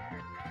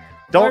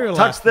 Don't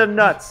touch the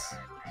nuts.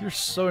 You're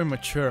so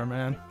immature,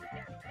 man.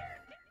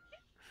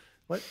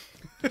 What?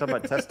 You're talking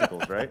about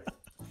testicles, right?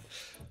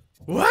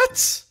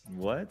 What?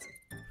 What?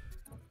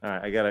 All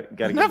right, I gotta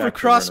get never back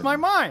crossed my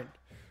mind.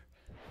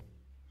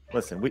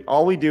 Listen,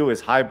 all we do is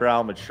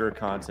highbrow, mature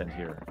content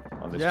here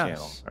on this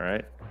channel. All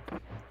right.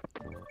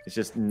 It's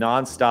just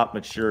nonstop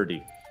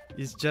maturity.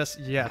 It's just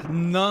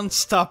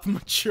nonstop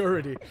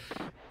maturity.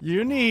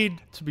 You need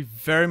to be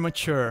very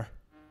mature.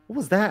 What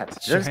was that?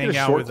 Did I just get a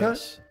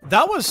shortcut?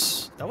 That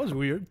was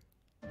weird.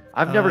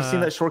 I've never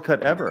seen that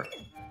shortcut ever.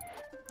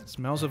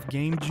 Smells of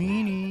Game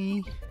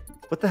Genie.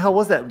 What the hell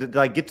was that? Did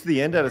I get to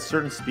the end at a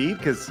certain speed?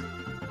 Because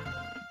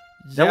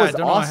that was I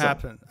don't awesome. know what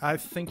happened. I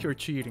think you're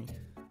cheating.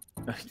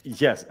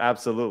 Yes,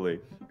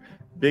 absolutely.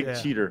 Big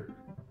cheater.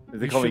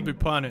 You should be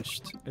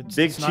punished.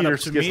 It's not up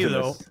to me,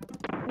 though.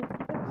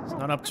 It's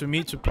not up to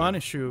me to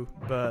punish you,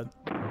 but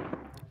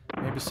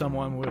maybe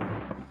someone will.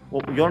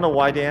 Well, you don't know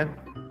why, Dan?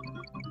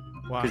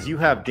 Why? Because you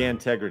have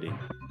Dan-tegrity.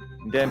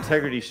 The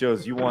integrity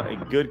shows you want a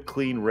good,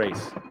 clean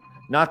race.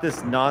 Not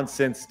this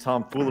nonsense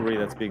tomfoolery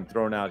that's being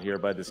thrown out here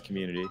by this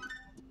community.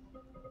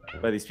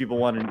 By these people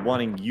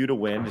wanting you to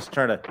win, just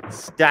trying to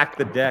stack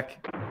the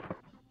deck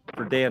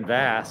for Dan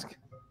Vasc.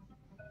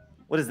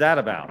 What is that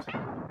about?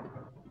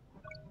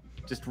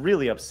 Just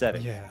really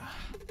upsetting. Yeah.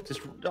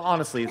 Just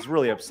honestly, it's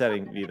really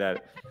upsetting me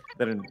that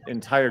an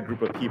entire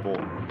group of people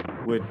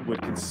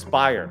would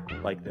conspire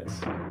like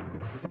this.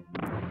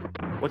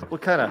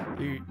 What kind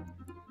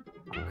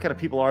of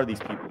people are these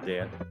people,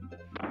 Dan?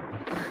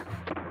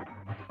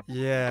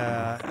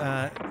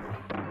 Yeah.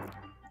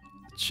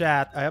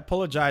 Chat, I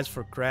apologize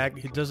for Craig.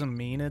 He doesn't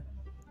mean it.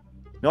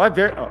 No, I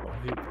very. Oh.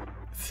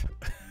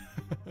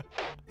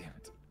 Damn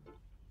it.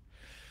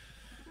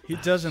 He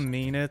doesn't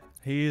mean it.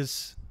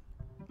 He's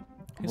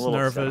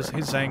nervous. Upset,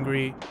 right? He's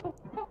angry. All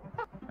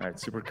right,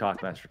 Super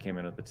Cockmaster came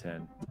in at the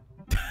 10.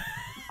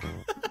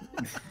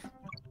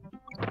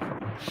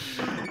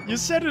 You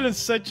said it in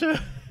such a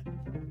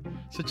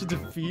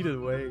defeated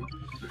way.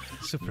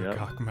 Super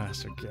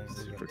Cockmaster came.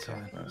 Super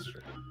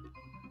Cockmaster.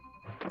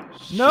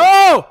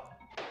 No!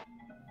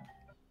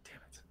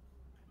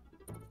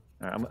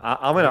 Damn it!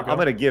 All right, I'm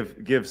gonna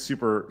give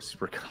Super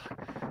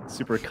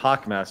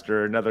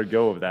Cockmaster another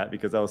go of that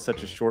because that was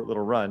such a short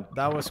little run.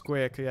 That was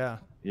quick, yeah.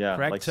 Yeah,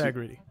 Craig like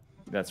integrity.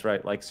 That's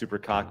right, like Super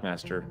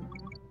Cockmaster.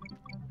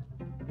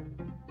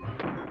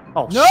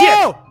 Oh no!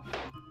 Shit!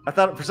 I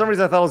thought for some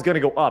reason I thought it was gonna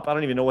go up. I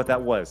don't even know what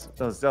that was.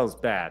 That was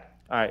bad.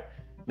 All right,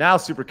 now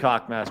Super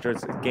Cockmaster,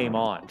 it's game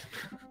on.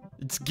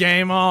 It's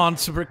game on,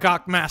 Super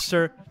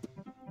Cockmaster.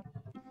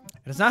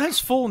 It's not his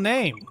full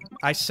name.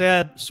 I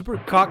said Super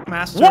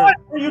Cockmaster. What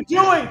are you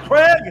doing,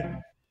 Craig?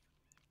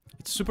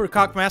 It's Super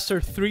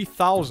Cockmaster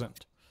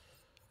 3000.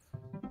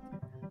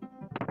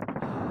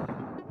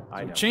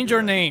 I know. Change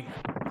your name.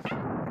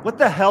 What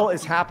the hell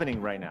is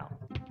happening right now?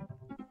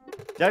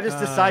 Did I just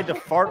decide to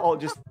fart all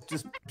just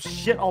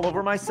shit all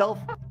over myself?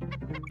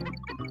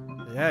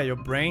 Yeah, your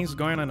brain's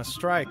going on a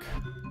strike.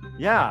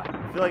 Yeah,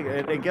 I feel like,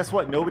 and guess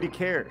what? Nobody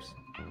cares.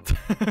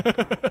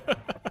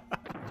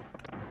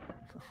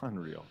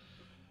 Unreal.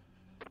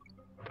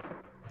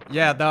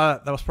 Yeah,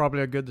 that was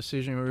probably a good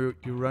decision.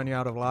 You're running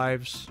out of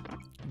lives.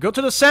 Go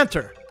to the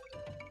center.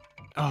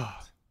 Oh.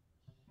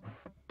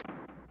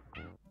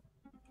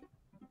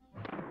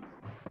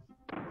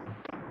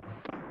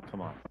 Come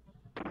on.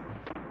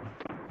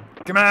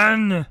 Come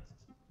on.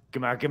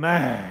 Come on, come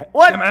on.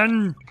 What? Come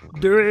on.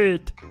 Do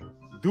it.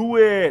 Do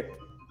it.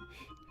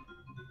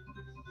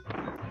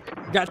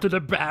 Got to the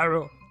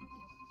barrel.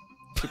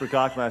 Super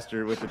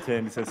Cockmaster with the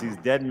 10 says he's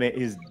dead.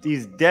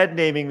 He's dead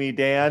naming me,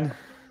 Dan.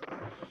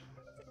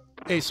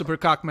 Hey, Super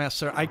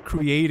Cockmaster, I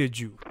created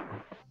you.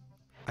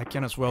 I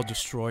can as well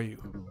destroy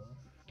you.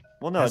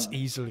 Well, no, as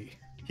easily.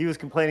 He was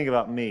complaining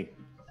about me.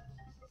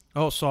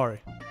 Oh,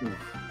 sorry. Oof.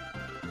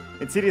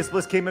 Insidious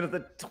Bliss came in at the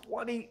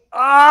 20.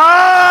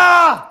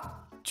 Ah!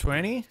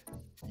 20?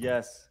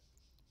 Yes.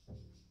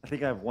 I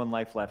think I have 1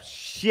 life left.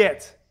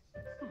 Shit.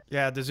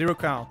 Yeah, the 0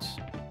 counts.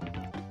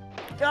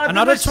 God,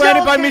 another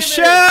 20 by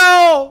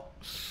Michelle!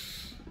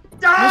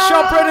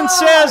 Michelle Predin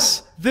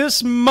says,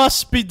 this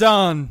must be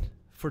done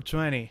for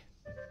 20.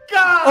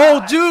 God!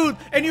 Oh, dude!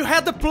 And you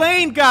had the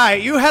plane guy!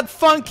 You had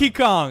Funky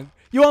Kong!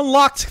 You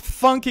unlocked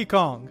Funky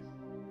Kong!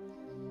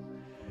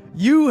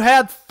 You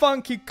had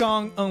Funky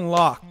Kong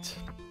unlocked.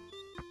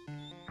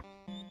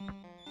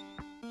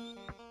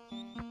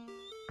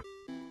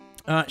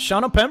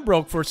 Shauna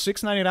Pembroke for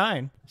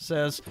 $6.99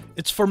 says,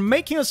 it's for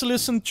making us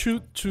listen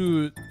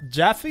to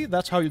Jaffe.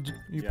 That's how you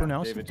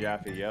pronounce David it?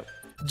 Jaffe, yep.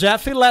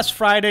 Jaffe last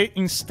Friday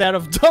instead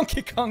of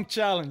Donkey Kong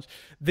Challenge.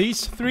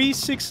 These 3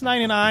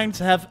 $6.99s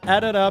have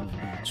added up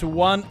to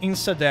 1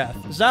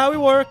 Instadeath. Is that how it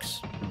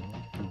works?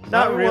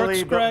 Not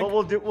really, but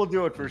we'll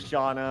do it for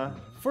Shauna.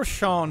 For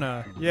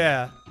Shauna,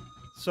 yeah.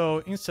 So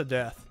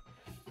Instadeath.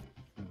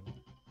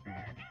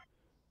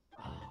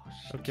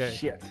 Oh, okay.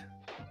 Shit.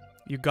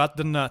 You got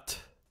the nut.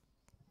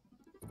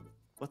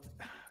 What?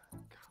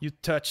 You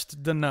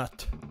touched the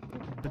nut.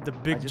 The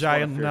big I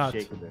giant just want a fair nut.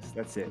 shake of this.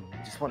 That's it.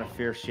 I just want a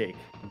fair shake.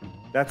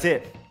 That's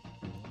it.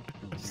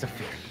 Just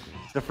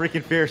a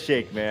freaking fair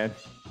shake, man.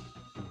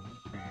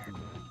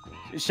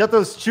 Shut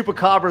those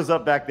chupacabras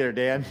up back there,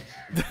 Dan.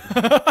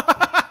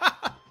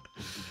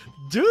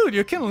 Dude,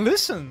 you can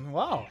listen.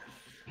 Wow.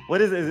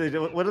 What is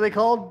it? What are they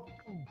called?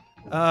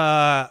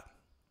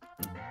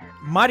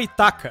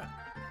 Maritaka.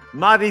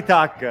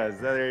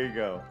 Maritakas. There you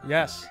go.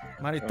 Yes,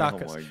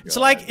 maritakas. Oh my It's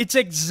God. like it's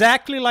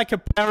exactly like a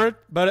parrot,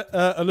 but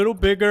a little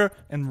bigger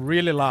and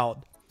really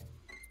loud.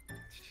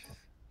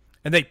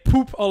 And they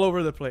poop all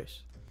over the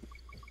place.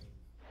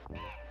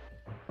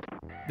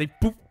 They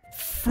poop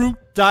fruit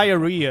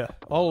diarrhea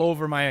all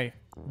over my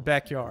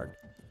backyard.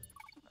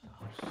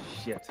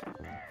 Shit.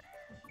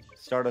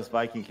 Stardust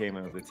Viking came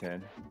in with a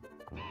 10.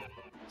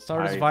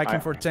 Stardust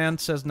Viking for 10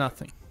 says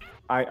nothing.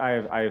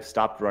 I have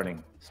stopped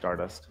running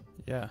Stardust.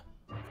 Yeah.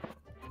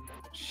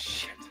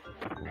 Shit.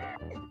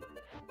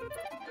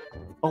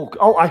 Oh!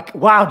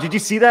 Wow! Did you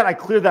see that? I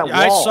cleared that wall.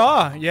 I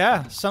saw.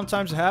 Yeah,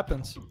 sometimes it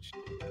happens.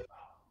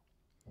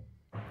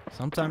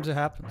 Sometimes it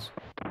happens.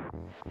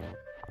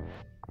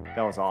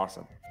 That was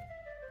awesome.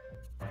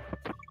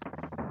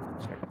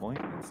 Checkpoint.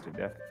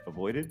 Instadeath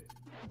avoided.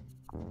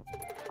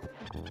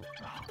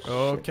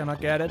 Oh,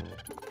 cannot get it.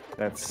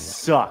 That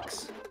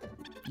sucks.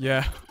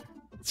 Yeah,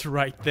 it's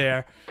right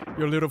there.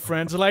 Your little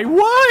friends are like,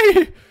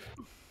 why?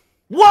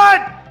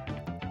 What?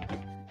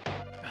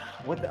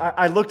 What?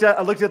 I looked at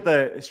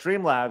the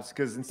Streamlabs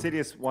because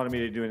Insidious wanted me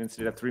to do an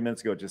Instadeath 3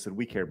 minutes ago. It just said,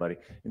 "We care, buddy."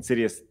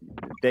 Insidious,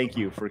 thank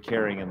you for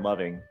caring and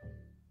loving.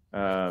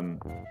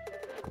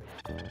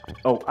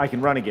 Oh, I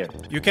can run again.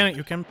 You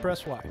can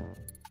press Y.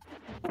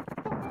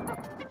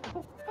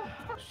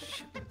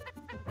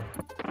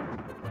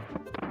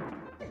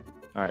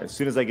 All right, as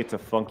soon as I get to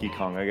Funky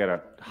Kong, I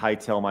gotta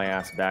hightail my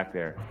ass back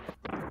there.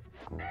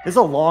 This is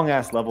a long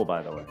ass level,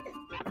 by the way.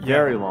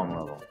 Very long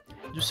level.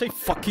 Did you say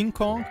fucking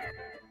Kong?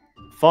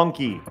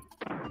 Funky.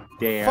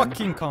 Dan.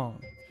 Fucking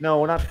Kong. No,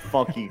 we're not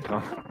Funky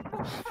Kong.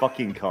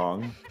 Fucking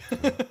Kong.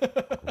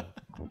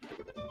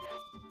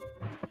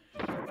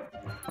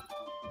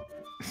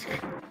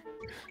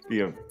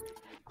 Yeah.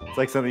 It's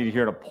like something you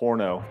hear in a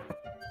porno.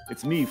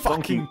 It's me,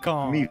 Fucking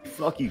Kong. Me,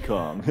 Funky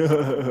Kong.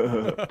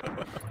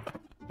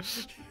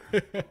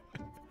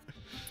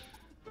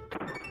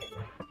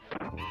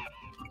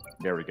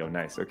 There we go.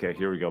 Nice. Okay,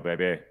 here we go,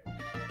 baby.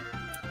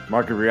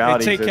 Mark of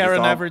reality. Hey, take care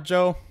and never,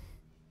 Joe.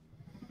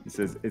 It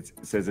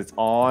says it's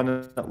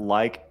on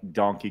like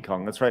Donkey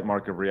Kong. That's right,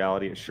 Mark of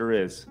reality. It sure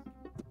is.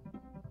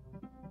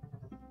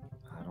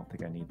 I don't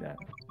think I need that.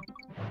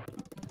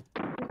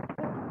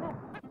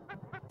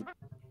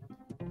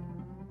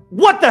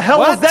 What the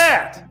hell is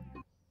that?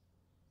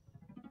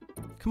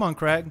 Come on,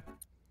 Craig.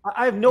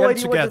 I have no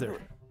idea together.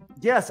 what.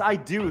 Yes, I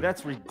do.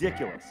 That's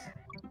ridiculous.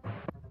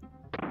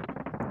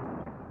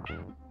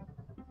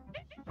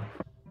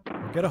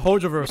 Get a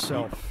hold of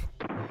yourself.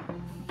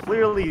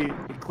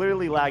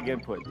 Clearly lag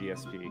input,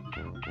 DSP.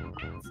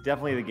 It's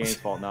definitely the game's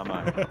fault, not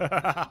mine.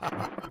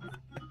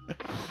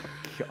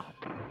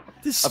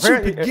 This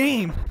stupid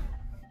game.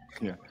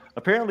 Yeah.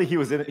 Apparently he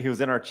was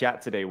in our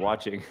chat today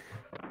watching.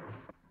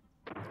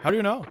 How do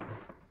you know?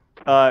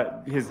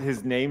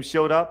 His name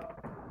showed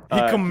up.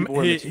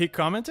 He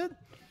commented?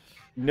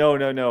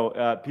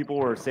 No. People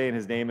were saying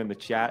his name in the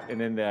chat, and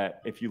then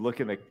if you look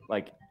in the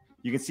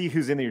you can see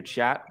who's in your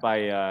chat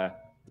by.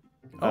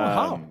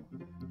 How?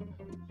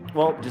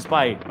 Well, just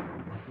by.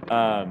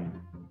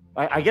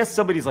 I guess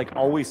somebody's like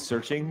always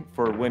searching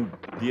for when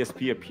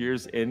DSP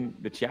appears in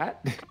the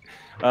chat.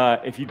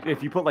 If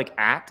you put like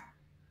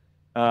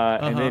 @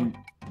 and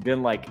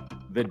then like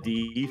the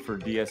D for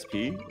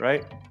DSP,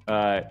 right?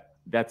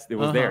 It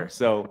was there.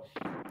 So.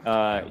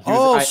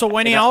 So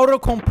when he auto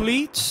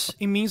completes,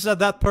 it means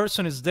that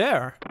person is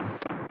there.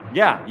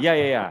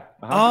 Yeah.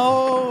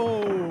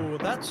 Oh,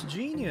 that's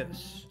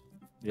genius.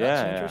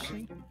 That's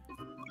interesting.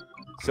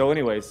 So,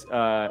 anyways,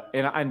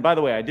 and by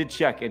the way, I did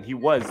check, and he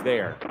was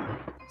there.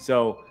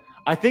 So,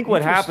 I think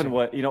what happened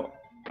was,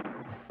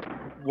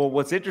 well,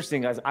 what's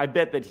interesting is I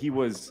bet that he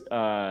was,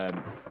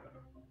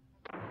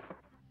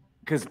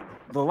 because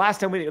the last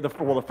time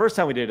the first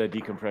time we did a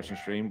decompression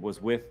stream was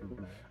with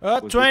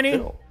 20,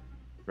 Phil,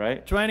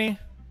 right? 20.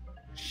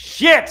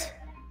 Shit!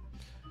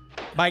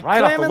 By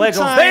right off the leg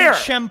Clementine there.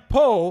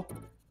 Shampoo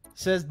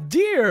says,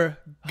 "Dear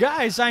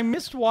guys, I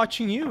missed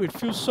watching you. It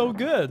feels so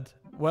good."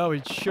 Well,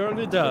 it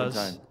surely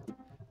does.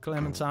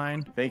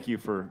 Clementine. Thank you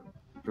for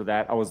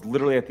that. I was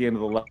literally at the end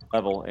of the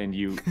level, and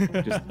you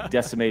just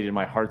decimated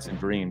my hearts and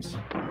dreams.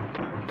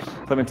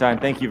 Clementine,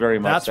 thank you very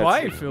much. That's why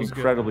it feels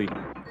incredibly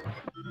good.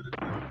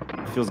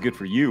 Feels good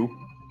for you.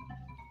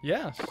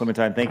 Yes.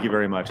 Clementine, thank you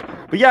very much.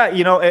 But yeah,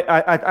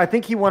 I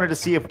think he wanted to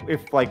see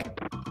if like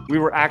we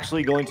were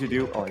actually going to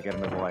do. Oh, I got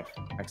another life.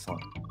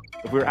 Excellent.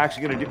 If we were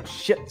actually going to do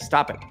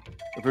stop it.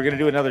 If we were going to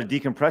do another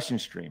decompression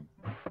stream.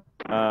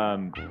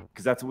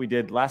 Because that's what we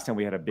did last time.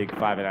 We had a big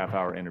 5.5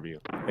 hour interview,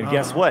 and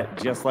guess what?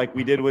 Just like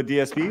we did with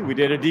DSP, we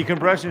did a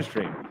decompression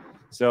stream.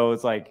 So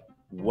it's like,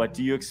 what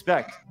do you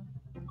expect?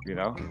 I don't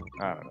know. Look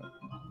at that.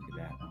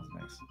 That was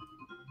nice.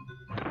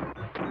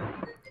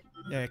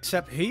 Yeah,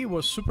 except he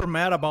was super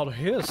mad about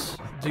his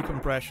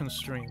decompression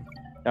stream.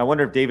 I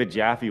wonder if David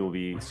Jaffe will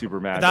be super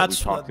mad.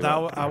 That's what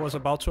I was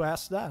about to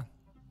ask that.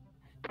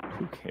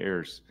 Who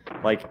cares?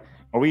 Like,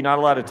 are we not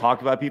allowed to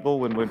talk about people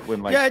when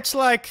like? Yeah, it's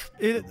like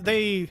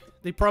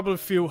they probably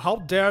feel, how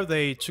dare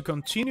they to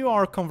continue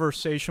our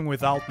conversation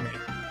without me.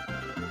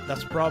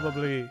 That's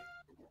probably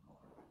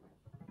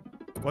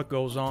what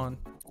goes on.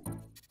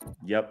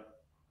 Yep.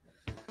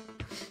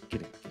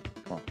 Get it.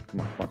 Come on.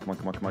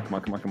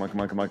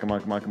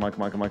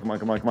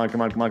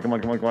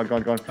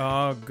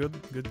 Oh, good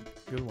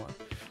one.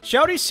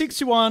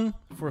 Shouty61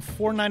 for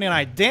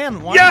 $4.99.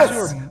 Dan,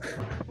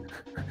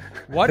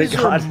 what is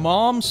your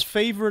mom's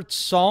favorite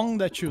song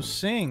that you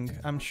sing?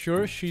 I'm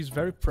sure she's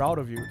very proud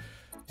of you.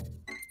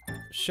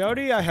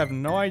 Shouty, I have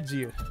no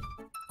idea.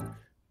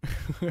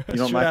 You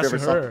know my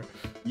favorite song?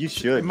 You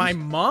should. My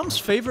mom's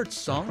favorite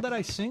song that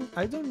I sing?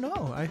 I don't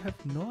know. I have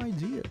no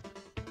idea.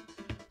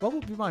 What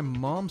would be my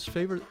mom's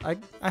favorite?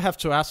 I have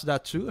to ask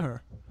that to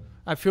her.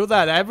 I feel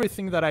that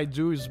everything that I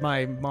do is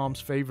my mom's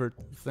favorite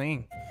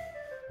thing.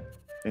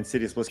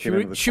 Insidious Bliss came in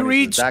with the 20. She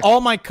reads all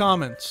my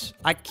comments.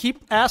 I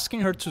keep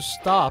asking her to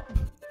stop.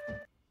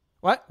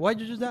 What? Why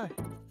did you die?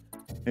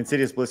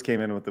 Insidious Bliss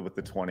came in with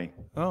the 20.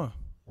 Oh.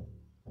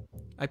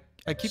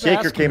 I keep Shaker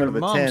asking came her, in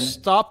with the Mom, 10.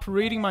 stop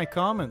reading my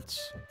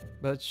comments.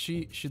 But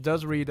she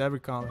does read every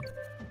comment.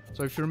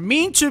 So if you're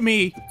mean to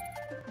me,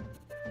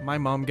 my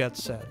mom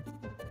gets sad.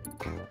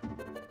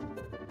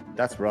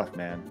 That's rough,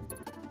 man.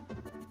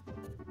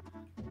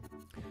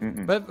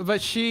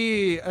 But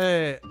she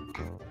all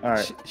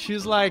right.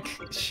 she's like,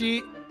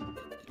 she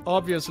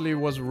obviously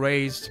was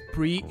raised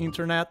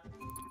pre-internet,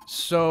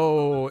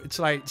 so it's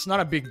like it's not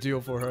a big deal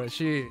for her.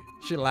 She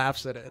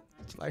laughs at it.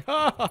 It's like,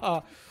 ha ha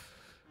ha.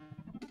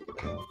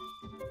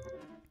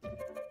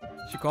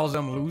 She calls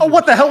them losers. Oh,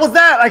 what the hell was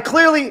that? I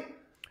clearly.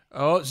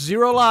 Oh,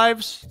 0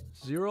 lives.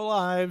 0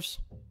 lives.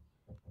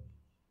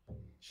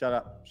 Shut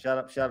up. Shut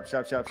up. Shut up. Shut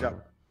up. Shut up. Shut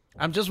up.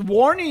 I'm just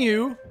warning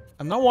you.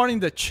 I'm not warning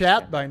the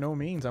chat by no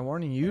means. I'm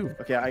warning you.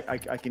 Okay,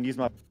 I can use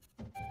my.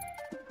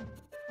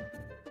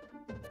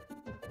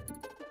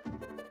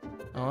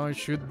 Oh, you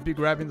should be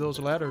grabbing those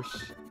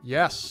letters.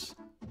 Yes.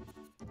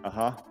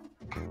 Uh-huh.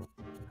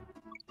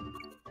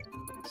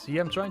 See,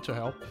 I'm trying to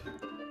help.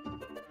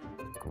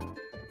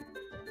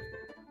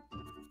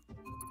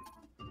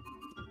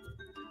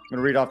 I'm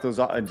gonna read off those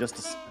in just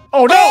a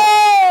Oh no!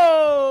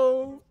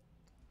 Oh!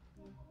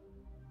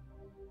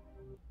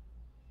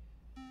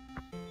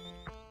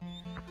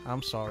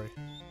 I'm sorry.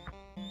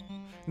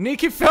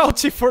 Nikki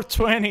Felty for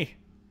 20.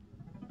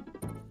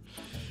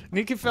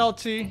 Nikki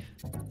Felty.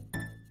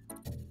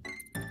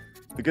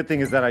 The good thing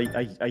is that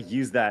I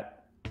used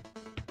that.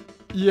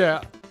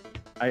 Yeah.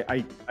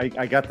 I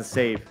got the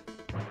save.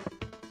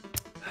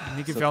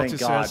 Nikki So Felty thank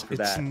God says for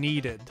it's that.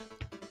 needed.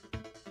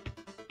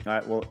 All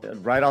right, well,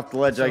 right off the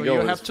ledge So I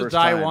go. you have to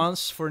die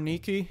once for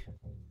Nikki.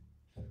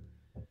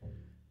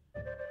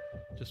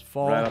 Just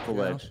fall. Right off the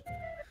ledge.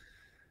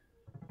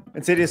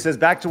 Insidious says,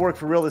 back to work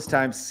for real this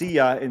time. See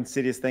ya,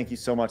 Insidious. Thank you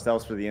so much. That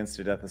was for the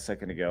Instadeath a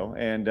second ago.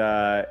 And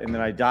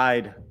then I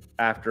died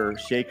after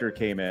Shaker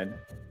came in.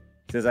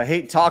 Says, I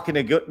hate talking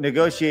to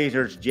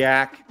negotiators,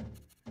 Jack.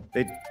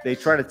 They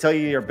try to tell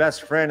you your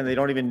best friend and they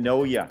don't even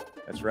know you.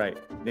 That's right.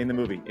 Name the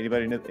movie.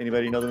 Anybody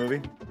know the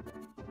movie?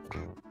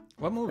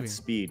 What movie? That's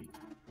Speed.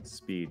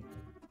 Speed.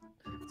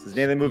 Says,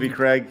 name the movie,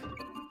 Craig.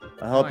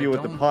 I'll help you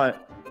with the punt.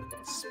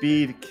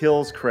 Speed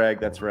kills Craig.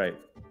 That's right.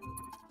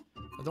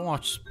 I don't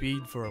watch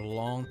Speed for a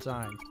long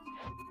time.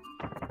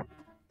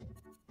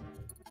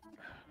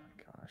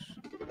 Gosh.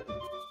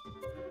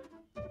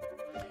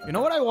 You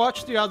know what I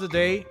watched the other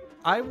day?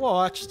 I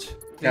watched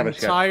the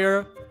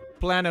entire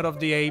Planet of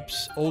the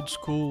Apes old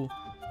school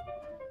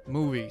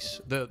movies.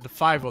 The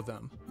 5 of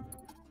them.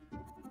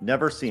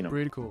 Never seen them.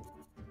 Pretty cool.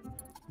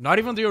 Not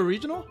even the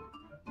original?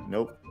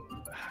 Nope.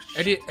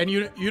 And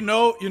you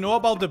know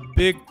about the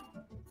big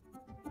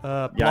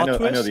plot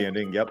twist? I know the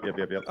ending. Yep.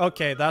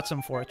 Okay, that's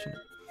unfortunate.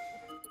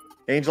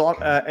 Angel,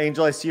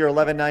 I see you're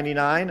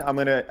 11.99.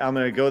 I'm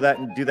gonna go that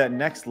and do that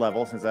next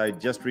level since I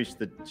just reached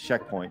the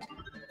checkpoint.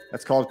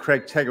 That's called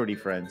Craigtegrity,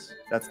 friends.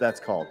 That's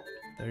called.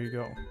 There you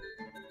go.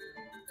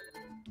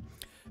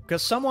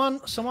 Because someone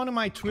on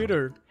my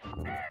Twitter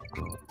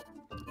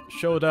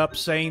showed up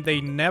saying they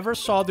never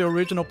saw the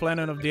original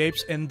Planet of the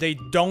Apes and they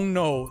don't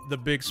know the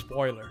big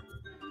spoiler.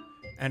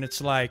 And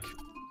it's like,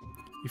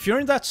 if you're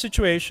in that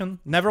situation,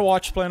 never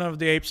watched Planet of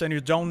the Apes, and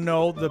you don't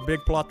know the big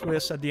plot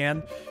twist at the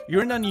end,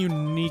 you're in a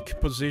unique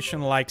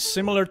position, like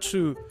similar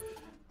to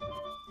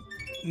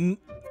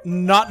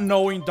not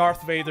knowing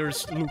Darth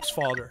Vader's Luke's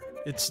father.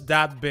 It's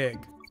that big.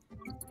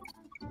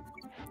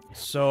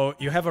 So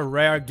you have a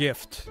rare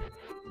gift.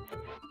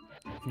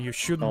 You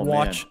should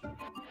watch. Man.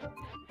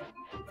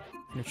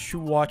 You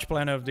should watch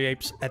Planet of the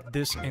Apes at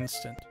this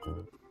instant,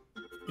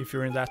 if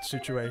you're in that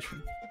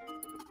situation.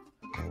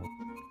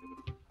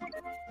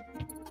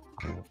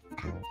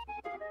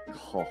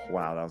 Oh,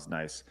 wow, that was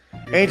nice.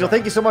 Angel,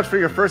 thank you so much for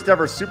your first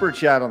ever super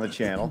chat on the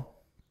channel.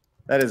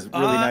 That is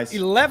really nice.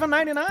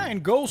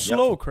 $11.99. Go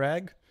slow,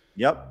 Craig.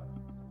 Yep.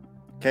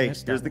 Okay,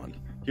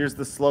 here's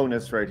the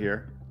slowness right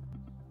here.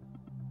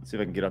 Let's see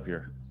if I can get up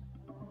here.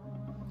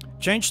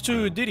 Change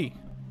to Diddy.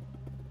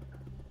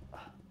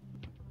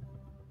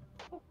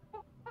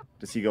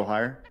 Does he go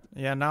higher?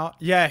 Yeah, now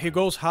he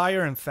goes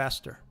higher and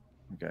faster.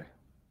 Okay.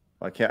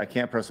 Well, I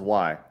can't press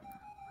Y.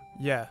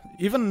 Yeah,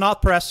 even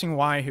not pressing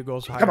Y, he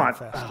goes higher and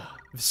faster.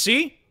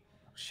 See?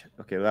 Shit.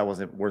 Okay, well, that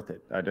wasn't worth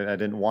it. I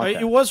didn't want that.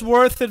 It was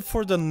worth it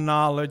for the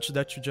knowledge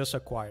that you just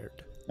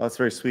acquired. Oh, that's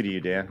very sweet of you,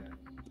 Dan.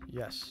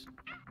 Yes.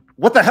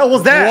 What the hell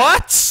was that?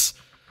 What?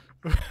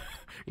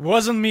 It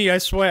wasn't me, I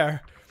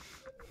swear.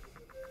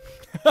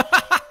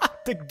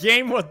 The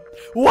game was...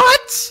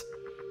 What?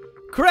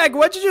 Craig,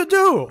 what did you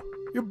do?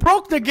 You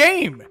broke the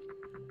game.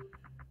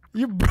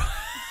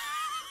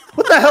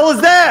 What the hell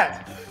is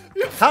that?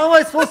 How am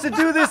I supposed to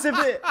do this if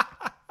it...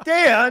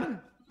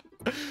 Dan!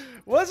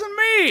 Wasn't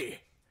me.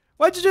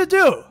 What did you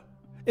do?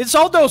 It's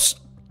all those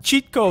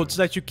cheat codes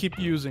that you keep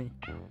using.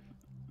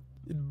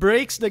 It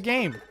breaks the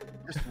game.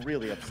 just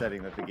really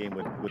upsetting that the game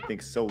would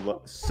think so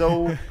low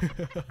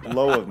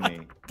of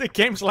me. The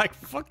game's like,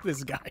 fuck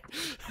this guy.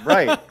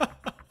 Right.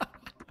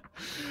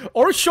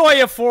 Or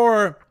Shoya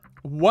for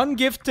 1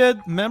 gifted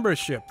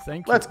membership.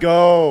 Thank you. Let's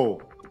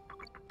go.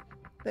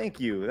 Thank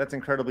you. That's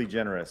incredibly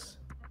generous.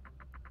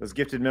 Those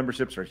gifted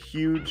memberships are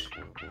huge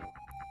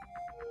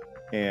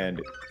and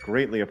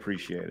greatly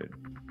appreciated.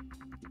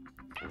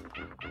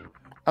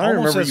 I don't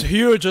Almost remember as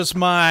huge as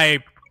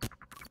my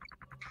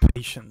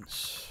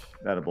patience.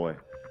 Attaboy.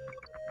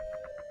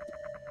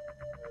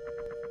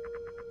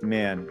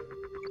 Man.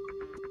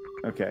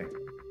 Okay.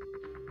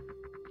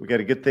 We got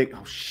a good thing.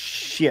 Oh,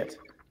 shit.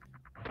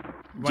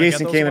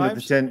 Jason came into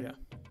the 10.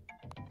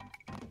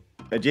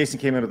 Yeah. Jason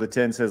came into the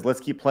 10, says, let's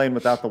keep playing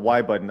without the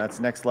Y button. That's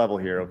next level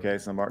here, okay?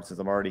 So since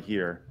I'm already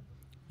here.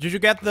 Did you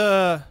get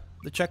the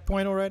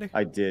checkpoint already?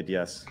 I did,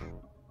 yes.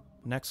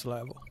 Next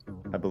level.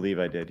 I believe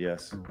I did,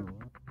 yes.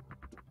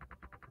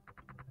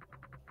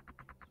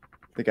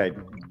 I think I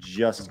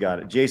just got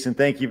it. Jason,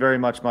 thank you very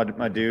much,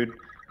 my dude.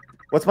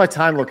 What's my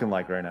time looking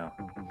like right now?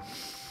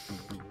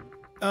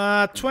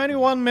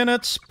 21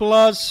 minutes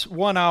plus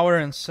 1 hour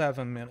and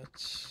 7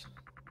 minutes.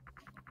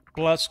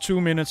 Plus 2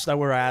 minutes that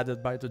were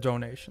added by the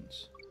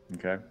donations.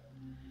 Okay.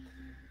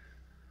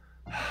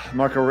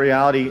 Marco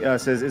Reality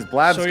says, is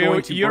Blabs so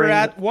going to you're bring...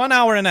 at 1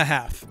 hour and a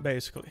half,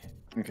 basically.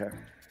 Okay.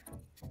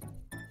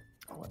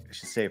 Oh, I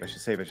should save. I'm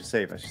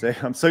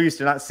so used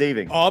to not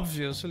saving.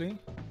 Obviously.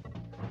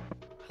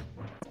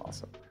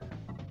 Awesome.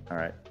 All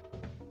right.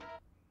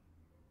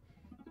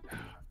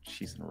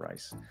 Cheese and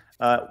rice.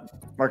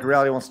 Marco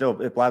Reality wants to know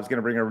if Blab's going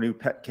to bring a new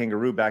pet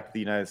kangaroo back to the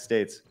United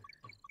States.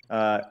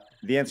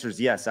 The answer is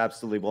yes,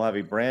 absolutely. We'll have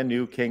a brand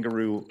new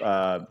kangaroo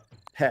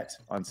pet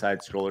on Side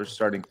Scrollers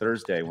starting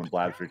Thursday when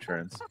Blabs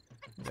returns.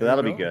 So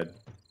that'll be good.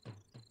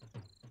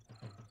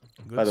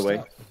 By the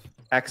way,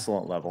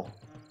 excellent level.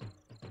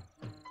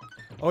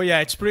 Oh yeah,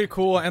 it's pretty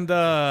cool, and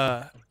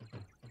the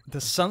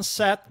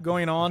sunset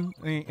going on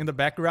in the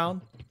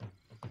background.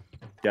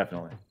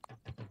 Definitely.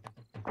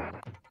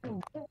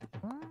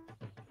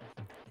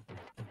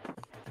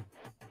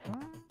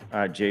 All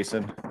right,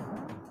 Jason.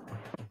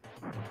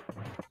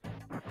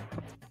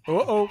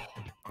 Uh-oh.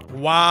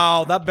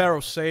 Wow, that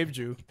barrel saved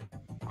you.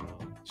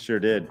 Sure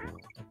did.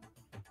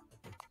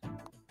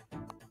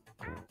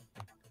 All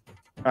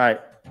right.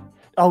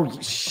 Oh,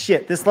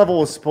 shit. This level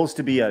was supposed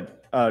to be a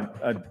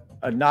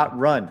not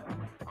run.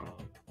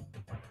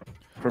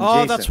 From oh,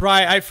 Jason. That's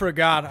right. I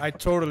forgot. I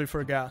totally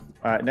forgot.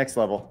 All right, next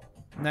level.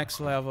 Next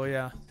level,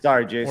 yeah.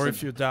 Sorry, Jason. Or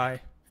if you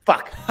die.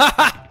 Fuck.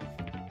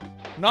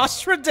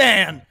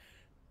 Nostradan!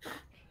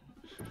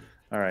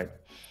 All right.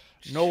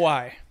 Know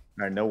why.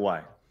 I know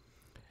why.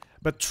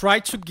 But try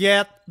to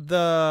get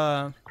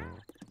the...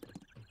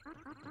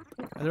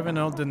 I don't even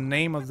know the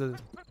name of the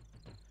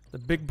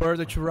big bird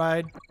that you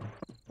ride.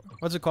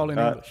 What's it called in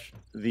English?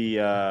 The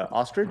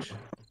ostrich?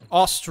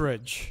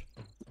 Ostrich.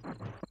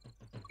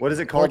 What is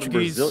it called in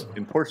Portuguese?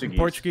 In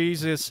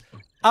Portuguese is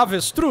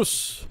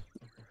avestruz.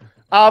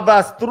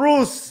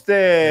 Avestruz.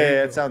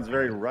 That sounds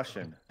very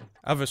Russian.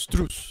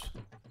 Avestruz.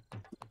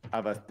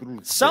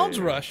 Avestruz. Sounds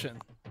Russian.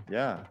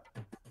 Yeah.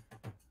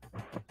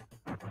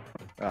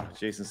 Oh,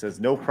 Jason says,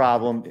 no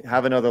problem.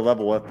 Have another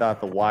level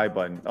without the Y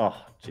button.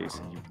 Oh,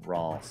 Jason, you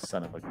raw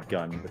son of a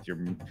gun with your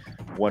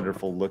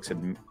wonderful looks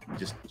and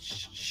just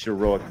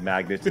heroic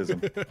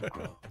magnetism.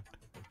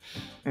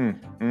 I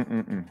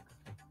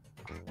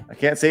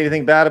can't say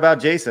anything bad about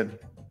Jason.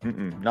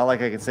 Not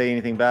like I can say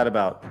anything bad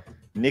about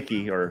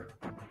Nikki or...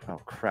 Oh,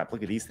 crap.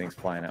 Look at these things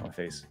flying out my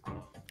face.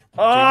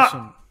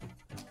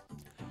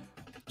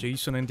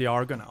 Jason and the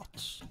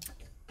Argonauts.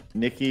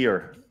 Nikki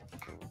or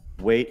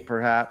Wait,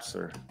 perhaps,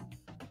 or...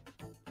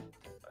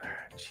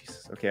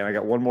 Jesus. Okay, and I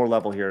got one more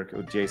level here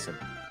with Jason.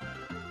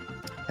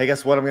 Hey,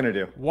 guess what I'm going to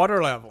do?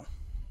 Water level.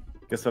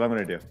 Guess what I'm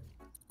going to do?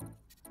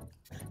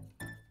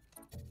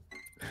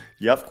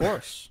 Yep. Of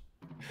course.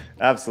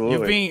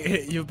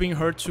 Absolutely. You've been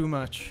hurt too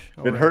much.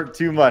 Been hurt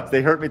too much.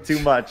 They hurt me too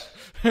much.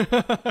 All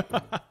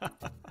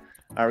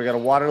right, we got a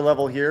water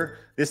level here.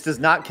 This does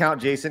not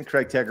count, Jason.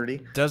 Correct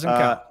integrity. Doesn't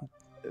count.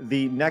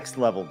 The next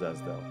level does,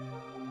 though.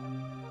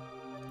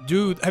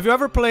 Dude, have you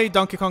ever played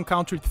Donkey Kong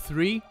Country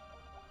 3?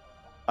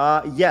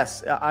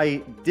 Yes.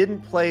 I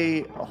didn't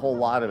play a whole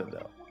lot of it,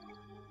 though.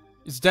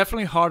 It's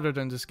definitely harder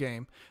than this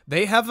game.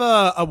 They have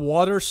a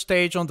water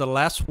stage on the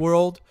last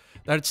world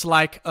that it's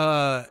like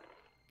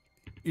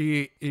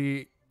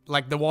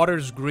like the water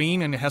is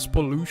green and it has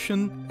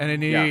pollution,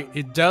 and then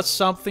it does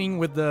something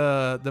with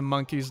the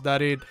monkeys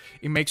that it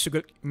makes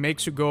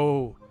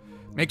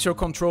your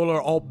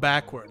controller all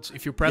backwards.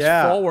 If you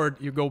press forward,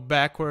 you go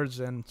backwards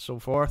and so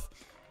forth,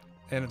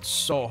 and it's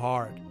so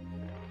hard.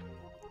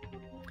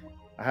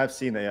 I have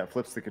seen that. Yeah,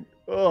 flips the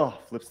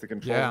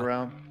controls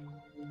around.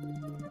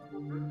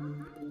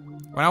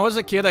 When I was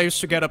a kid, I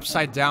used to get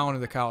upside down on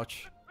the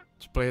couch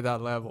to play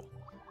that level.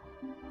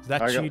 Is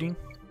that cheating?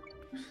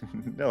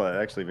 No,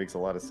 that actually makes a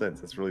lot of sense.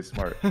 That's really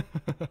smart.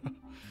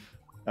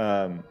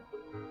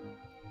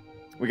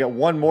 We got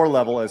one more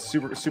level as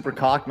Super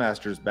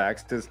Cockmaster's back.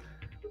 Says,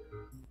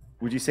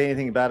 Would you say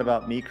anything bad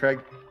about me, Craig?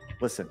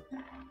 Listen,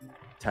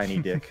 tiny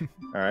dick.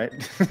 All right.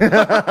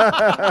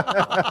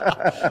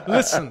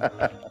 Listen,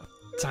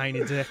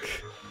 tiny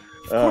dick.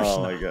 Of course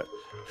Oh not. my god.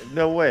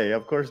 No way.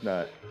 Of course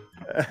not.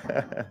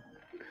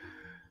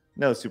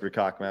 No, Super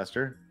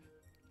Cockmaster.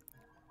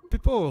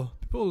 People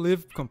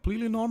live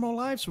completely normal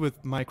lives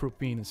with micro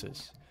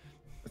penises.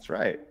 That's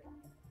right.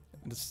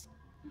 It's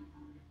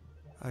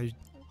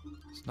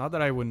not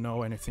that I would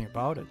know anything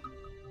about it.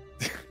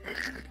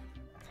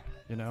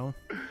 You know?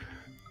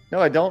 No,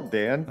 I don't,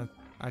 Dan.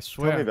 I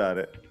swear. Tell me about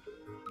it.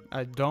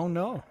 I don't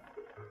know.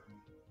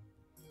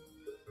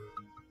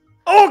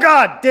 Oh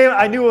god, damn it!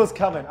 I knew it was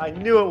coming. I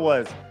knew it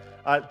was.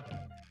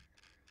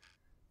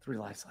 3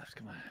 lives left.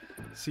 Come on.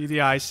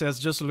 CDI says,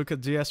 just look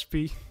at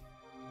DSP.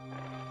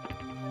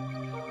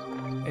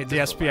 Hey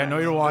DSP, I know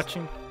you're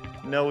watching.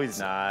 No, he's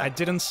not. I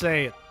didn't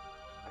say it.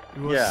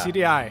 It was Yeah.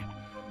 CDI.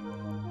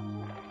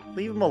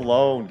 Leave him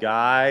alone,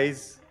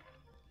 guys.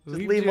 Just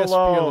leave him DSP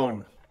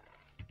alone.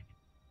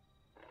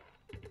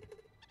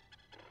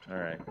 All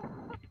right.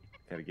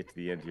 Gotta get to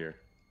the end here.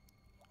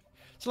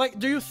 It's like,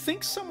 do you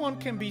think someone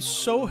can be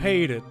so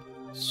hated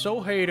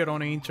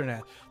on the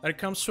internet that it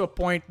comes to a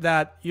point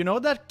that, you know,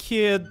 that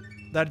kid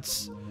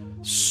that's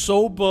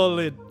so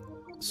bullied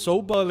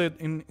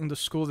in the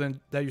school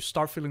that you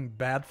start feeling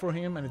bad for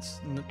him and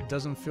it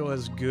doesn't feel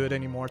as good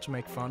anymore to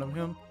make fun of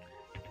him?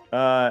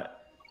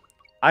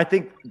 I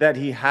think that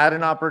he had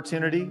an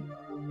opportunity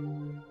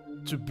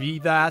To be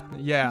that,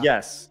 yeah.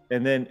 Yes,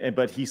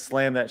 but he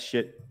slammed that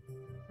shit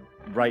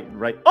right.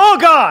 Oh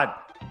God!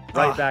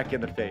 Right back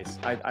in the face.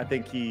 I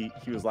think he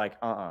was like,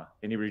 and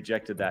he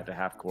rejected that to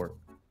half court,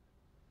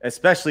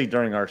 especially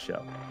during our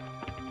show.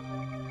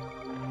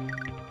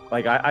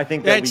 Like I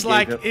think that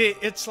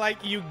it's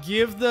like you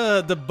give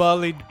the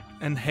bullied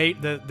and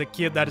hate the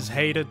kid that is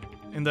hated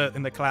in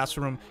the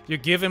classroom. You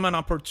give him an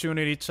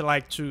opportunity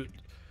to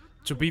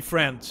be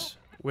friends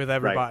with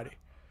everybody. Right.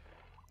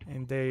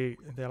 And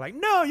they're like,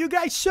 no, you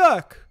guys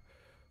suck.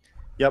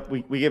 Yep,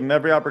 we give him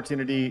every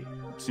opportunity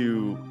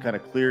to kind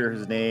of clear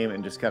his name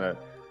and just kind of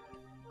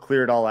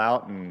clear it all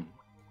out. And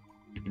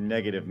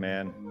negative,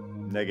 man,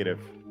 negative.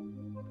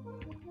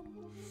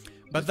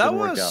 But that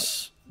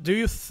was. Do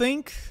you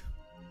think?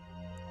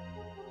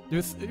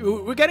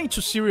 We're getting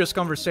to serious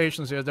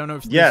conversations here. I don't know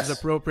if this is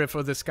appropriate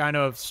for this kind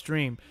of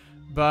stream,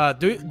 but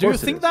do you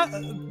think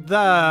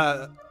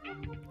that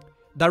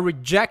the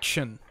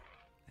rejection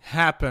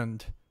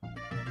happened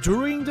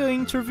during the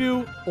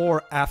interview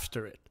or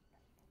after it?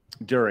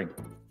 During.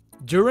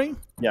 During?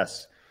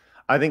 Yes.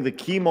 I think the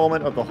key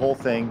moment of the whole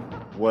thing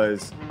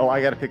was,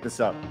 I got to pick this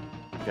up.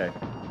 Okay.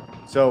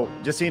 So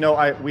just so you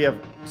know, we have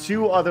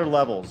 2 other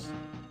levels.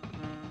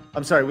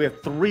 I'm sorry, we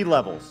have 3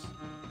 levels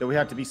that we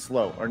have to be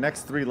slow. Our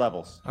next 3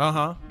 levels.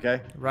 Uh-huh.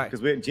 Okay? Right.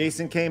 Because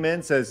Jason came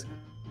in, says,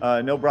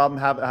 no problem,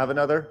 have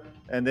another.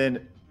 And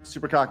then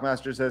Super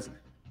Cockmaster says,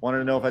 wanted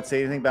to know if I'd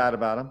say anything bad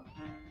about him.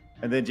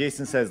 And then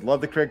Jason says, love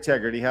the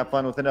Craigtegrity, have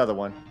fun with another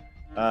one.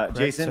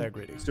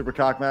 Jason, Super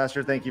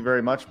Cockmaster, thank you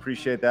very much.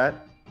 Appreciate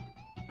that.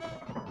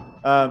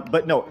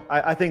 But no,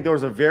 I think there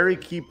was a very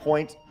key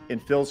point in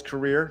Phil's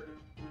career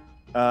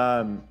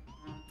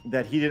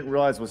that he didn't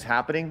realize was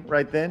happening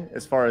right then,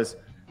 as far as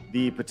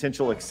the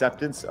potential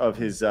acceptance of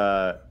his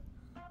answers,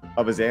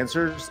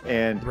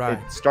 and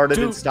it started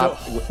and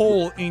stopped. The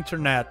whole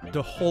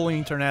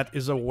internet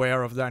is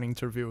aware of that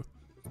interview.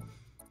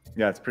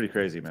 Yeah, it's pretty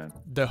crazy, man.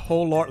 The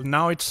whole lore.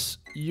 Now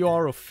you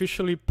are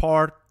officially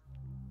part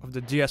of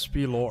the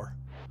DSP lore.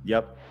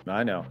 Yep,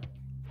 I know.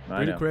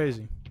 Pretty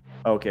crazy.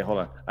 Okay, hold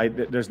on.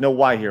 There's no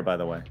Y here, by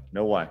the way.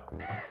 No Y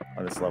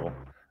on this level.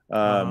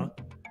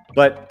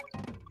 But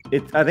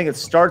I think it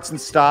starts and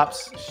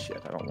stops.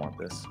 Shit, I don't want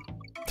this.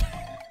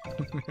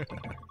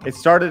 It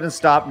started and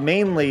stopped.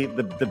 Mainly,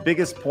 the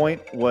biggest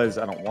point was,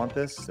 I don't want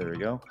this. There we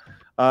go.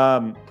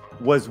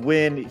 Was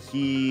when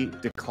he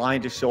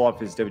declined to show off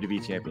his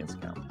WWE Champions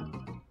account.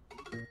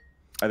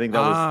 I think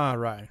that was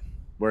right.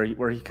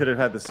 Where he could have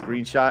had the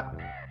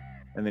screenshot,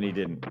 and then he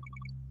didn't.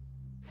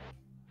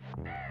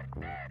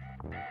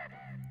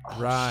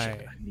 Right.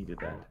 Shit, I needed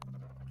that.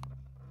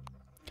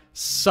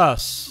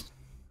 Sus.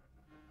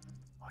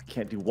 I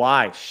can't do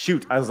Y.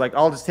 Shoot. I was like,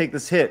 I'll just take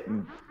this hit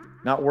and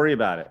not worry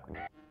about it.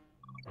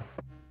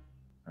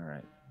 All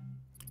right.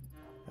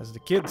 As the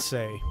kids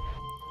say,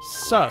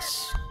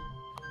 sus.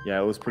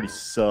 Yeah, it was pretty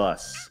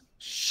sus.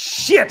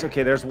 Shit.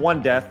 Okay, there's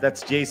 1 death.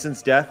 That's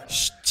Jason's death.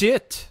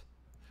 Shit.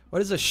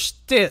 What is a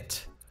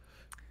shtit?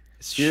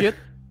 Shit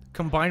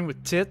combined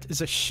with tit is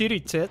a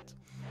shitty tit.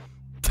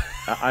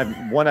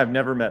 I've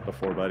never met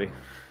before, buddy.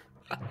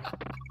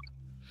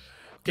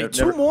 Okay,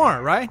 2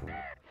 more, right?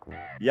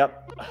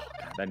 Yep. Oh,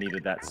 God, I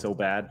needed that so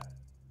bad.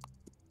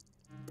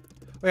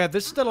 Oh, yeah,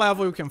 this is the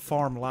level you can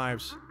farm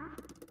lives.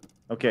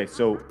 Okay,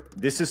 so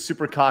this is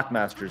Super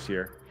Cockmasters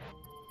here.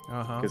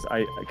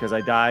 Because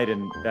I died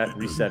and that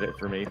reset it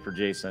for me, for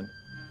Jason.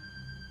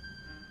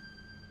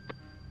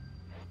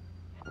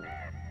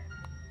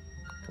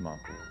 Come on.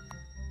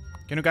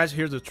 Can you guys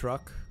hear the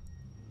truck?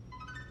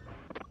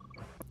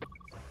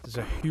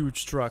 There's a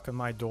huge truck on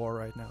my door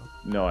right now.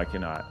 No, I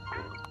cannot.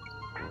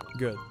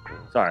 Good.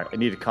 Sorry, I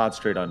need to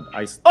concentrate on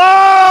ice.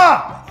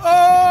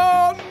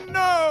 Ah! Oh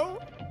no!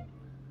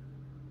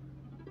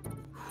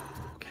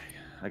 Okay,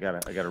 I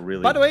gotta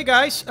really. By the way,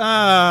 guys,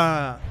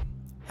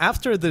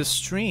 after this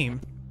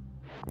stream,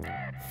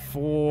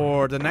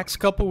 for the next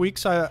couple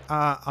weeks,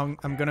 I'm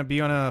gonna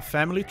be on a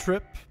family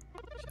trip.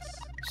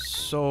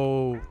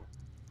 So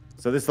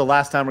this is the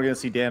last time we're gonna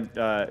see Dan,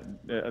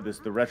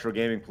 the retro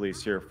gaming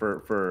police here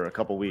for a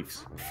couple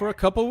weeks. For a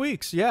couple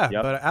weeks, yeah.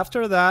 Yep. But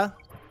after that,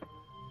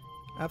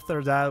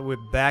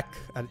 we're back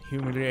at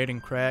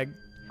humiliating Craig.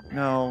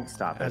 No,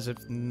 stop it. As if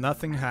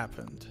nothing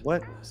happened.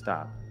 What?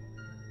 Stop.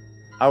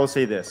 I will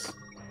say this.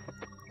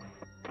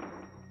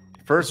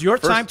 It's your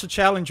time to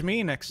challenge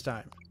me next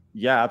time.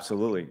 Yeah,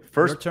 absolutely.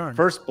 First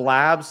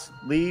Blabs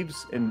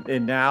leaves,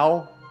 and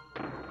now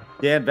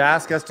Dan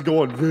Vasc has to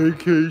go on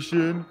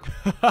vacation.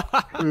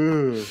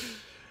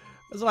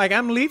 It's like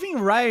I'm leaving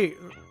right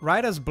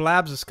as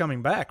Blabs is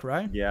coming back,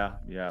 right? Yeah.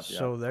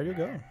 So there you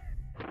go.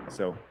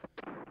 So,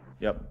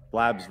 yep,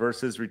 Blabs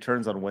versus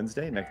returns on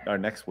Wednesday,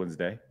 next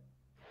Wednesday.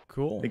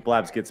 Cool. I think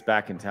Blabs gets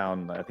back in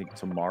town, I think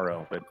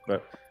tomorrow,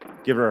 but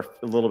give her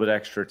a little bit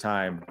extra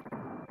time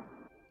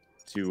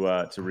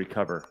to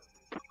recover.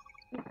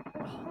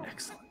 Oh,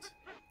 excellent.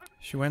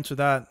 She went to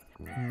that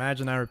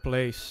imaginary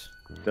place.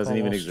 Doesn't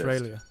even exist.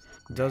 Australia.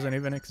 Doesn't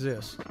even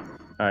exist.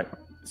 All right.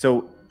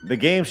 So the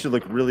game should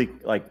look really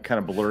like kind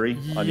of blurry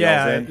on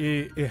y'all's end.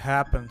 It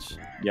happens.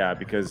 Yeah,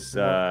 because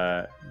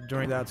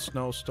during that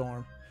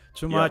snowstorm,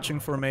 too much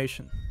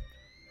information.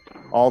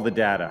 All the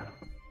data.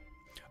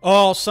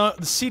 Oh, so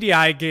the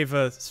CDI gave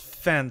a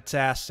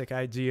fantastic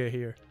idea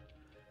here.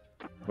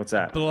 What's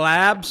that?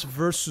 Blabs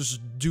versus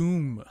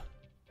Doom.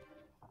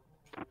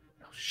 Oh,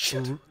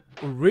 shit.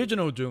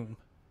 Original Doom.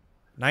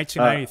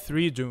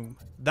 1993 Doom.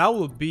 That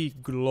would be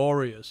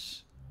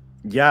glorious.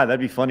 Yeah, that'd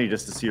be funny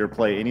just to see her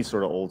play any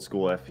sort of old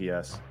school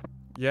FPS.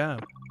 Yeah.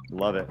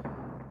 Love it.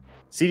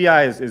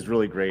 CDI is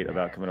really great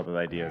about coming up with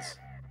ideas.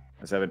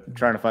 I've been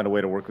trying to find a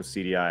way to work with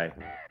CDI.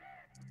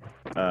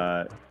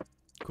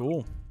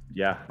 Cool.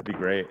 Yeah, it'd be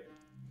great.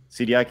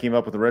 CDI came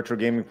up with the retro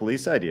gaming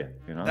police idea.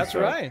 You know, that's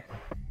right.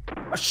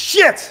 Oh,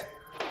 shit!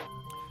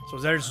 So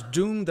there's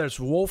Doom, there's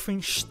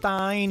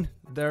Wolfenstein,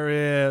 there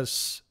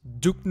is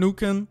Duke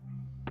Nukem,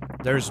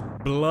 there's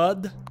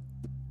Blood.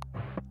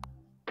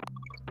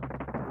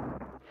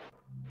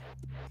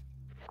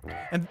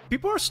 And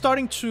people are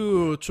starting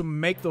to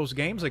make those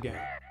games again.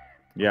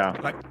 Yeah.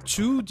 Like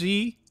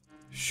 2D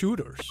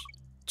shooters.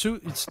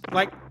 It's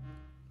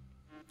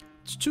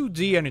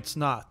 2D and it's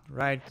not,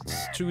 right?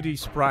 It's 2D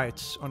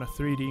sprites on a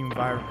 3D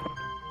environment.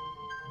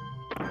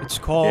 It's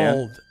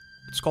called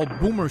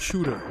Boomer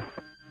Shooter.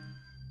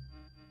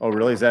 Oh,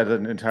 really? Is that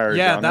an entire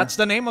genre? That's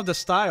the name of the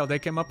style. They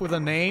came up with a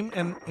name,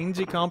 and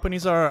indie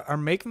companies are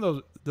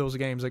making those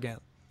games again.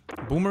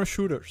 Boomer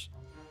shooters.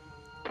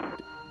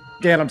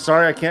 Dan, I'm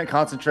sorry, I can't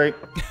concentrate.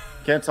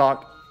 Can't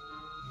talk.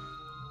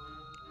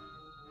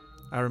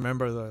 I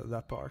remember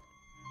that part.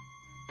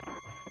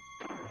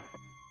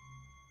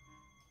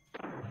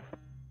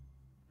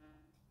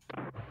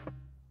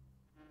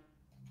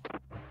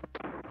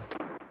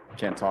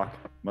 Can't talk.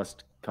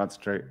 Must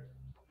concentrate.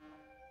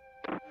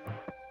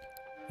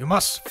 You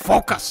must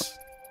focus.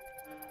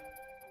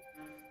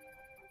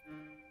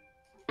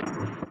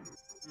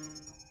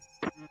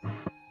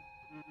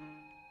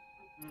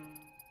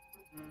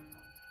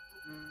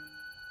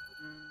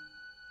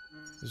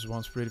 This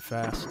one's pretty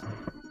fast.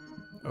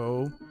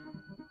 Oh.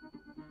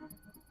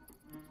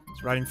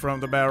 It's right in front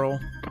of the barrel.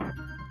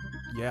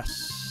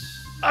 Yes.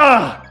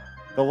 Ah!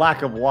 The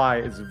lack of Y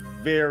is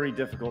very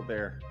difficult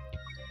there.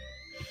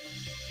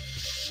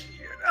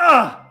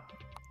 Ah!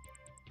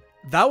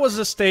 That was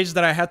a stage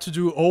that I had to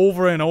do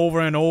over and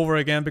over and over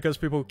again because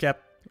people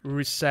kept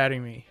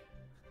resetting me.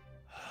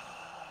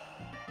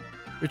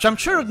 Which I'm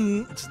sure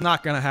it's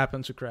not gonna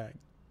happen to Craig.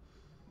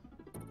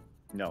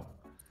 No.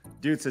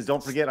 Dude says,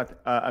 don't forget,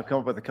 I've come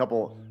up with a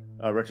couple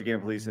retro game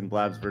police and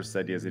Blabs versus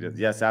ideas.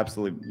 Yes,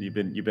 absolutely.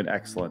 You've been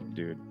excellent,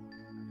 dude.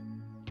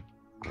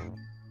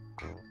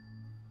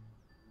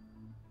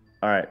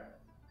 All right.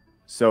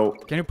 So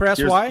can you press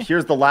Y?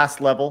 Here's the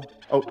last level.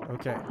 Oh,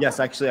 okay.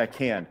 Yes, actually I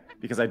can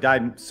because I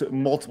died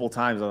multiple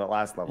times on that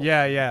last level.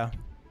 Yeah.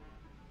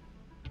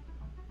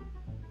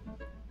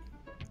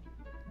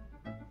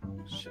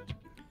 Shit.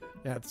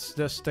 Yeah, it's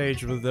this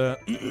stage with the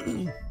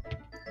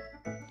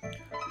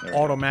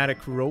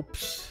automatic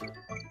ropes.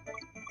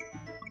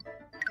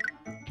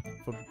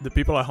 For the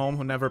people at home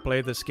who never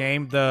played this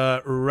game,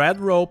 the red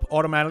rope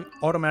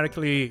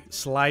automatically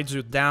slides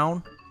you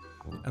down,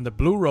 and the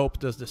blue rope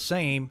does the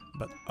same,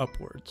 but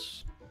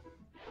upwards.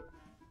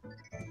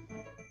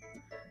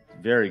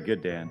 Very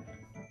good, Dan.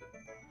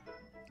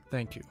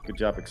 Thank you. Good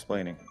job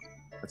explaining.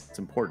 It's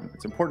important.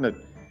 It's important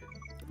that,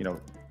 you know,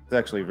 it's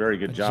actually a very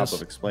good job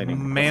of explaining.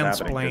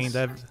 Mansplained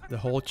the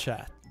whole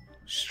chat.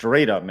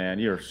 Straight up, man.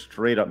 You're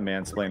straight up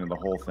mansplaining the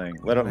whole thing.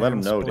 Let them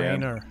know,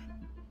 Dan.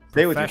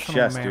 Stay with your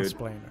chest, dude.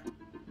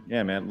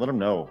 Yeah, man. Let them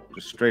know.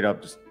 Just straight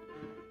up. Just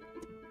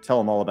tell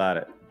them all about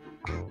it.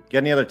 Get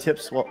any other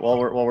tips while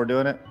we're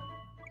doing it?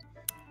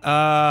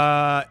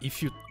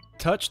 If you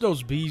touch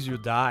those bees, you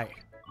die.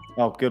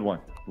 Oh, good one.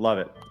 Love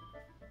it.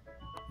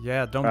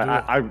 Yeah, don't do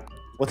it.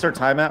 What's our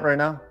time at right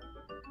now?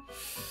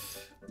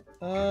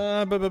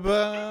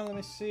 Let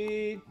me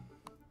see.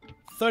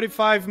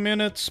 35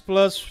 minutes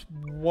plus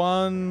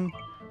 1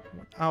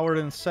 hour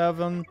and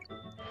 7.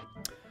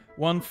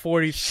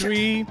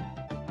 143.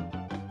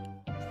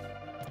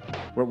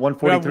 We're at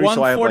 143.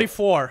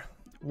 144.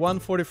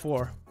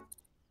 144.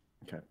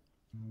 Okay.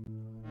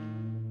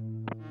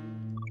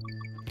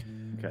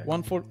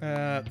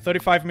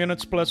 35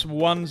 minutes plus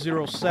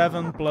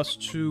 107 plus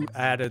 2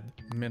 added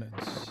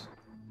minutes.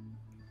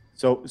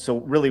 So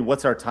really,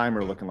 what's our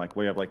timer looking like?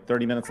 We have like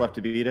 30 minutes left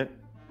to beat it?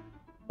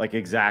 Like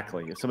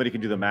exactly. If somebody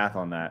can do the math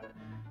on that.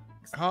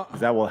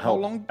 That will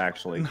help,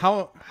 actually. And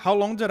how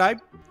long did I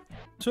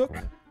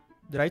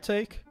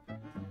take?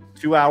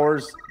 2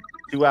 hours.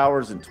 2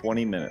 hours and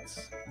 20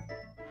 minutes.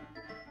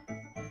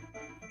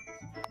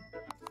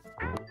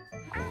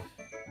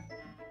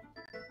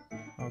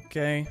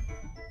 Okay.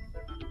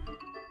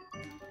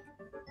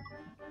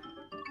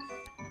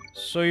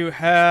 So you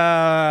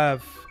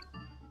have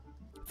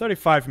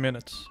 35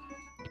 minutes.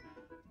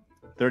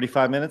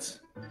 35 minutes?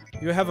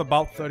 You have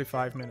about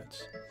 35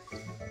 minutes.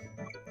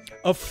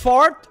 A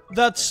fart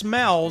that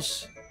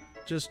smells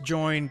just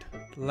joined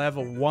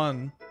level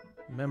 1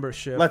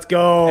 membership. Let's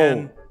go.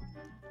 And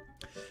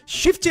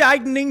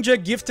Shifty-Eyed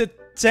Ninja gifted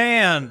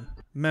 10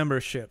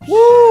 memberships.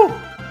 Woo!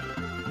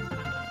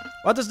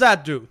 What does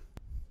that do?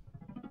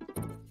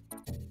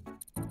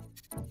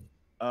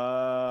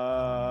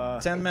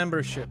 10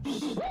 memberships.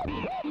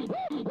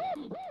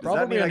 Does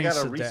that mean I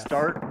gotta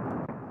restart?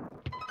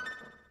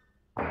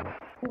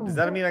 Does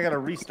that mean I gotta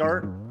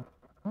restart?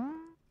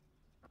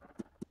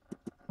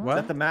 What? Is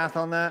that the math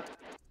on that?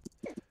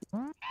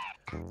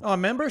 Oh,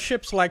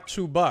 membership's like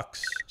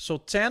 $2. So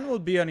 10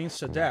 would be an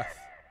Instadeath.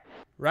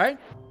 Right?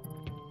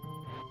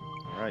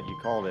 Alright, you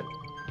called it.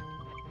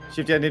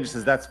 Shifty Ninja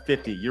says that's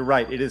 50. You're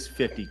right, it is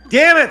 50.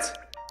 Damn it!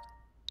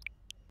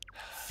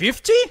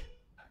 50?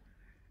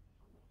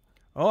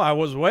 Oh, I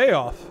was way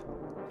off.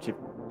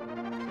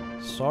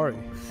 Sorry.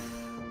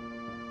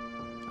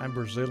 I'm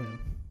Brazilian.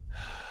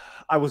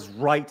 I was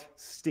right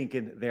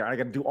stinking there. I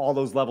gotta do all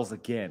those levels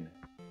again.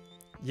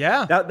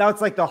 Yeah.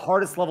 That's like the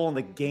hardest level in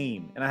the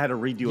game, and I had to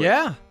redo it.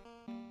 Yeah.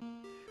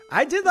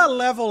 I did that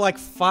level like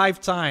 5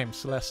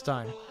 times last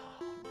time.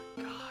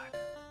 Oh, God.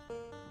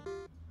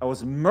 I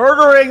was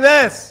murdering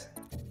this!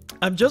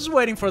 I'm just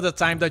waiting for the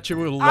time that you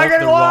will load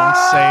the wrong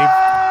save.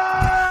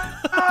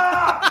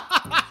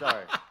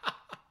 Sorry.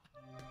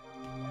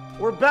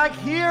 We're back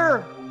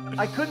here!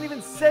 I couldn't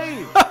even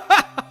save!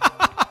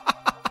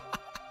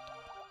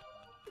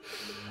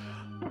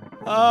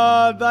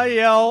 That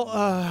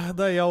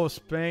yell was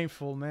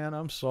painful, man.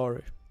 I'm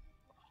sorry.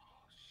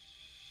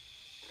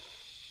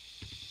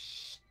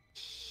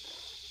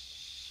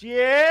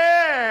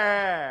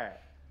 Yeah!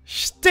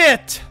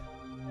 Shit!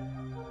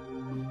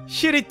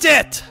 Shitty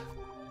tit!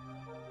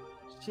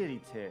 Shitty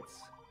tits.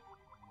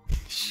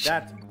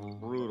 That's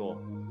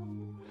brutal.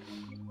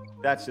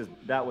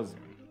 That was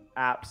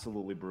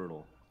absolutely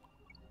brutal.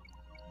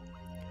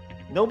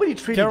 Nobody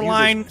treated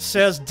Caroline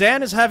says,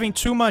 Dan is having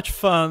too much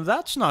fun.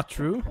 That's not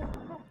true.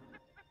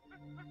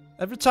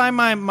 Every time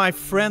my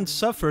friend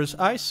suffers,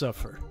 I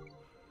suffer.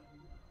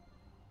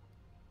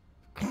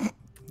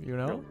 You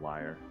know? You're a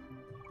liar.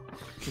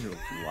 You're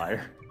a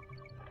liar.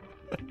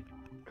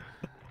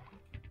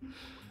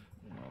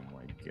 Oh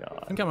my God.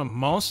 I think I'm a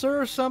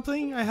monster or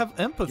something? I have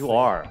empathy. You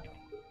are.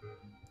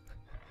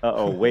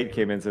 Uh-oh, Wade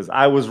came in and says,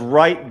 I was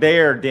right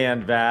there,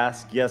 Dan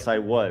Vasc. Yes, I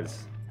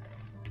was.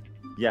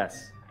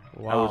 Yes.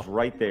 Wow. I was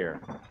right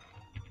there.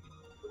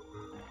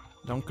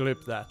 Don't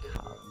clip that.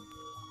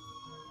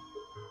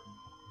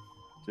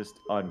 Just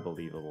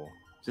unbelievable.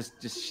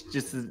 Just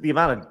the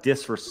amount of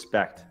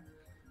disrespect.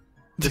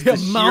 The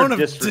amount of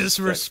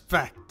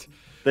disrespect.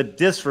 The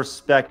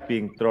disrespect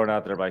being thrown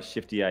out there by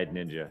Shifty-Eyed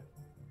Ninja.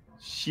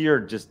 Sheer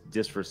just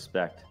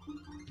disrespect.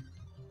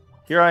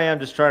 Here I am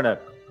just trying to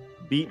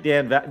beat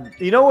Dan.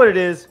 You know what it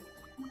is?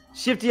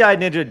 Shifty-Eyed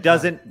Ninja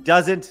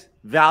doesn't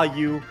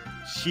value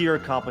sheer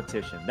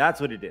competition. That's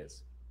what it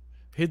is.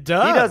 He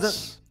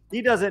does.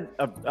 He doesn't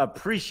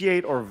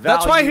appreciate or value.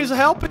 That's why he's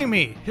helping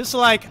me. He's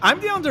like, I'm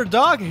the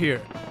underdog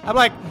here. I'm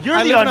like,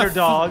 you're the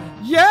underdog.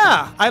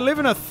 Yeah, I live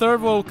in a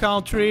third world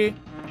country.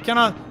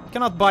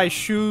 Cannot buy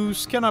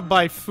shoes. Cannot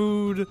buy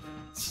food.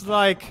 It's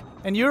like,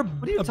 and you're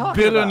a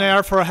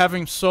billionaire for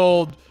having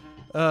sold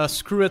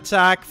Screw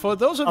Attack. For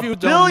those of you who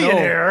don't know,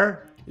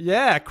 billionaire.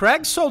 Yeah,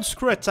 Craig sold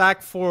Screw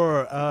Attack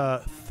for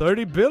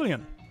 30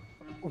 billion.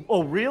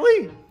 Oh,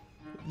 really?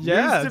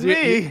 Yeah, news to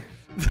me.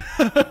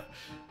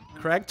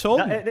 Craig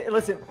told me.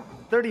 Listen,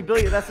 30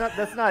 billion. That's not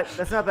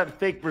that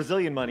fake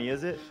Brazilian money,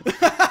 is it?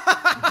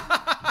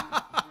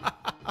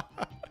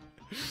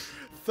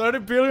 30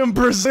 billion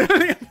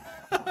Brazilian.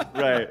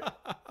 Right.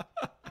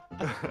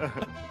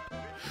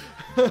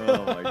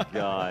 Oh my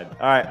God.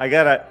 All right, I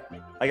got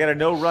a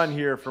no run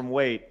here from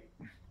Wait.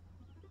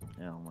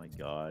 Oh my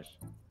gosh.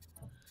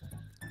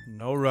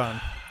 No run.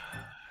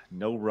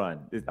 No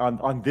run.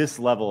 On this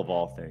level of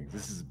all things.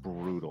 This is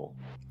brutal.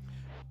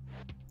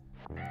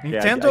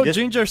 Nintendo I guess,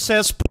 Ginger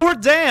says, "Poor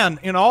Dan"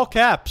 in all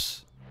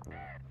caps.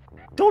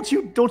 Don't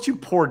you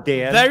poor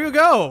Dan. There you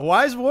go.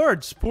 Wise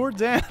words. Poor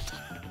Dan.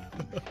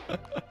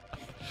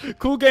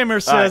 Cool Gamer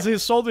says he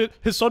sold it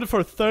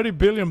for 30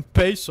 billion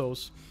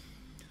pesos.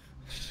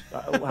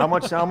 How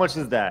much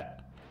is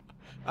that?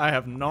 I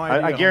have no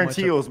idea. I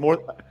guarantee it was more.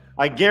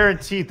 I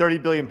guarantee 30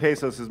 billion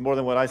pesos is more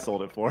than what I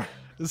sold it for.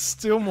 It's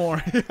still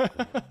more.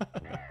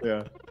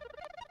 Yeah.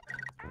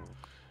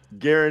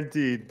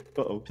 Guaranteed.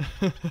 Uh-oh.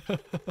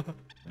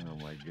 Oh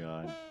my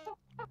god.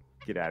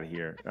 Get out of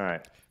here. All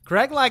right.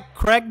 Craig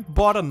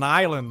bought an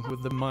island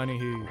with the money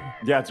he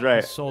Yeah, that's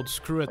right. sold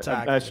Screw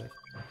Attack.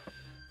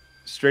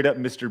 Straight up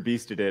Mr.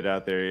 Beasted it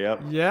out there.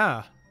 Yep.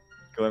 Yeah.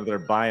 Going there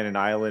buying an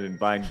island and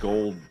buying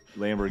gold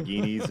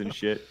Lamborghinis and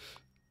shit.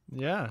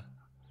 Yeah.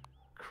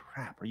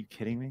 Crap, are you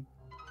kidding me?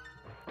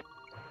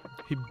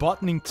 He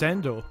bought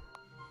Nintendo.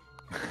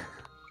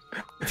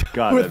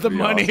 God, with the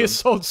money he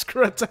sold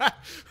Screw Attack.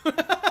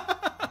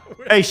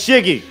 Hey,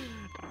 Shiggy!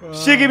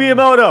 Shiggy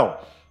Miyamoto!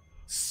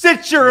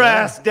 Sit your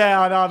ass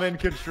down, I'm in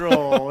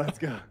control. Let's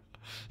go.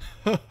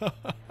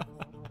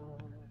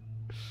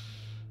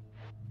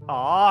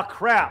 Aw,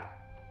 crap.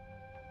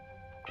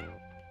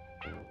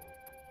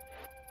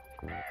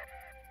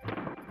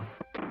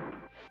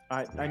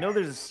 I know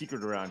there's a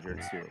secret around here,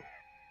 too.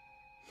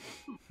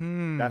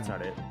 That's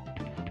not it.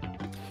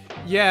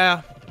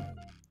 Yeah.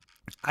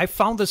 I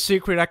found the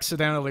secret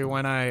accidentally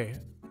when I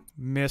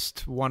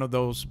missed one of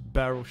those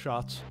barrel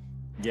shots.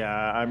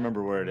 Yeah, I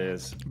remember where it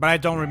is. But I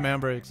don't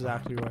remember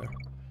exactly where.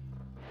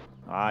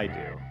 I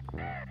do.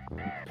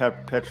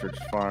 Petridge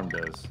Farm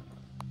does.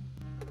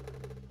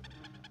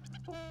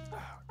 Oh,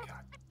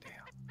 god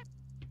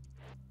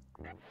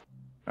damn.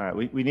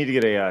 Alright, we need to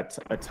get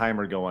a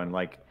timer going,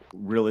 like,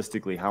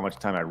 realistically, how much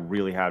time I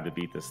really have to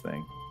beat this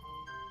thing.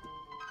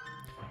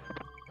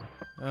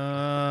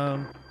 I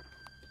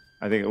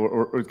think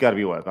it's got to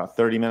be, what, about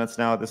 30 minutes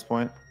now at this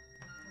point?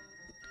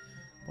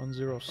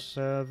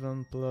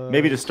 107 plus...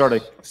 Maybe to start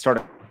a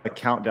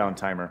countdown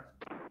timer.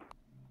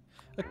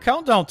 A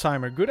countdown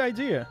timer, good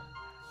idea.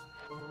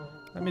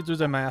 Let me do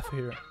the math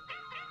here.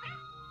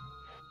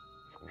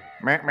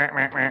 Meh, meh,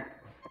 meh, meh.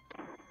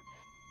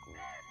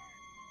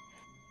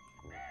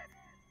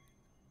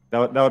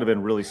 That would have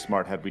been really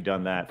smart had we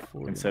done that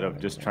instead of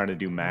just trying to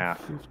do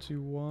math.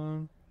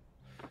 51.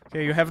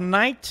 Okay, you have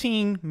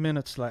 19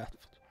 minutes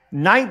left.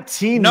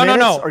 19 minutes?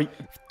 No.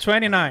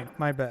 29,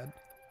 my bad.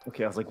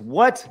 Okay, I was like,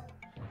 what?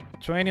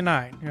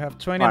 29. You have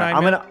 29 right,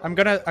 minutes. I'm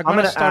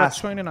gonna start at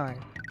 29.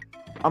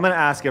 I'm gonna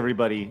ask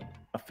everybody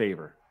a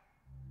favor.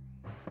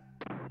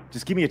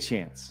 Just give me a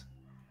chance.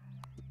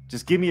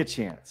 Just give me a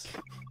chance.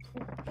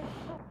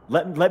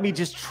 Let me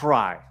just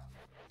try.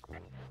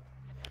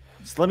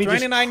 Just let me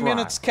 29 just try.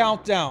 minutes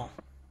countdown.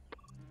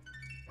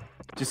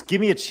 Just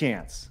give me a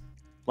chance.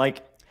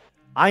 Like,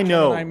 I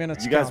know you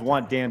guys countdown.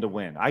 want Dan to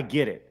win. I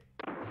get it.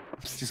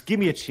 Just give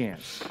me a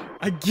chance.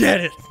 I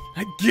get it.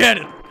 I get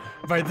it.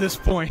 By this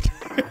point.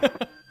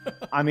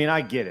 I mean,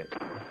 I get it.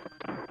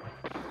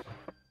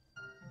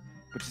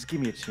 But just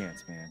give me a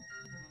chance, man.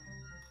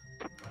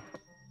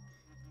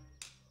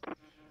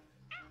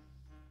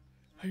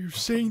 Are you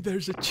saying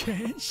there's a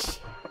chance?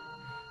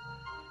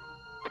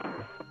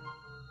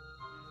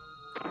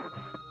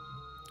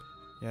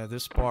 Yeah,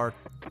 this part.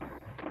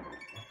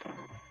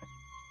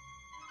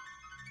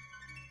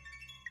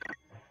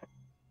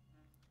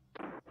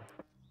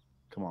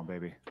 Come on,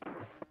 baby.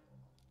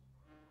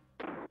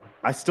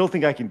 I still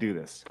think I can do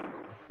this.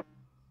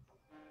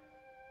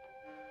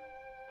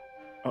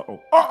 Uh-oh.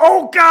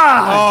 Oh,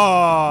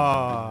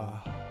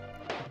 God! Oh.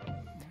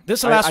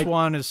 This last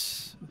one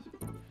is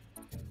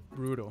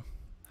brutal.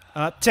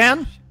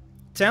 10.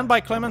 10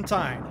 by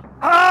Clementine.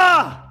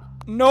 Ah!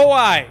 No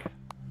eye.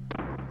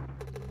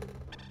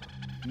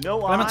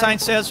 No eye. Clementine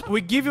says, we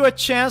give you a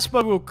chance,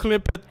 but we'll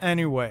clip it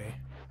anyway.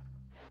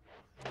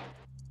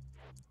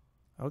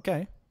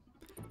 Okay.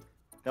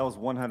 That was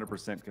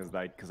 100%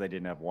 because I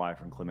didn't have Y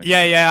from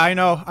Clementine. Yeah,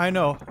 I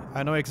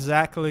know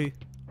exactly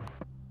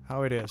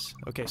how it is.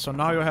 Okay, so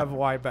now you have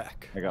Y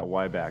back. I got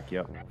Y back,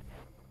 yep.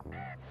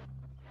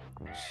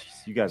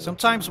 Jeez, you guys.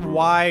 Sometimes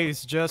Y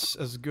is just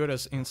as good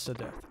as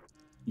Instadeath.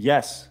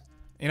 Yes.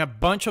 In a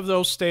bunch of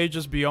those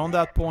stages beyond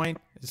that point,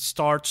 it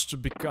starts to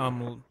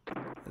become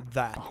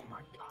that. Oh my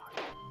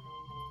god.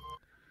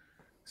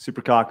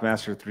 Super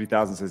Cockmaster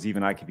 3000 says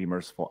even I can be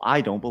merciful.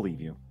 I don't believe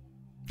you.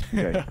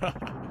 Okay.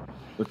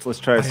 let's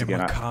try this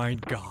again. I am a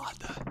kind god.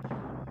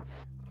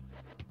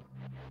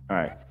 All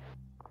right.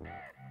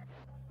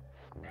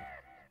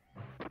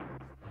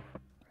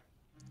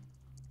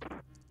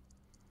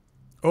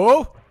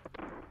 Oh!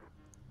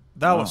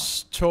 That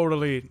was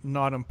totally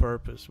not on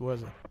purpose,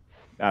 was it?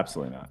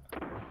 Absolutely not.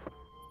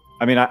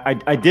 I mean,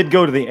 I did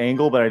go to the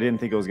angle, but I didn't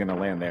think it was going to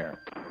land there.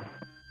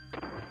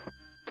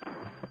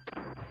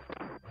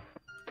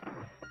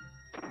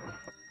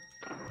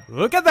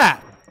 Look at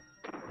that!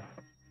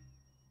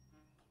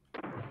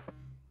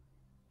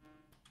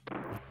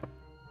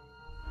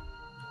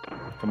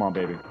 Come on,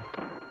 baby.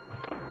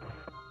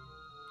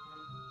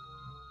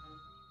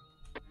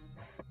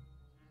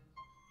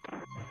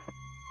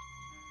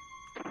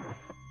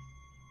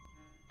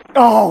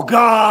 Oh,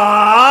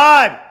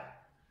 God!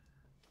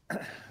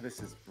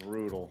 This is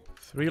brutal.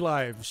 3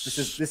 lives.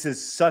 This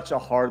is such a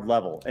hard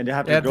level, and to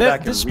have to go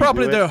back and this is redo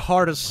probably it, the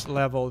hardest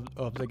level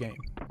of the game.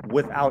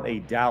 without a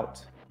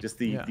doubt. Just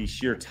the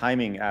sheer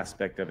timing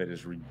aspect of it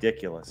is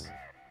ridiculous.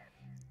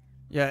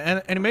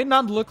 Yeah, and it may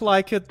not look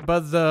like it,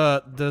 but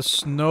the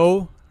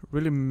snow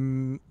really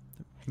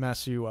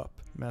messes you up.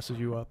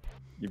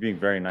 You're being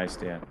very nice,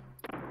 Dan.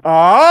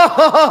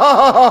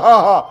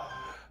 Oh!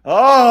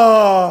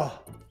 Oh!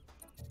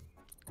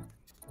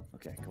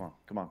 Okay, come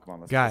on.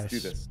 Let's do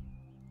this.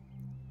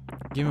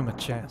 Give him a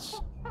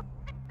chance.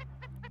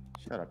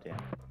 Shut up, Dan.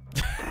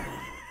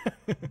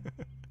 You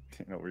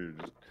know, you're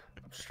just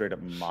straight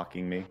up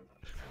mocking me.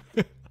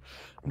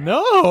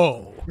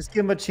 No! Just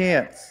give him a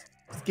chance.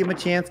 Just give him a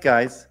chance,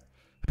 guys.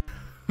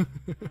 All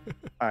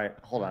right,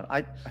 hold on.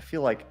 I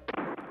feel like...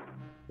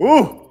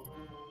 Ooh!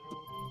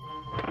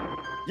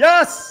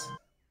 Yes!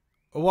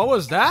 What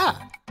was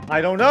that? I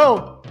don't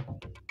know.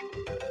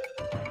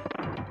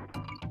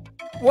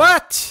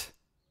 What?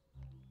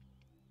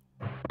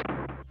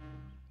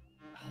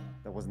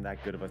 That wasn't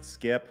that good of a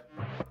skip.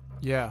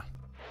 Yeah.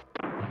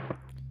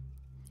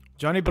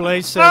 Johnny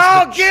Blaze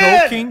says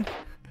good!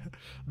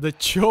 The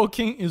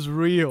choking is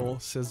real,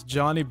 says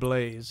Johnny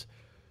Blaze.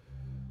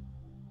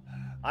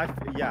 I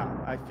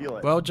feel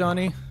it. Well,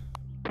 Johnny,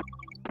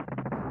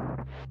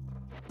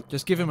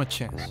 just give him a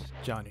chance,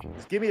 Johnny.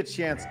 Just give me a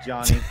chance,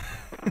 Johnny.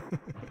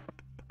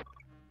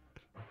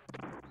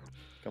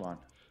 Come on.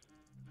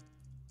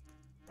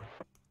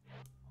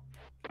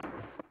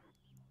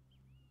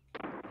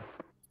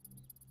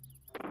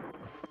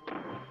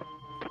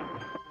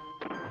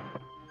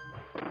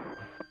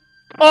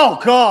 Oh,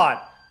 God!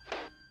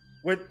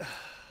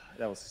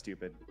 That was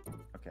stupid.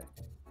 Okay.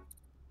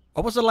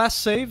 What was the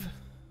last save?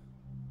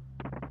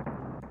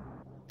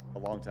 A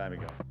long time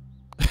ago.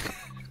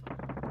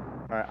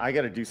 All right, I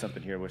got to do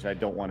something here, which I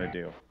don't want to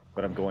do,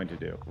 but I'm going to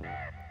do.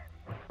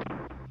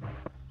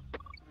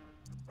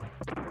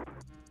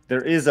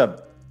 There is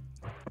a...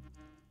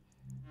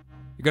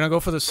 You're gonna go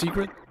for the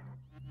secret?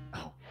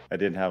 Oh, I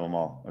didn't have them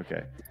all.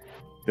 Okay.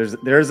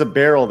 There's a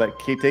barrel that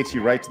takes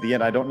you right to the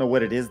end. I don't know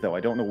what it is, though. I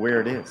don't know where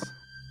it is.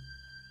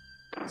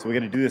 So we're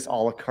going to do this a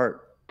la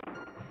carte.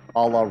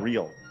 A la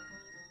real.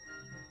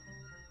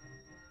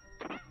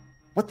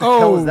 What the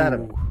hell is that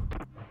about?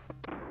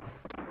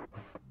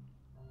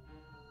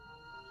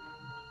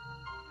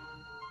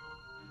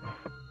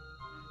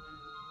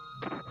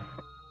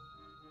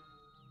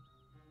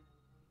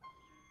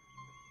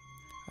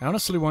 I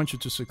honestly want you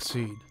to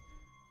succeed.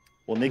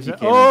 Well, Nikki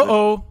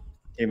came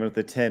in with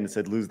the 10 and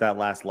said, lose that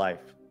last life.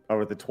 Or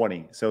with the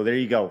 20. So there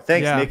you go.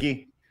 Thanks,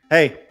 Nikki.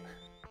 Hey.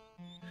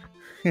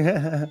 We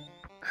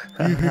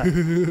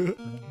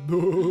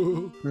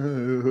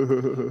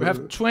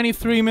have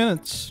 23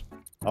 minutes.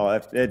 Oh,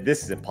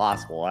 this is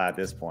impossible at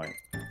this point.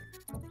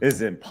 This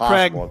is impossible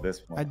Craig, at this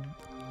point.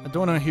 I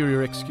don't want to hear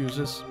your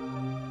excuses.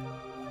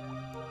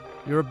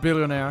 You're a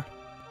billionaire.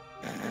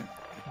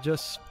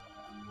 Just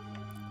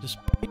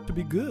pick to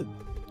be good.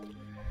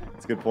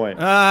 That's a good point.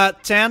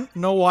 10,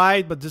 no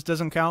wide, but this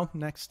doesn't count.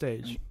 Next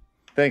stage.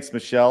 Thanks,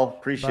 Michelle.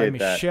 Appreciate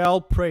that. Michelle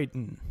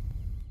Prayton.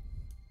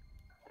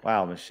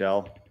 Wow,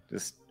 Michelle.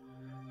 Just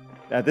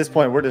at this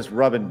point, we're just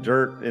rubbing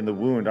dirt in the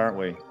wound, aren't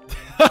we?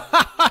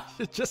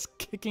 Just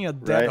kicking a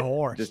dead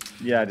horse. Just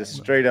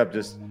straight up,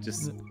 just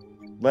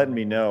letting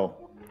me know.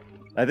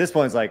 At this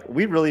point, it's like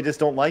we really just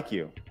don't like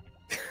you.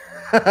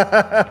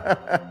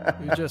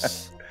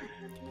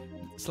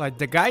 It's like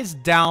the guy's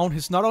down.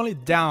 He's not only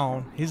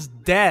down, he's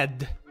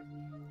dead,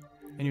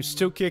 and you're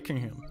still kicking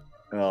him.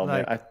 Oh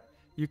like, man,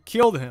 you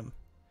killed him.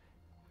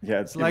 Yeah,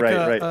 it's like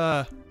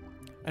right.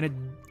 And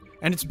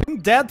it's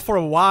been dead for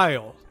a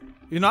while.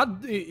 He's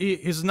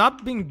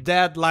not been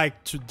dead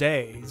like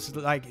today. It's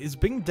like it's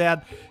been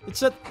dead.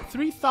 It's a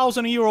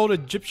 3,000-year-old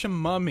Egyptian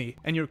mummy,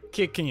 and you're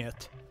kicking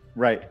it.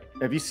 Right.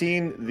 Have you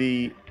seen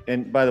the?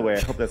 And by the way,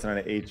 I hope that's not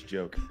an age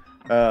joke.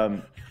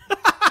 Have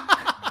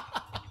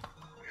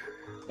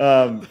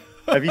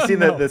you seen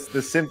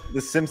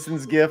the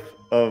Simpsons gif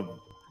of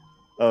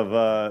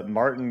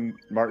Martin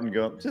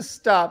going, just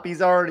stop,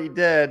 he's already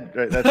dead.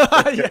 Right,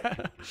 that's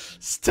yeah.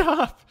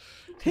 Stop.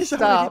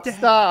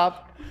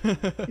 Stop.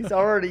 He's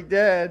already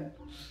dead.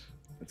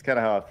 That's kind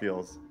of how it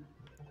feels.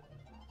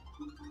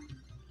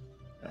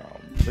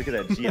 Look at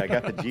that G. I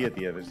got the G at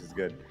the end, which is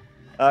good.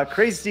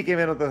 Crazy Steve came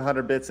in with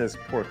 100 bits, says,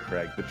 poor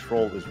Craig. The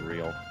troll is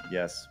real.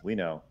 Yes, we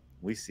know.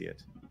 We see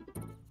it.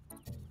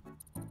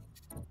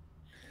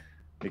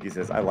 Nikki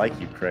says, I like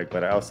you, Craig,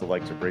 but I also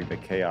like to bring the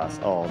chaos.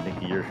 Oh,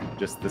 Nikki, you're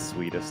just the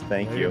sweetest.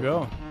 Thank you. There you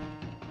go.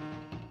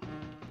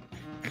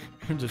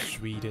 You're the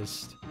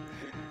sweetest.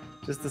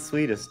 Just the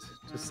sweetest.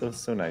 Just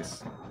so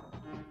nice.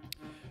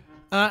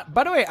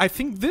 By the way, I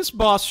think this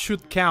boss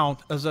should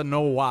count as a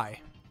no why.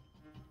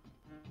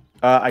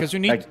 Because you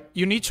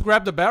need to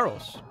grab the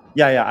barrels.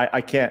 Yeah,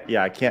 I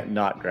can't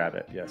not grab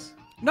it. Yes.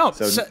 No,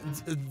 So,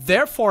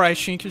 therefore I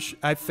think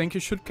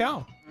it should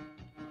count.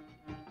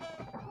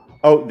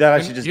 oh, that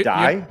I should just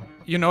die?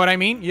 You know what I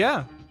mean?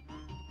 Yeah.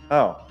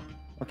 Oh,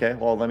 okay.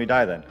 Well, let me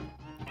die then.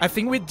 I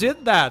think we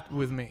did that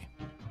with me.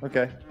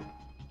 Okay.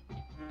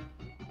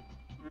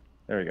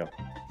 There we go.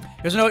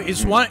 Because no,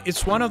 it's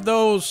one of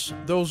those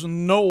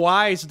no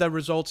whys that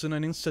results in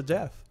an insta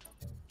death.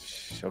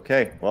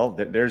 Okay. Well,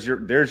 there is your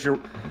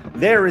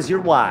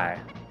why.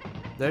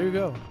 There you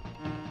go.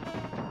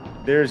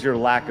 There's your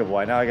lack of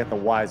why. Now I got the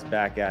whys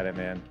back at it,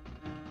 man.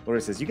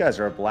 Lori says, you guys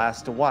are a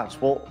blast to watch.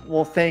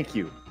 Well, thank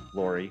you,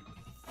 Lori.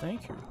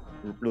 Thank you.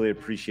 Really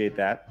appreciate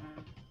that.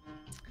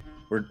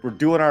 We're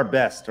doing our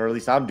best, or at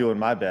least I'm doing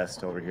my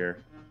best over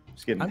here.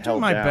 Just getting I'm held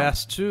doing my down.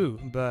 best too,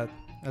 but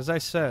as I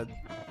said,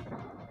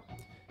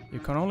 you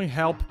can only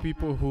help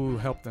people who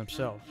help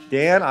themselves.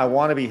 Dan, I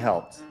want to be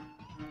helped.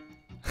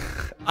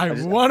 I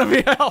want to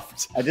be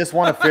helped. I just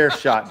want a fair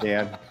shot,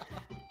 Dan.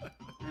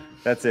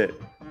 That's it.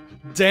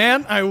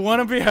 Dan, I want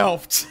to be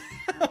helped.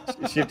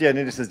 Shifty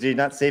Ninja says, "Did you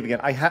not save again?"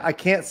 I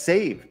can't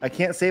save. I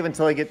can't save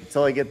until I get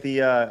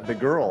the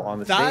girl on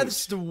the stage.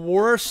 That's the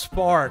worst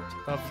part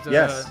of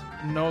the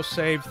no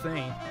save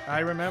thing. I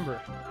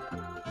remember.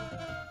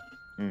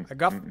 I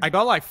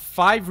got like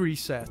 5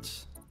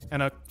 resets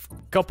and a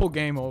couple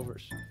game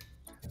overs.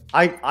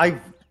 I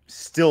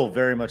still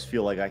very much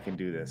feel like I can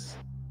do this.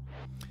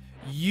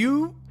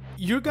 You're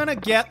gonna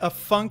get a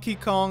Funky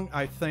Kong,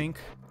 I think,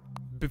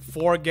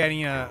 before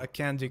getting a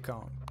Candy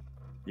Kong.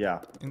 Yeah.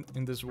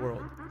 In this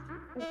world.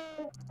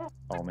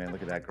 Oh man,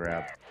 look at that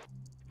grab.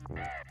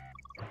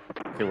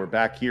 Okay, we're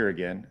back here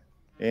again,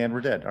 and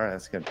we're dead. All right,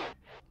 that's good.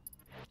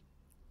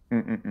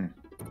 Man,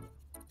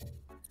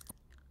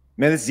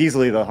 this is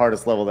easily the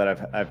hardest level that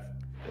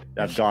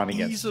I've gone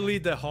against. Easily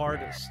the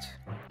hardest.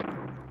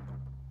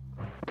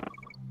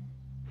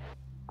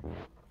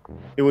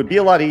 It would be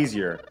a lot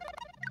easier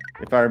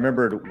if I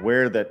remembered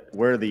where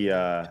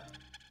the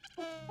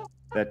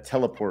that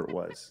teleport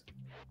was.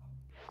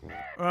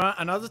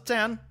 Another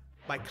 10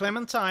 by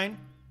Clementine.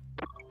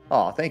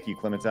 Oh, thank you,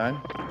 Clementine.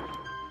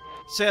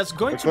 Says,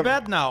 going to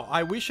bed now.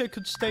 I wish I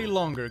could stay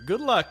longer.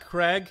 Good luck,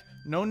 Craig.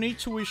 No need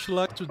to wish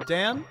luck to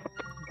Dan.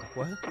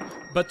 What?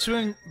 But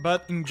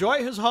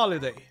enjoy his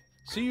holiday.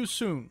 See you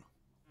soon.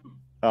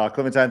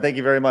 Clementine, thank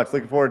you very much.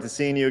 Looking forward to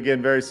seeing you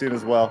again very soon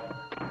as well.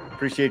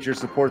 Appreciate your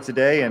support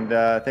today, and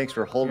thanks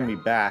for holding me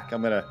back.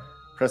 I'm gonna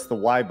press the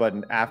Y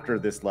button after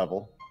this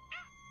level.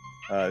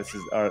 This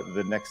is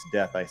the next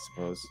death, I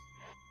suppose.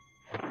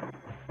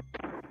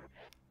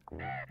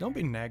 Don't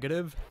be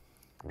negative.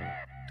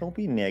 Don't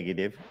be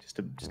negative. Just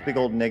a big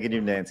old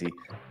negative Nancy.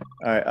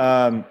 All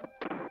right.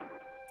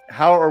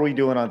 How are we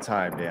doing on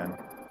time, Dan?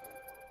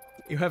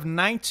 You have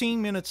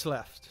 19 minutes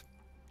left.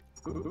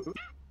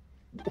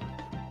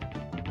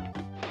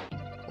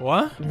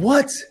 What?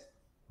 What?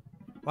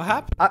 What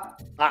happened?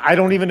 I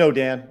don't even know,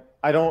 Dan.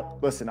 I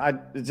don't listen.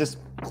 It's just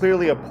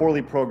clearly a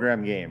poorly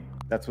programmed game.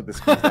 That's what this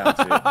comes down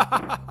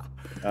to.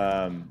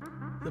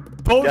 The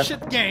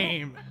bullshit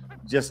game.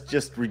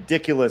 Just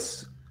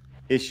ridiculous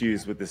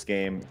issues with this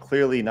game.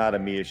 Clearly not a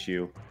me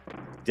issue.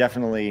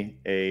 Definitely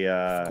a.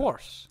 Of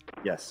course.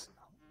 Yes.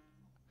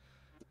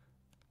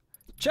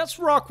 Jess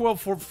Rockwell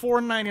for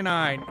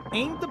 $4.99.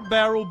 Aim the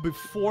barrel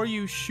before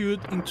you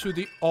shoot into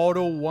the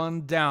auto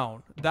one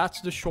down.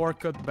 That's the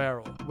shortcut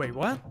barrel. Wait,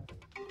 what?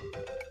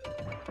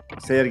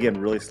 Say it again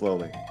really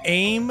slowly.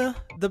 Aim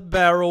the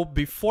barrel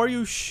before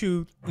you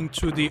shoot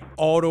into the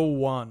auto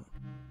one.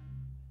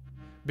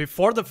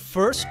 Before the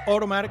first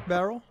automatic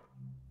barrel?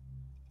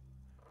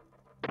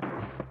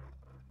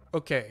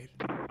 Okay.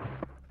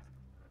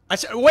 I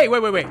said, wait.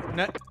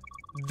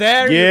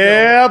 There you go.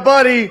 Yeah,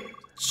 buddy.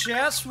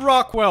 Jess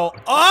Rockwell.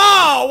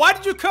 Oh, why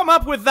did you come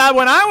up with that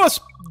when I was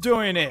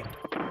doing it?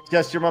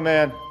 Jess, you're my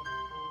man.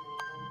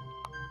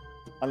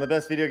 I'm the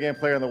best video game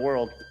player in the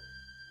world.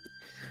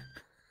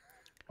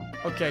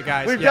 Okay,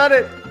 guys. We've done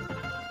it.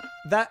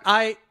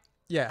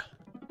 Yeah.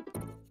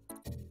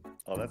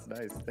 Oh, that's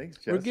nice. Thanks,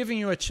 Jess. We're giving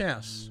you a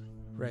chance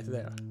right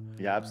there.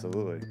 Yeah,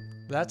 absolutely.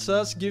 That's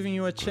us giving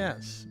you a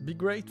chance. Be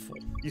grateful.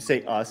 You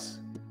say us.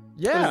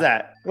 Yeah. What is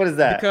that? What is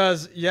that?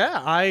 Because,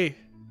 yeah, I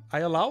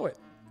allow it.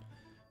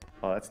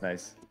 Oh, that's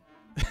nice.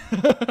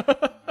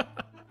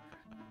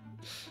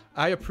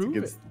 I approve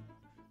it.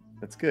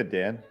 That's good,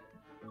 Dan.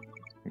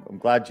 I'm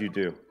glad you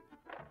do.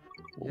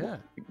 Yeah.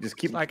 Just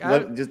keep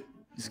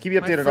just keep me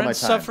updated on my time.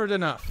 Suffered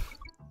enough.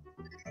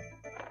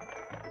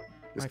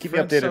 Just keep me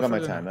updated on my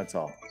time. That's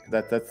all.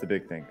 That's the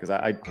big thing. Because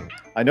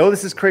I know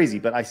this is crazy,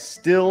 but I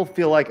still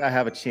feel like I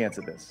have a chance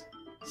at this.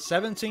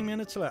 17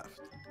 minutes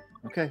left.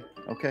 Okay.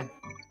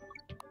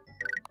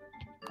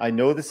 I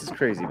know this is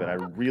crazy, but I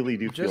really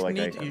do feel like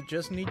you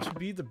just need to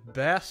be the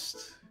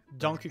best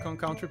Donkey Kong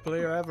Country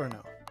player ever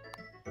now.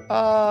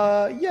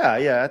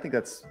 Yeah. I think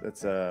that's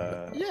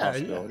a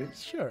possibility. Yeah,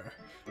 sure.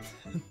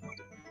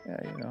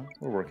 Yeah,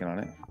 we're working on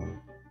it.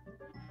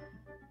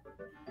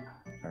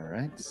 All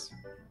right.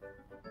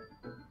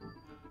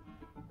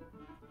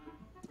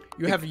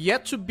 You have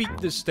yet to beat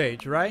this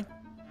stage, right?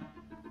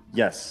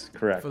 Yes,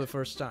 correct. For the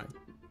first time.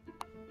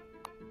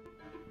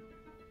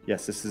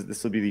 Yes,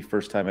 this will be the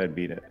first time I'd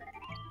beat it.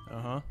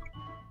 Uh-huh.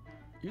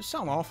 You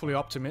sound awfully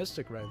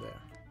optimistic right there.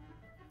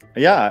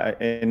 Yeah,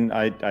 and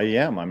I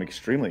am. I'm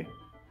extremely.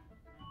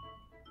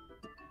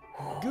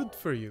 Good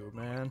for you,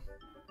 man.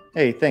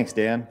 Hey, thanks,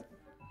 Dan.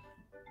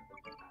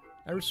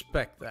 I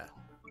respect that.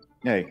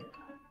 Hey,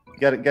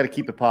 you gotta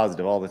keep it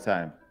positive all the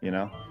time, you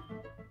know?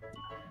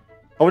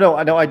 Oh, no,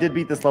 I did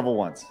beat this level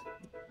once.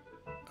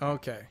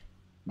 Okay.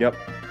 Yep.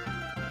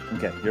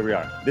 Okay, here we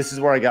are. This is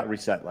where I got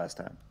reset last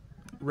time.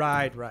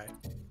 Right.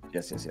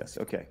 Yes.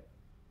 Okay.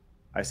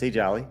 I say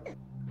Jolly.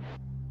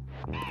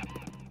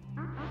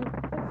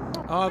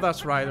 Oh,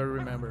 that's right. I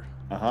remember.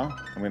 Uh-huh.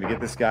 I'm gonna get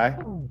this guy.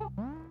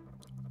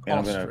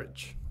 And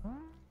Ostrich.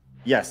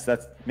 Yes,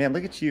 that's... Man,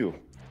 look at you.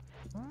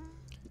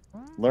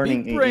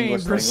 Learning Big brain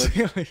English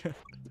language. Brazilian.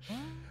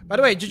 By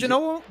the way, did you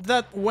know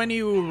that when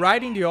you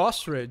riding the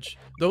ostrich,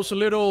 those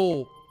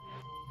small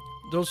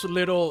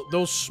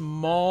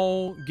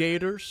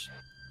gators,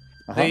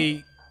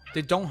 they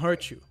don't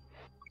hurt you.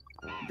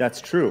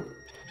 That's true.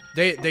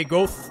 They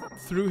go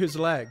through his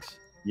legs.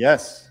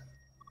 Yes.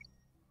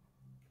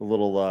 The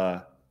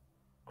little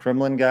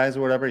Kremlin guys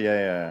or whatever.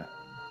 Yeah.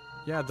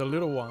 Yeah, the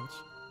little ones.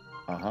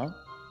 Uh-huh.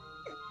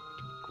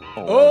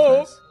 Oh!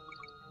 Nice.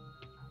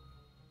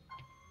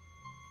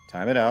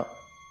 Time it out.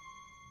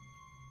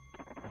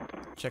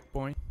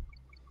 Checkpoint.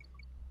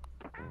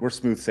 We're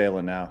smooth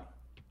sailing now.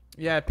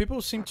 Yeah,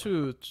 people seem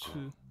to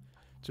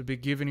be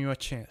giving you a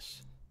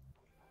chance.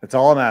 That's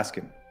all I'm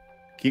asking.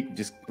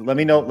 Just let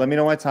me know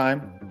my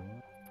time.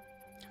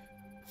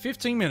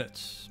 15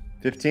 minutes.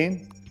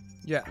 15?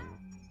 Yeah.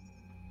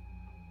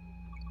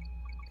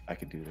 I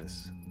can do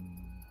this.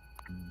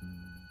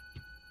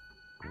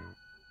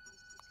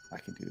 I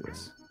can do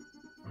this.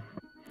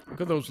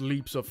 Look at those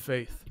leaps of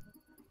faith.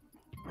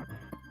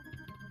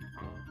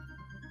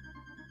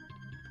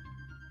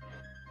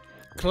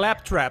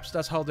 Claptraps,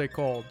 that's how they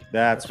called.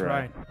 That's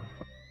right.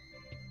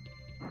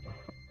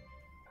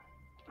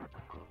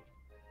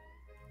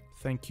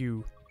 Thank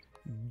you,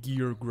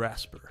 Gear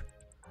Grasper.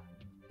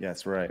 Yeah,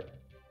 that's right.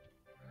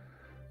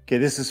 Okay,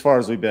 this is as far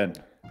as we've been.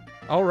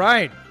 All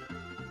right.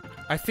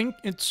 I think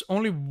it's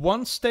only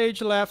one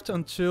stage left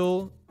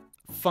until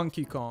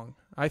Funky Kong.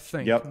 I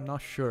think. Yep. I'm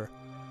not sure.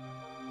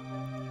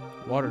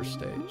 Water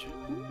stage.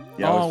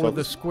 Yeah, oh, with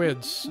the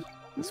squids.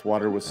 This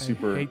water was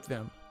super... I hate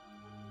them.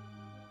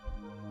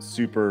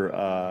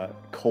 Super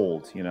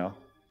cold, you know?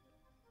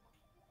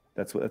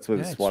 That's what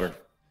this water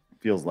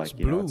feels like. It's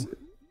you blue. Know?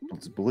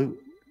 It's blue.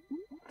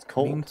 It's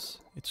cold. Means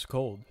it's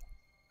cold.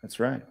 That's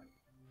right.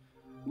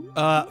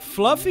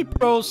 Fluffy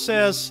Pro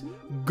says,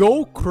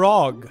 "Go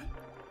Krog."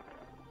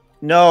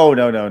 No.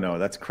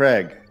 That's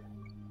Craig.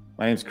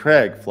 My name's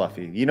Craig,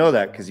 Fluffy. You know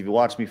that because you've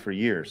watched me for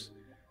years.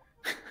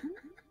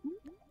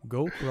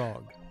 Go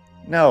Krog.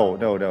 No.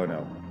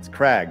 It's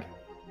Crag.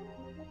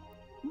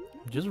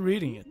 I'm just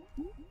reading it.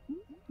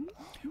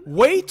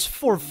 Wait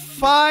for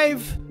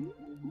 5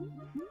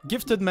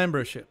 gifted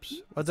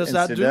memberships. What does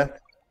that do?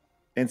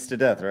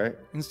 Instadeath, right?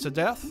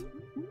 Instadeath?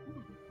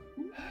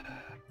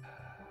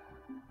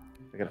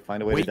 I gotta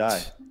find a way to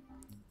die.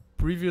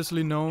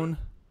 Previously known.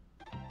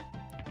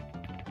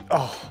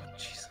 Oh,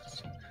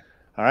 Jesus.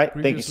 All right,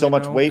 thank you so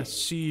much. Wait.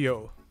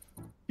 CEO.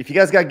 If you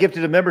guys got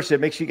gifted a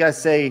membership, make sure you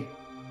guys say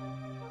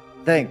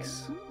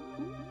thanks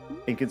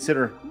and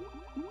consider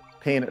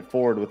paying it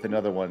forward with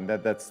another one.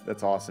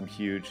 That's awesome,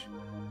 huge.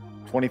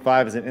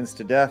 25 is an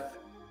Instadeath.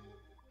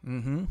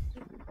 Mm-hmm.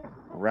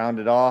 Round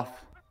it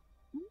off.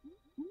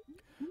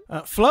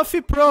 Fluffy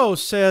Pro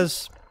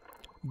says,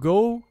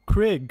 "Go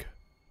Krieg."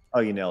 Oh,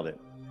 you nailed it.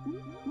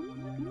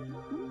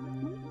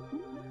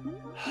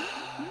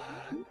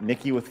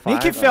 Nikki with 5.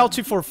 Nikki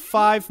Felty for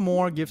 5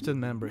 more gifted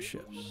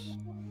memberships.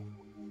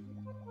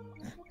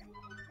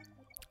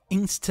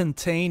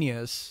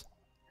 Instantaneous.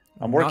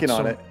 I'm working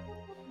on it.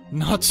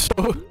 Not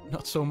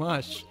so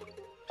much.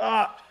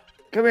 Ah,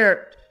 come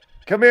here.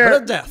 Come here.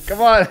 But a death. Come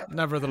on.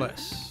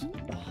 Nevertheless.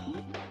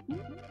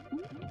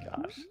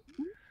 Gosh.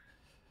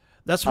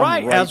 That's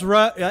right,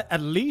 Ezra.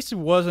 At least it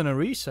wasn't a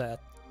reset.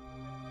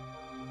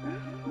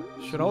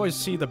 Should always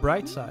see the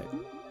bright side.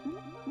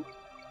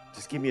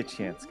 Just give me a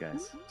chance,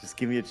 guys. Just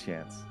give me a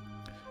chance.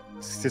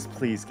 Just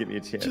please give me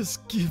a chance.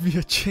 Just give me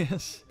a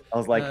chance. I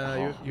was like,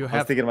 you I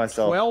have was thinking to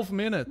myself, 12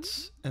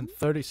 minutes and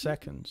 30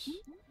 seconds.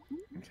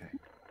 Okay.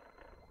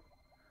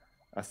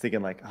 I was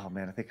thinking like, oh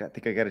man, I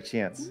think I got a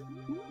chance.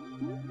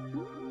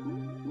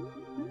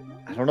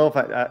 I don't know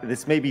if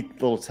this may be a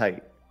little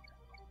tight.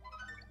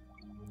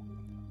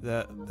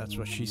 That's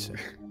what she said.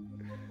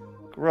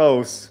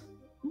 Gross.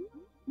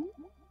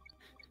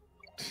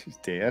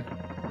 Jeez, Dan.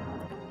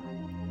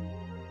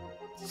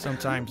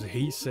 Sometimes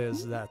he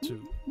says that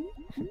too.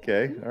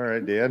 Okay, all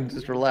right, Dan.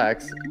 Just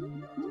relax.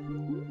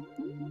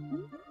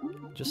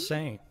 Just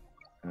saying.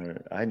 All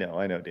right. I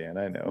know, Dan.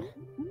 I know.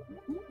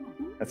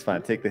 That's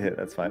fine. Take the hit.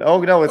 That's fine. Oh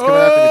no, it's coming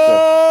after me.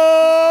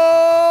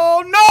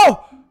 Oh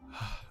no!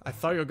 I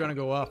thought you were gonna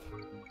go up.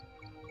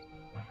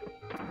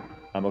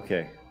 I'm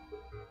okay.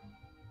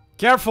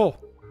 Careful!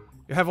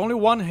 You have only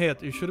 1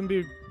 hit. You shouldn't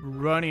be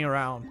running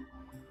around.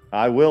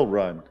 I will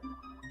run.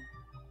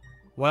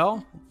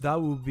 Well,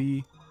 that will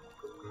be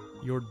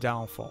your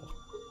downfall.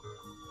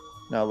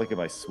 Now look at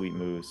my sweet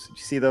moves. Did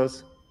you see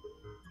those?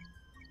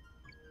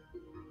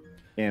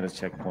 And a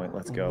checkpoint.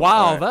 Let's go.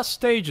 Wow, right. that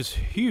stage is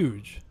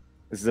huge.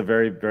 This is a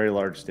very, very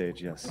large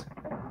stage, yes.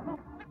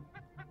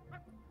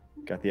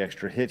 Got the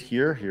extra hit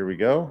here. Here we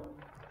go.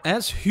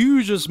 As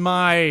huge as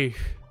my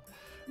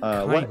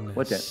kindness.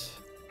 What that?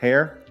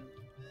 Hair?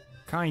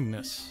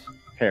 Kindness.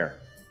 Hair.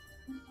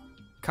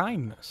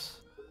 Kindness.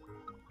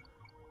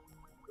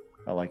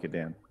 I like it,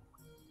 Dan.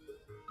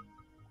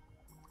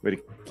 Way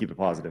to keep it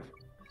positive.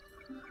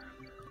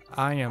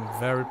 I am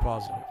very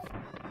positive.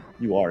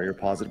 You are. You're a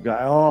positive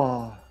guy.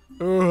 Oh.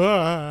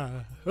 Oh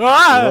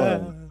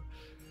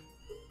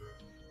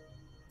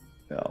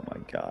my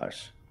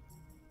gosh.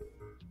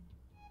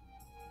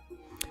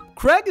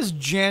 Craig is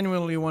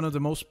genuinely one of the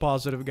most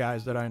positive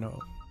guys that I know.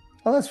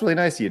 Oh, that's really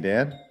nice of you,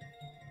 Dan.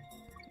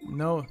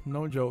 No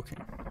joking.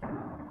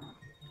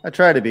 I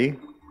try to be.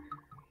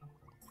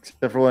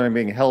 Except for when I'm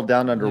being held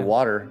down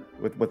underwater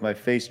with my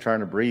face trying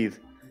to breathe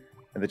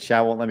and the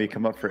chat won't let me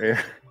come up for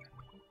air.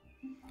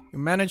 You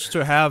managed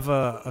to have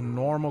a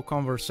normal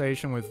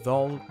conversation with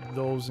all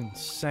those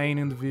insane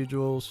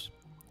individuals.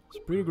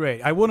 It's pretty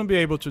great. I wouldn't be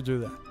able to do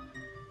that.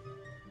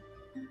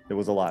 It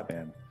was a lot,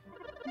 man.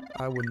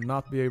 I would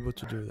not be able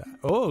to do that.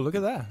 Oh, look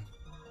at that.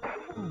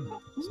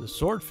 It's a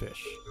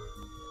swordfish.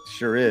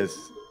 Sure is.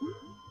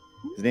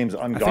 His name's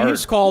On I Guard. think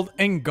it's called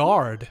En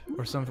Guard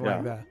or something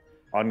like that.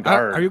 On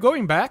Guard. Are you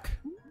going back?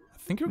 I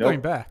think you're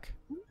going back.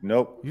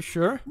 Nope. You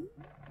sure?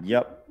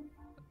 Yep.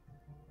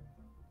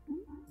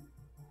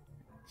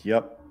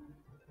 Yep.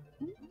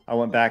 I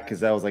went back because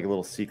that was like a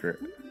little secret.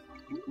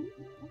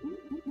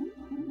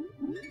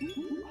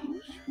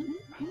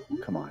 Oh,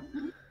 come on.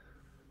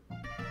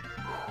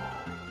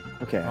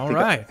 Okay.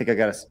 I think I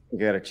got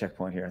a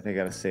checkpoint here. I think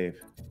I got to save.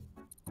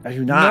 Are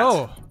you not?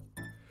 No.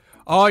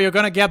 Oh, you're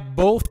gonna get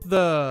both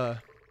the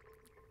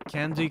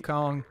Candy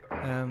Kong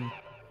and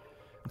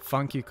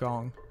Funky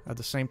Kong at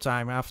the same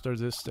time after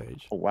this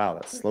stage. Oh wow,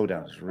 that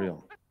slowdown is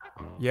real.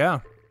 Yeah.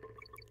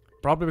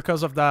 Probably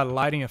because of that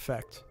lighting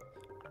effect.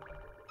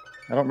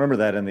 I don't remember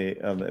that in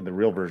the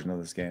real version of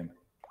this game.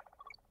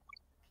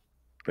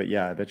 But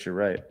yeah, I bet you're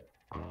right.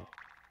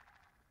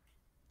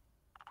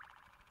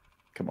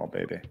 Come on,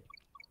 baby.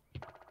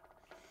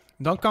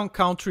 Donkey Kong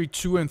Country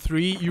 2 and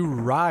 3, you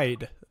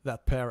ride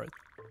that parrot.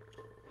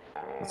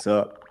 What's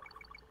up?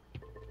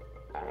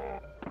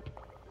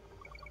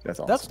 That's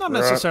awesome. That's not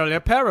necessarily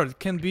a parrot. It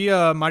can be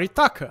a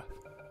maritaka.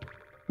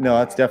 No,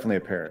 that's definitely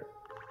a parrot.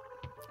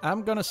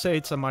 I'm gonna say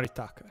it's a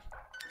maritaka.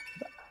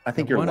 I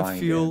think you're lying. I want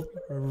to feel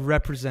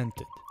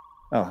represented.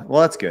 Oh,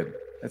 well, that's good.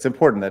 It's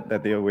important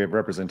that we have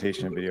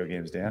representation in video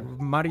games, Dan.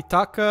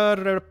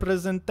 Maritaka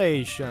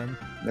representation.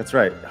 That's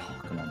right.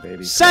 Oh, come on,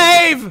 baby.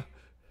 Save!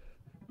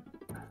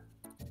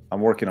 I'm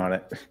working on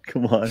it.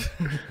 Come on.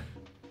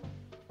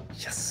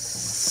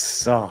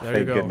 Yes. Oh, there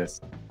thank you go.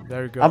 Goodness.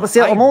 There you go.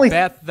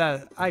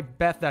 I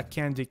bet that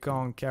Candy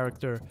Kong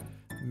character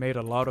made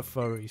a lot of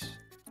furries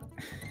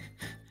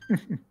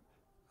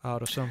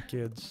out of some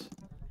kids.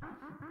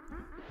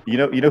 You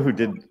know who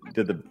did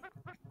the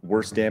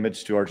worst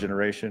damage to our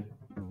generation?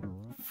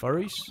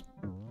 Furries?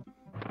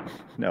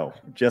 No,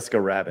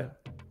 Jessica Rabbit.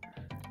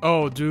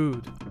 Oh,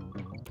 dude.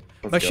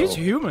 But she's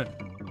human.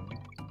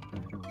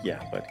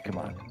 Yeah, but come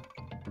on.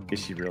 Is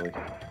she really?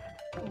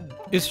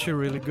 Is she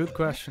really? Good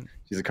question.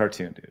 She's a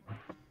cartoon, dude.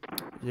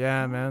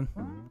 Yeah, man.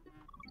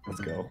 Let's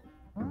go.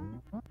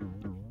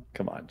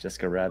 Come on,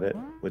 Jessica Rabbit.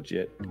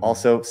 Legit.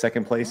 Also,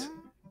 second place,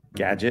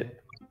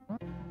 Gadget.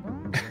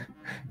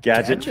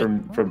 Gadget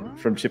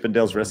from Chip 'n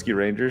Dale's Rescue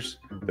Rangers.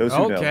 Those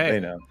who know, they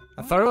know.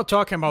 I thought you were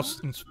talking about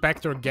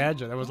Inspector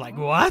Gadget. I was like,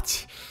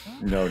 what?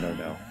 No.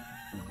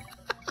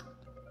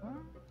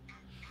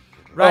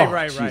 Right. All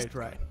right,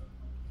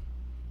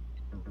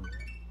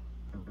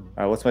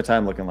 what's my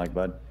time looking like,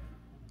 bud?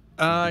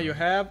 You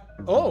have...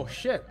 Oh,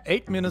 shit.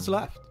 8 minutes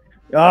left.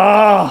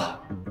 Ah!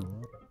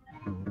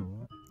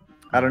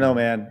 I don't know,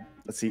 man.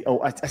 Let's see.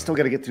 Oh, I still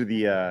got to get through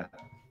the...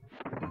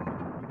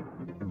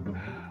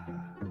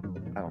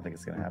 I don't think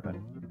it's going to happen.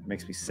 It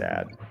makes me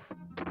sad.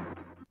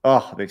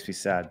 Oh, it makes me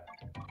sad.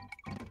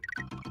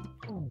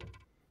 All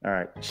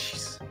right.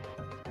 Jeez.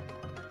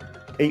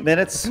 8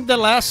 minutes? The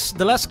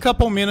last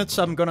couple minutes,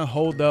 I'm going to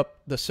hold up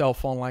the cell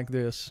phone like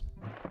this.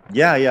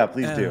 Yeah,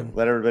 please do.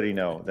 Let everybody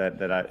know that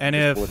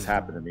what's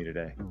happened to me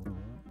today.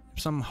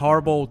 If some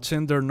horrible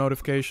Tinder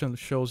notification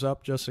shows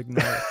up, just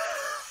ignore it.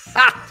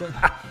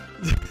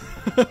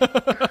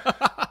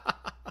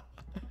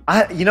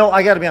 I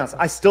got to be honest.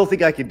 I still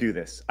think I can do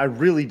this. I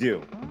really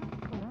do.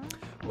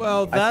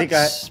 Well,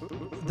 that's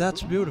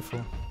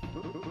beautiful.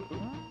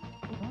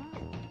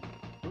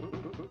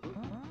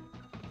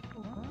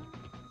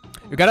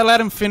 You gotta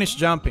let him finish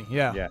jumping.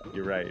 Yeah. Yeah,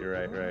 you're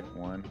right.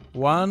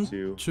 One,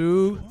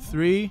 two,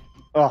 three.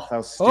 Oh, that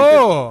was stupid.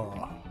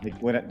 Oh!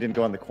 It didn't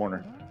go in the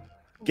corner.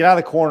 Get out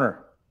of the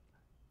corner.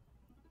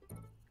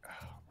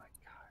 Oh my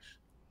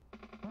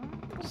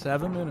gosh.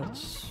 7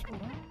 minutes.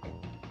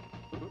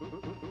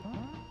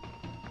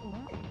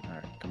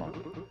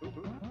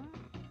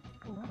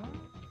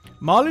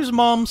 Molly's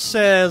mom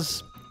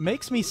says,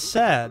 makes me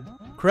sad.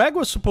 Craig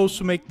was supposed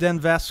to make Dan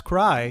Vasc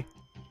cry.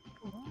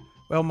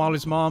 Well,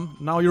 Molly's mom,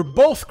 now you're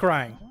both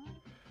crying.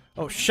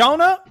 Oh,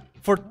 Shauna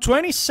for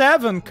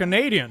 27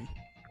 Canadian.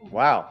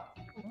 Wow.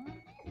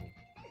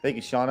 Thank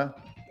you, Shauna.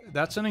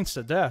 That's an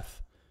Instadeath.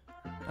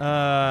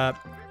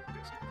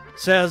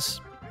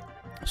 Says,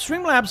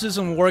 Streamlabs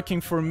isn't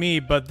working for me,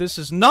 but this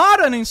is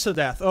not an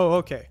Instadeath. Oh,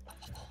 okay.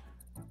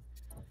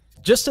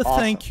 Just a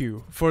thank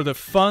you for the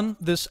fun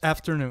this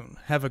afternoon.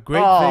 Have a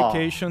great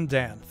vacation,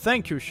 Dan.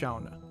 Thank you,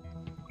 Shauna.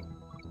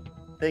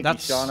 Thank you,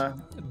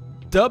 Shauna.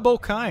 Double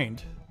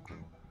kind.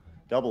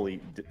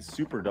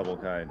 Super double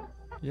kind.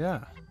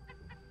 Yeah.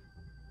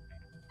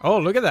 Oh,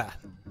 look at that.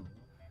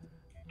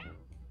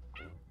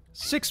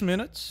 6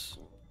 minutes.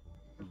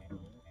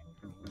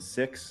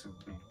 6?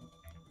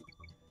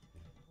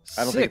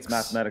 I don't think it's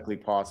mathematically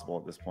possible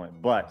at this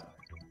point, but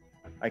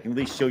I can at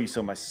least show you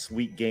some of my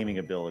sweet gaming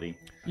ability.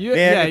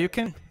 Yeah, you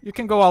can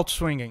go out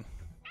swinging.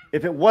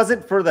 If it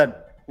wasn't for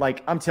that,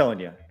 like, I'm telling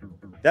you,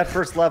 that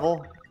first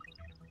level,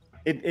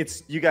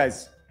 it's you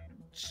guys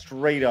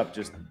straight up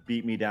just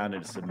beat me down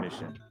into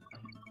submission.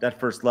 That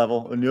first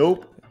level,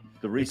 nope.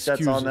 The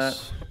resets on that.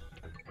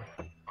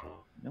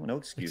 No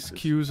excuses.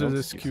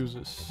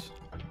 Excuses.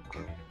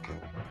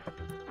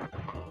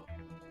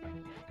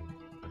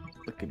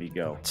 Look at me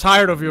go.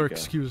 Tired of your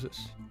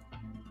excuses.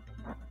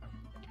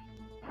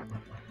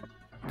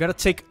 Gotta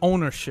take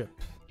ownership.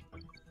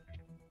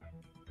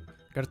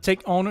 Gotta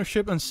take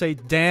ownership and say,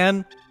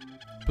 Dan,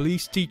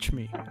 please teach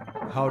me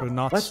how to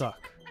not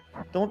suck.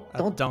 Don't.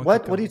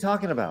 What are you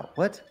talking about?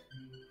 What?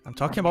 I'm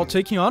talking about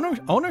taking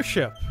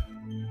ownership.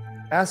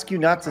 Ask you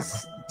not to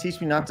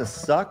teach me not to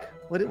suck?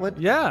 What?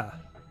 Yeah.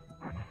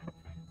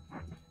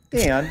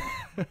 Dan.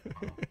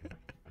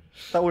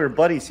 Thought we were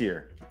buddies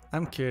here.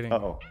 I'm kidding.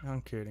 Uh-oh.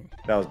 I'm kidding.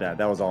 That was bad.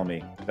 That was all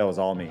me. That was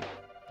all me.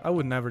 I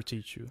would never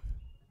teach you.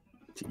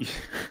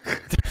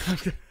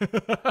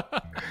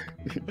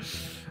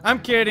 I'm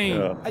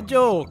kidding. A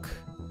joke.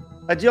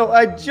 Hey, a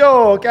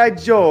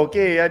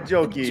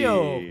joke.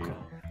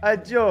 A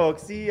joke.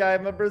 See,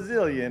 I'm a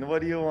Brazilian.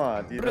 What do you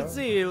want?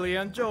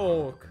 Brazilian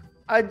joke.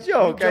 A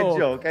joke.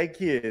 I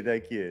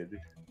kid.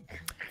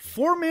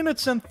 4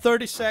 minutes and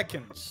 30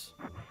 seconds.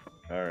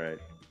 All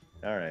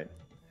right.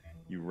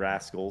 You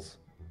rascals.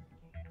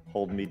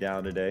 Holding me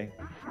down today.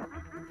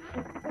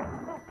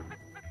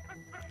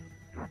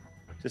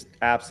 Just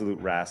absolute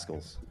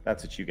rascals.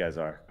 That's what you guys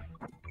are.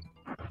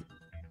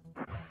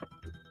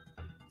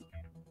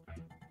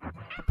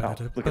 Oh,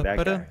 look at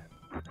that guy.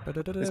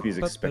 This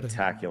music's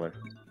spectacular.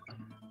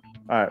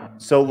 All right,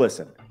 so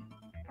listen.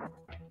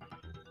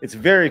 It's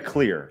very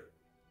clear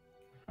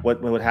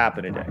what would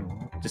happen today.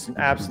 Just an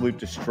absolute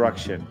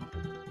destruction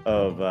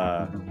of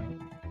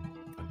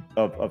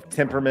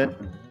temperament,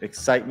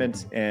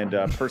 excitement, and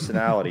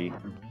personality,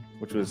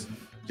 which was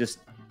just.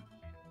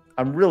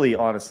 I'm really,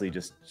 honestly,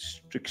 just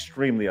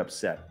extremely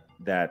upset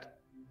that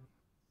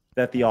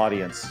the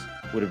audience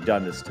would have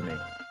done this to me.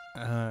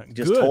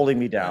 Just holding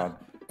me down.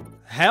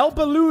 Hal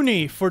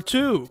Balloony for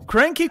 2.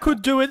 Cranky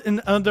could do it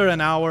in under an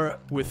hour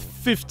with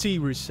 50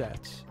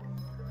 resets.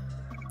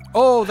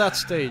 Oh, that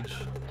stage.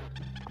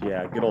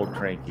 Yeah, good old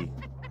Cranky.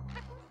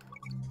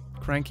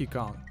 Cranky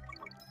Kong.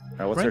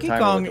 Right, what's Cranky our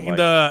Kong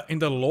like? in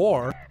the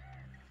lore,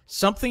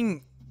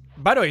 something.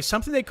 By the way,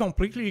 something they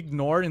completely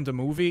ignored in the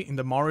movie, in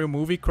the Mario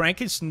movie.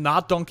 Cranky's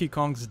not Donkey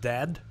Kong's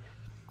dad.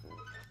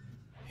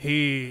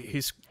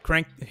 He's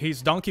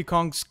Donkey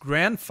Kong's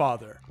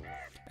grandfather,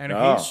 and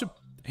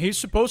he's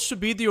supposed to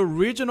be the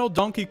original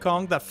Donkey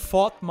Kong that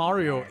fought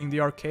Mario in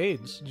the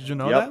arcades. Did you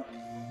know that?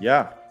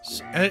 Yeah.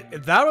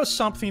 That was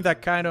something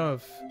that kind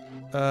of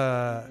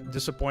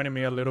disappointed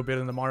me a little bit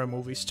in the Mario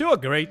movie. Still a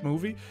great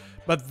movie,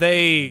 but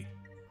they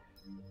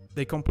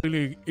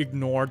completely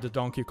ignored the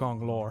Donkey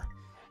Kong lore.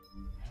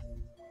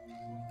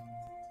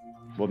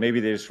 Well, maybe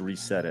they just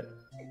reset it.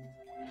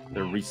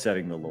 They're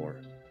resetting the lore.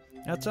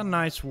 That's a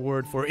nice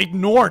word for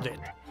ignored it.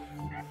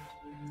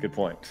 Good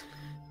point.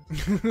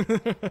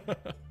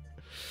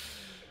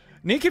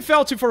 Nikki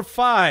Felty for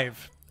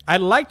 5. I'd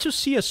like to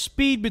see a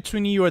speed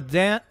between you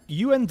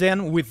and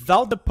Dan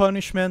without the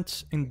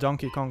punishment in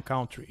Donkey Kong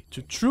Country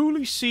to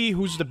truly see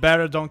who's the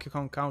better Donkey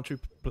Kong Country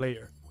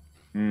player.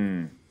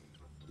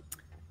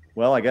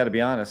 Well, I got to be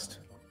honest.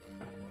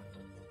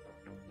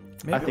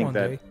 Maybe I think one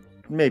that day.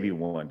 maybe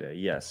one day.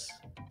 Yes.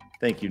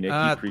 Thank you, Nick.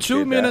 Appreciate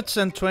 2 minutes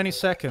and 20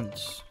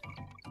 seconds.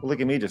 Well, look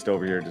at me just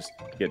over here, just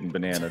getting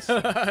bananas.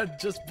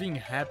 Just being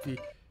happy.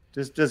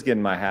 Just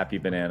getting my happy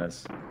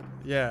bananas.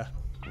 Yeah.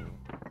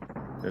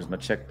 There's my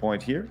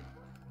checkpoint here.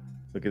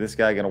 Look at this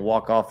guy gonna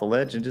walk off the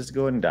ledge and just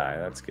go ahead and die.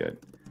 That's good.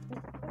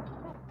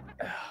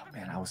 Oh,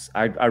 man,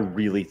 I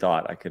really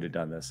thought I could have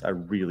done this. I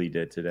really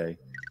did today.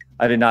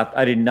 I did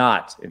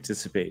not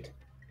anticipate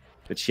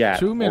the chat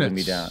holding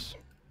me down.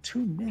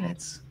 2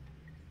 minutes.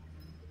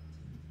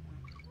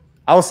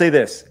 I will say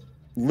this.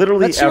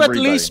 Literally Let's you everybody.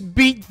 at least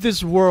beat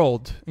this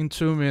world in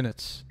 2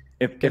 minutes.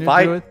 If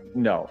I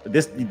no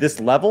this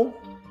level.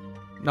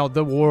 No,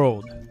 the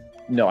world.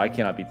 No, I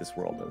cannot beat this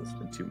world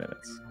in 2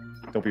 minutes.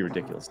 Don't be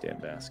ridiculous,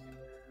 Dan Vasc.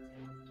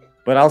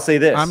 But I'll say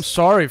this. I'm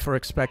sorry for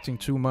expecting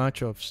too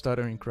much of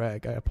Stuttering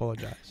Craig. I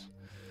apologize.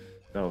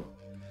 No.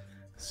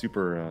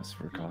 Super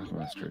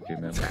Cockmaster came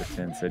in with a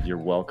 10, said you're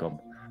welcome.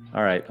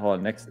 All right, hold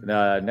on.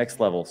 Next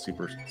level,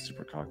 super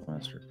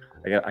Cockmaster.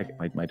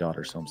 My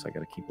daughter's home, so I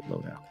gotta keep it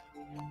low now.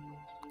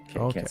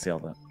 Can't say all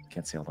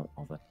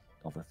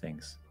the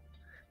things.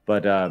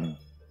 But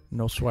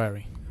no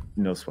swearing.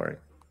 No swearing.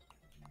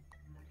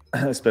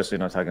 Especially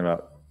not talking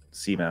about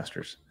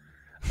Seamasters.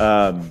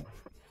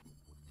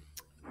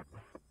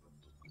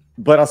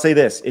 But I'll say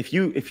this: if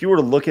you were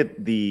to look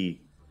at the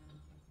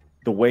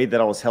way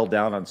that I was held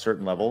down on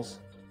certain levels,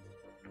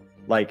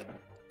 like,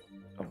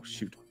 oh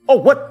shoot, oh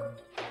what?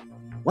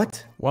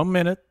 1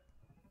 minute.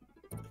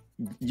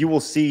 You will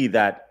see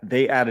that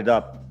they added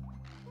up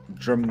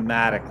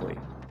dramatically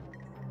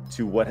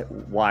to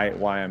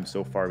why I'm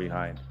so far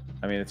behind.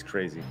 I mean, it's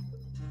crazy.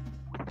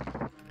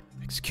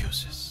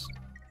 Excuses.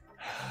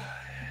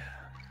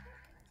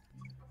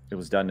 It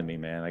was done to me,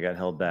 man. I got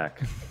held back.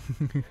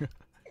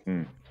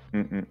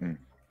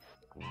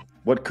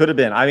 What could have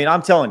been? I mean,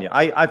 I'm telling you,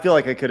 I feel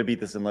like I could have beat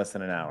this in less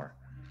than an hour.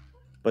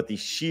 But the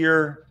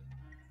sheer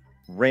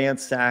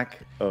ransack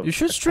of you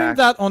should stream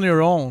that on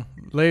your own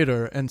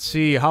later and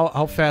see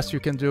how fast you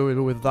can do it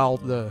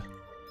without the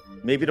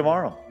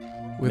tomorrow.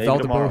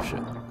 Without the bullshit.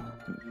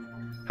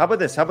 How about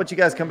this? How about you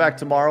guys come back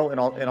tomorrow and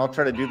I'll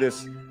try to do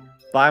this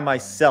by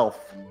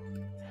myself.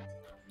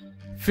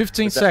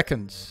 15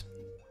 seconds.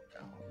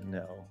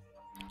 No.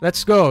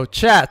 Let's go.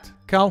 Chat.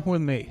 Count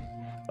with me.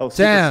 Oh,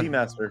 10, Super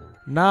Seamaster.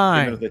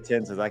 9. The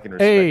 10 says I can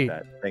respect 8.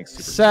 That. Thanks,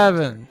 Super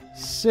 7.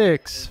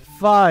 6.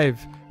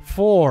 5.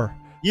 4.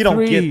 You don't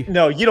 3, get.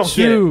 No, you don't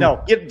 2, get it.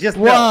 No, just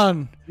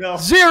 1. No.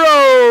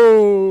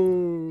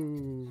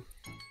 0.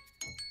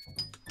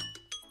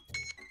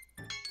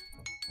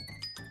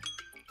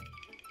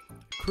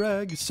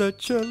 Craig is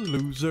such a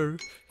loser.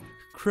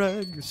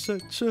 Craig is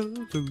such a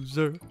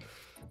loser.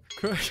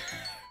 Craig.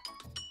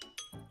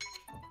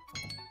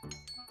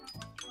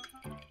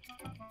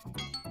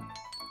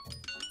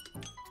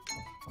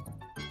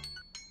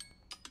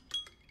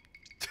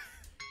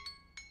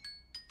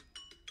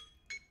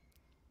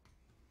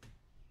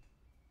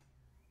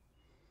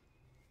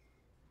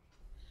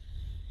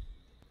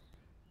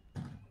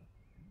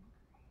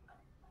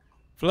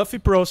 Fluffy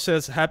Pro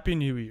says Happy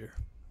New Year.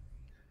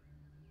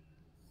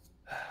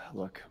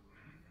 Look.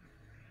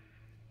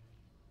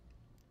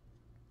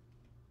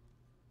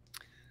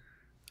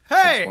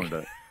 Hey!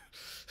 I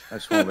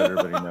just want to let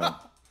everybody know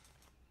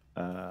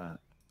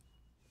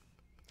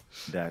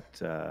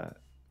that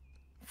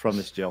from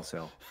this jail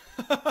cell,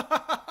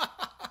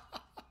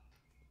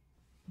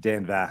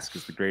 Dan Vasc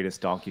is the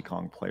greatest Donkey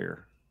Kong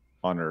player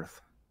on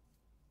Earth.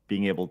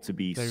 Being able to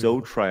be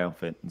so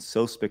triumphant and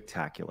so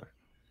spectacular.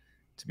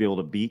 To be able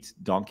to beat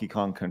Donkey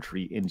Kong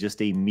Country in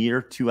just a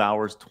mere 2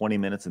 hours, 20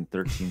 minutes, and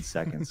 13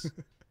 seconds.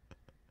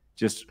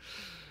 Just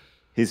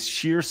his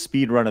sheer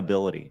speedrun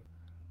ability.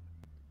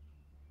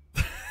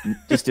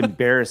 Just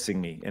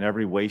embarrassing me in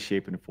every way,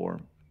 shape, and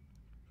form.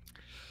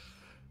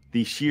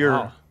 The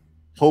sheer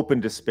hope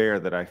and despair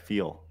that I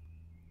feel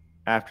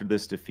after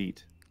this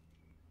defeat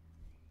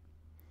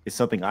is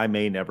something I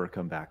may never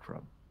come back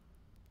from.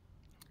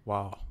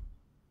 Wow.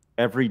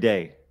 Every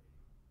day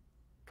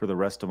for the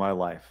rest of my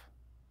life,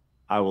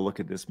 I will look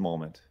at this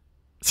moment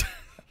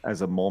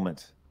as a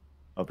moment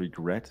of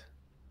regret,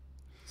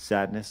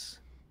 sadness,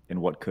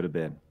 and what could have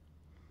been.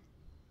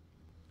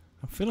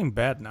 I'm feeling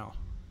bad now.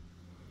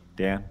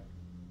 Dan, I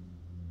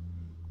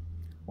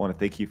want to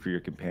thank you for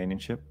your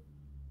companionship,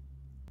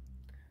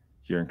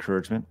 your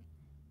encouragement,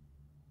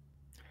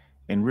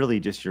 and really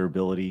just your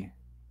ability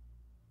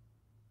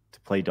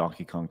to play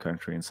Donkey Kong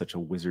Country in such a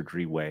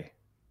wizardry way.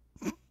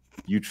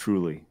 You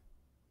truly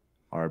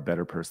are a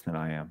better person than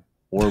I am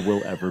or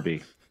will ever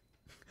be.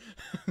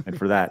 And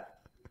for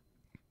that,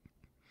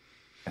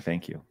 I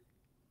thank you.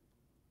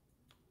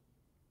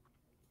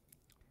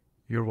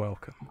 You're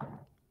welcome.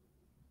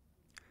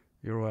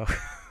 You're welcome.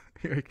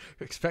 You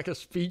expect a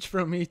speech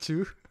from me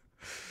too?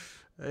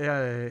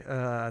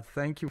 Yeah.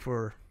 Thank you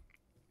for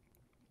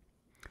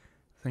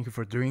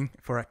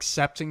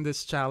accepting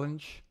this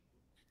challenge.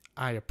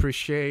 I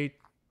appreciate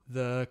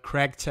the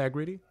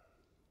Craig-tegrity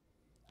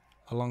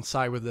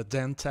alongside with the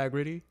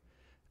Den-tegrity,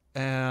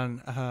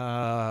 and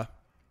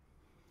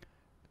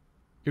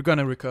you're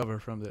gonna recover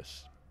from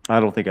this. I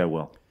don't think I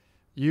will.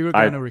 You're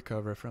gonna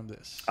recover from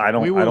this.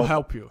 We will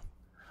help you.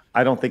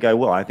 I don't think I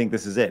will. I think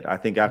this is it. I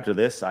think after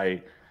this,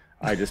 I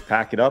just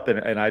pack it up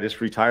and I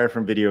just retire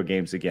from video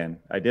games again.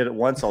 I did it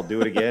once. I'll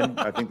do it again.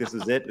 I think this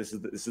is it. This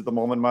is the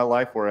moment in my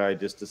life where I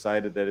just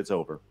decided that it's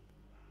over.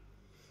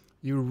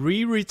 You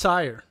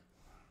retire.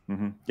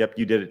 Mm-hmm. Yep,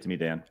 you did it to me,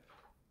 Dan.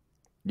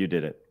 You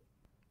did it.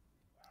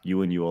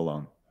 You and you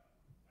alone.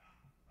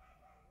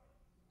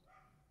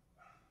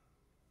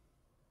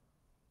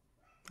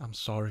 I'm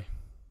sorry.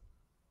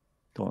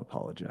 Don't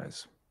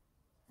apologize.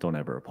 Don't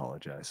ever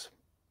apologize.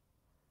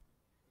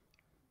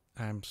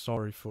 I'm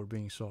sorry for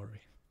being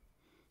sorry.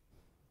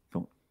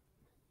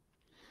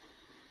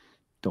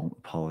 Don't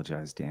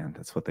apologize, Dan.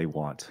 That's what they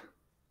want.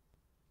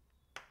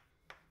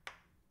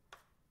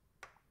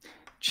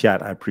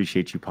 Chat, I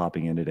appreciate you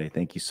popping in today.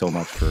 Thank you so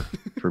much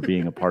for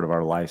being a part of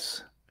our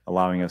lives,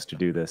 allowing us to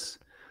do this.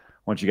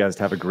 I want you guys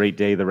to have a great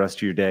day the rest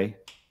of your day.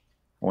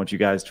 I want you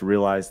guys to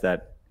realize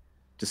that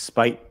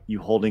despite you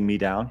holding me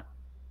down,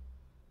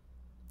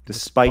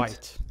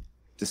 despite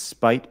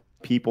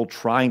people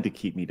trying to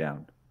keep me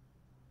down,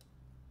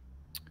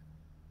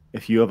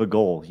 if you have a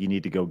goal, you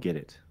need to go get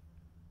it.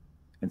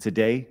 And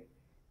today,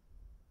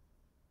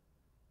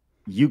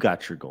 you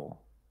got your goal.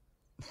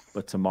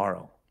 But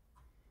tomorrow,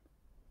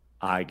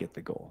 I get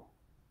the goal.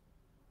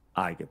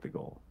 I get the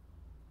goal.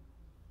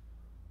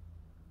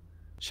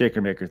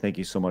 Shaker Maker, thank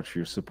you so much for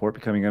your support,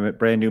 becoming a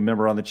brand new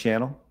member on the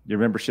channel. Your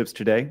memberships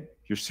today,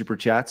 your super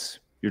chats,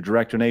 your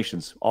direct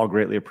donations, all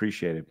greatly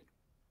appreciated.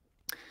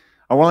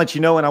 I want to let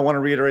you know, and I want to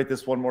reiterate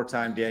this one more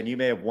time, Dan, you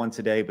may have won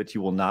today, but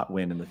you will not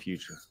win in the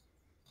future.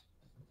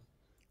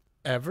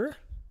 Ever?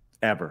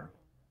 Ever.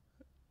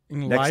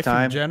 In life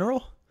in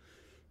general?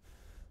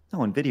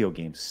 No, in video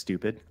games,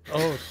 stupid.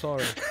 Oh,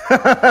 sorry.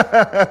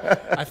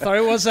 I thought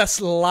it was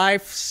a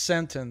life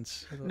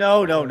sentence.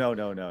 No.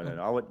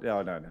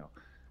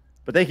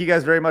 But thank you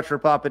guys very much for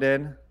popping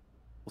in.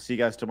 We'll see you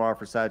guys tomorrow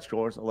for Side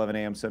Scrollers, 11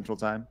 a.m. Central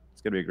Time.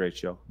 It's going to be a great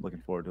show.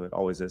 Looking forward to it.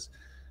 Always is.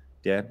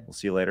 Dan, we'll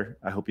see you later.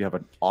 I hope you have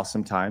an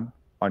awesome time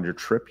on your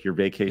trip, your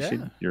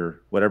vacation,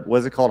 your whatever. What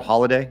is it called?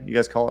 Holiday? You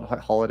guys call it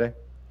holiday?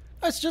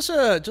 It's just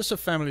a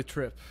family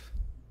trip.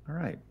 All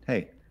right.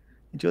 Hey,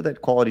 enjoy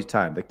that quality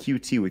time, the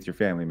QT with your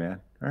family,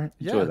 man. All right?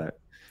 Enjoy that.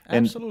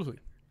 Absolutely.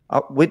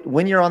 And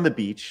when you're on the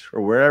beach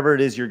or wherever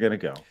it is you're going to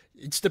go.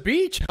 It's the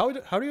beach.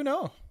 How do you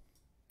know?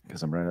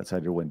 Because I'm right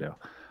outside your window.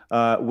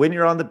 When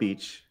you're on the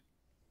beach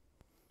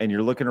and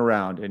you're looking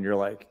around and you're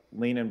like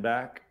leaning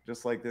back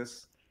just like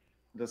this,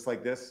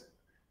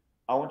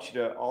 I want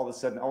you to all of a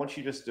sudden, I want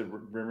you just to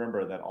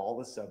remember that all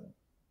of a sudden,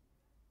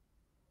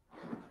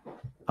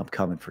 I'm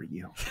coming for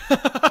you.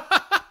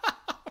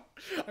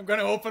 I'm going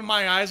to open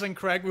my eyes and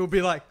Craig will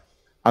be like,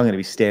 I'm going to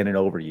be standing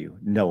over you,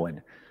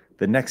 knowing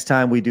the next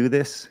time we do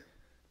this,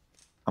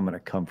 I'm going to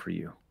come for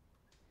you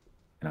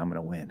and I'm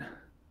going to win.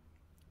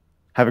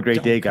 Have a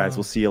great day, guys.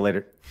 We'll see you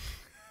later.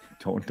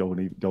 Don't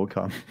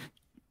come.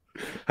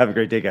 Have a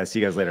great day, guys. See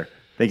you guys later.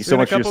 Thank you so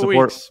much for your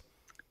support.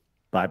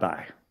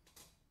 Bye-bye.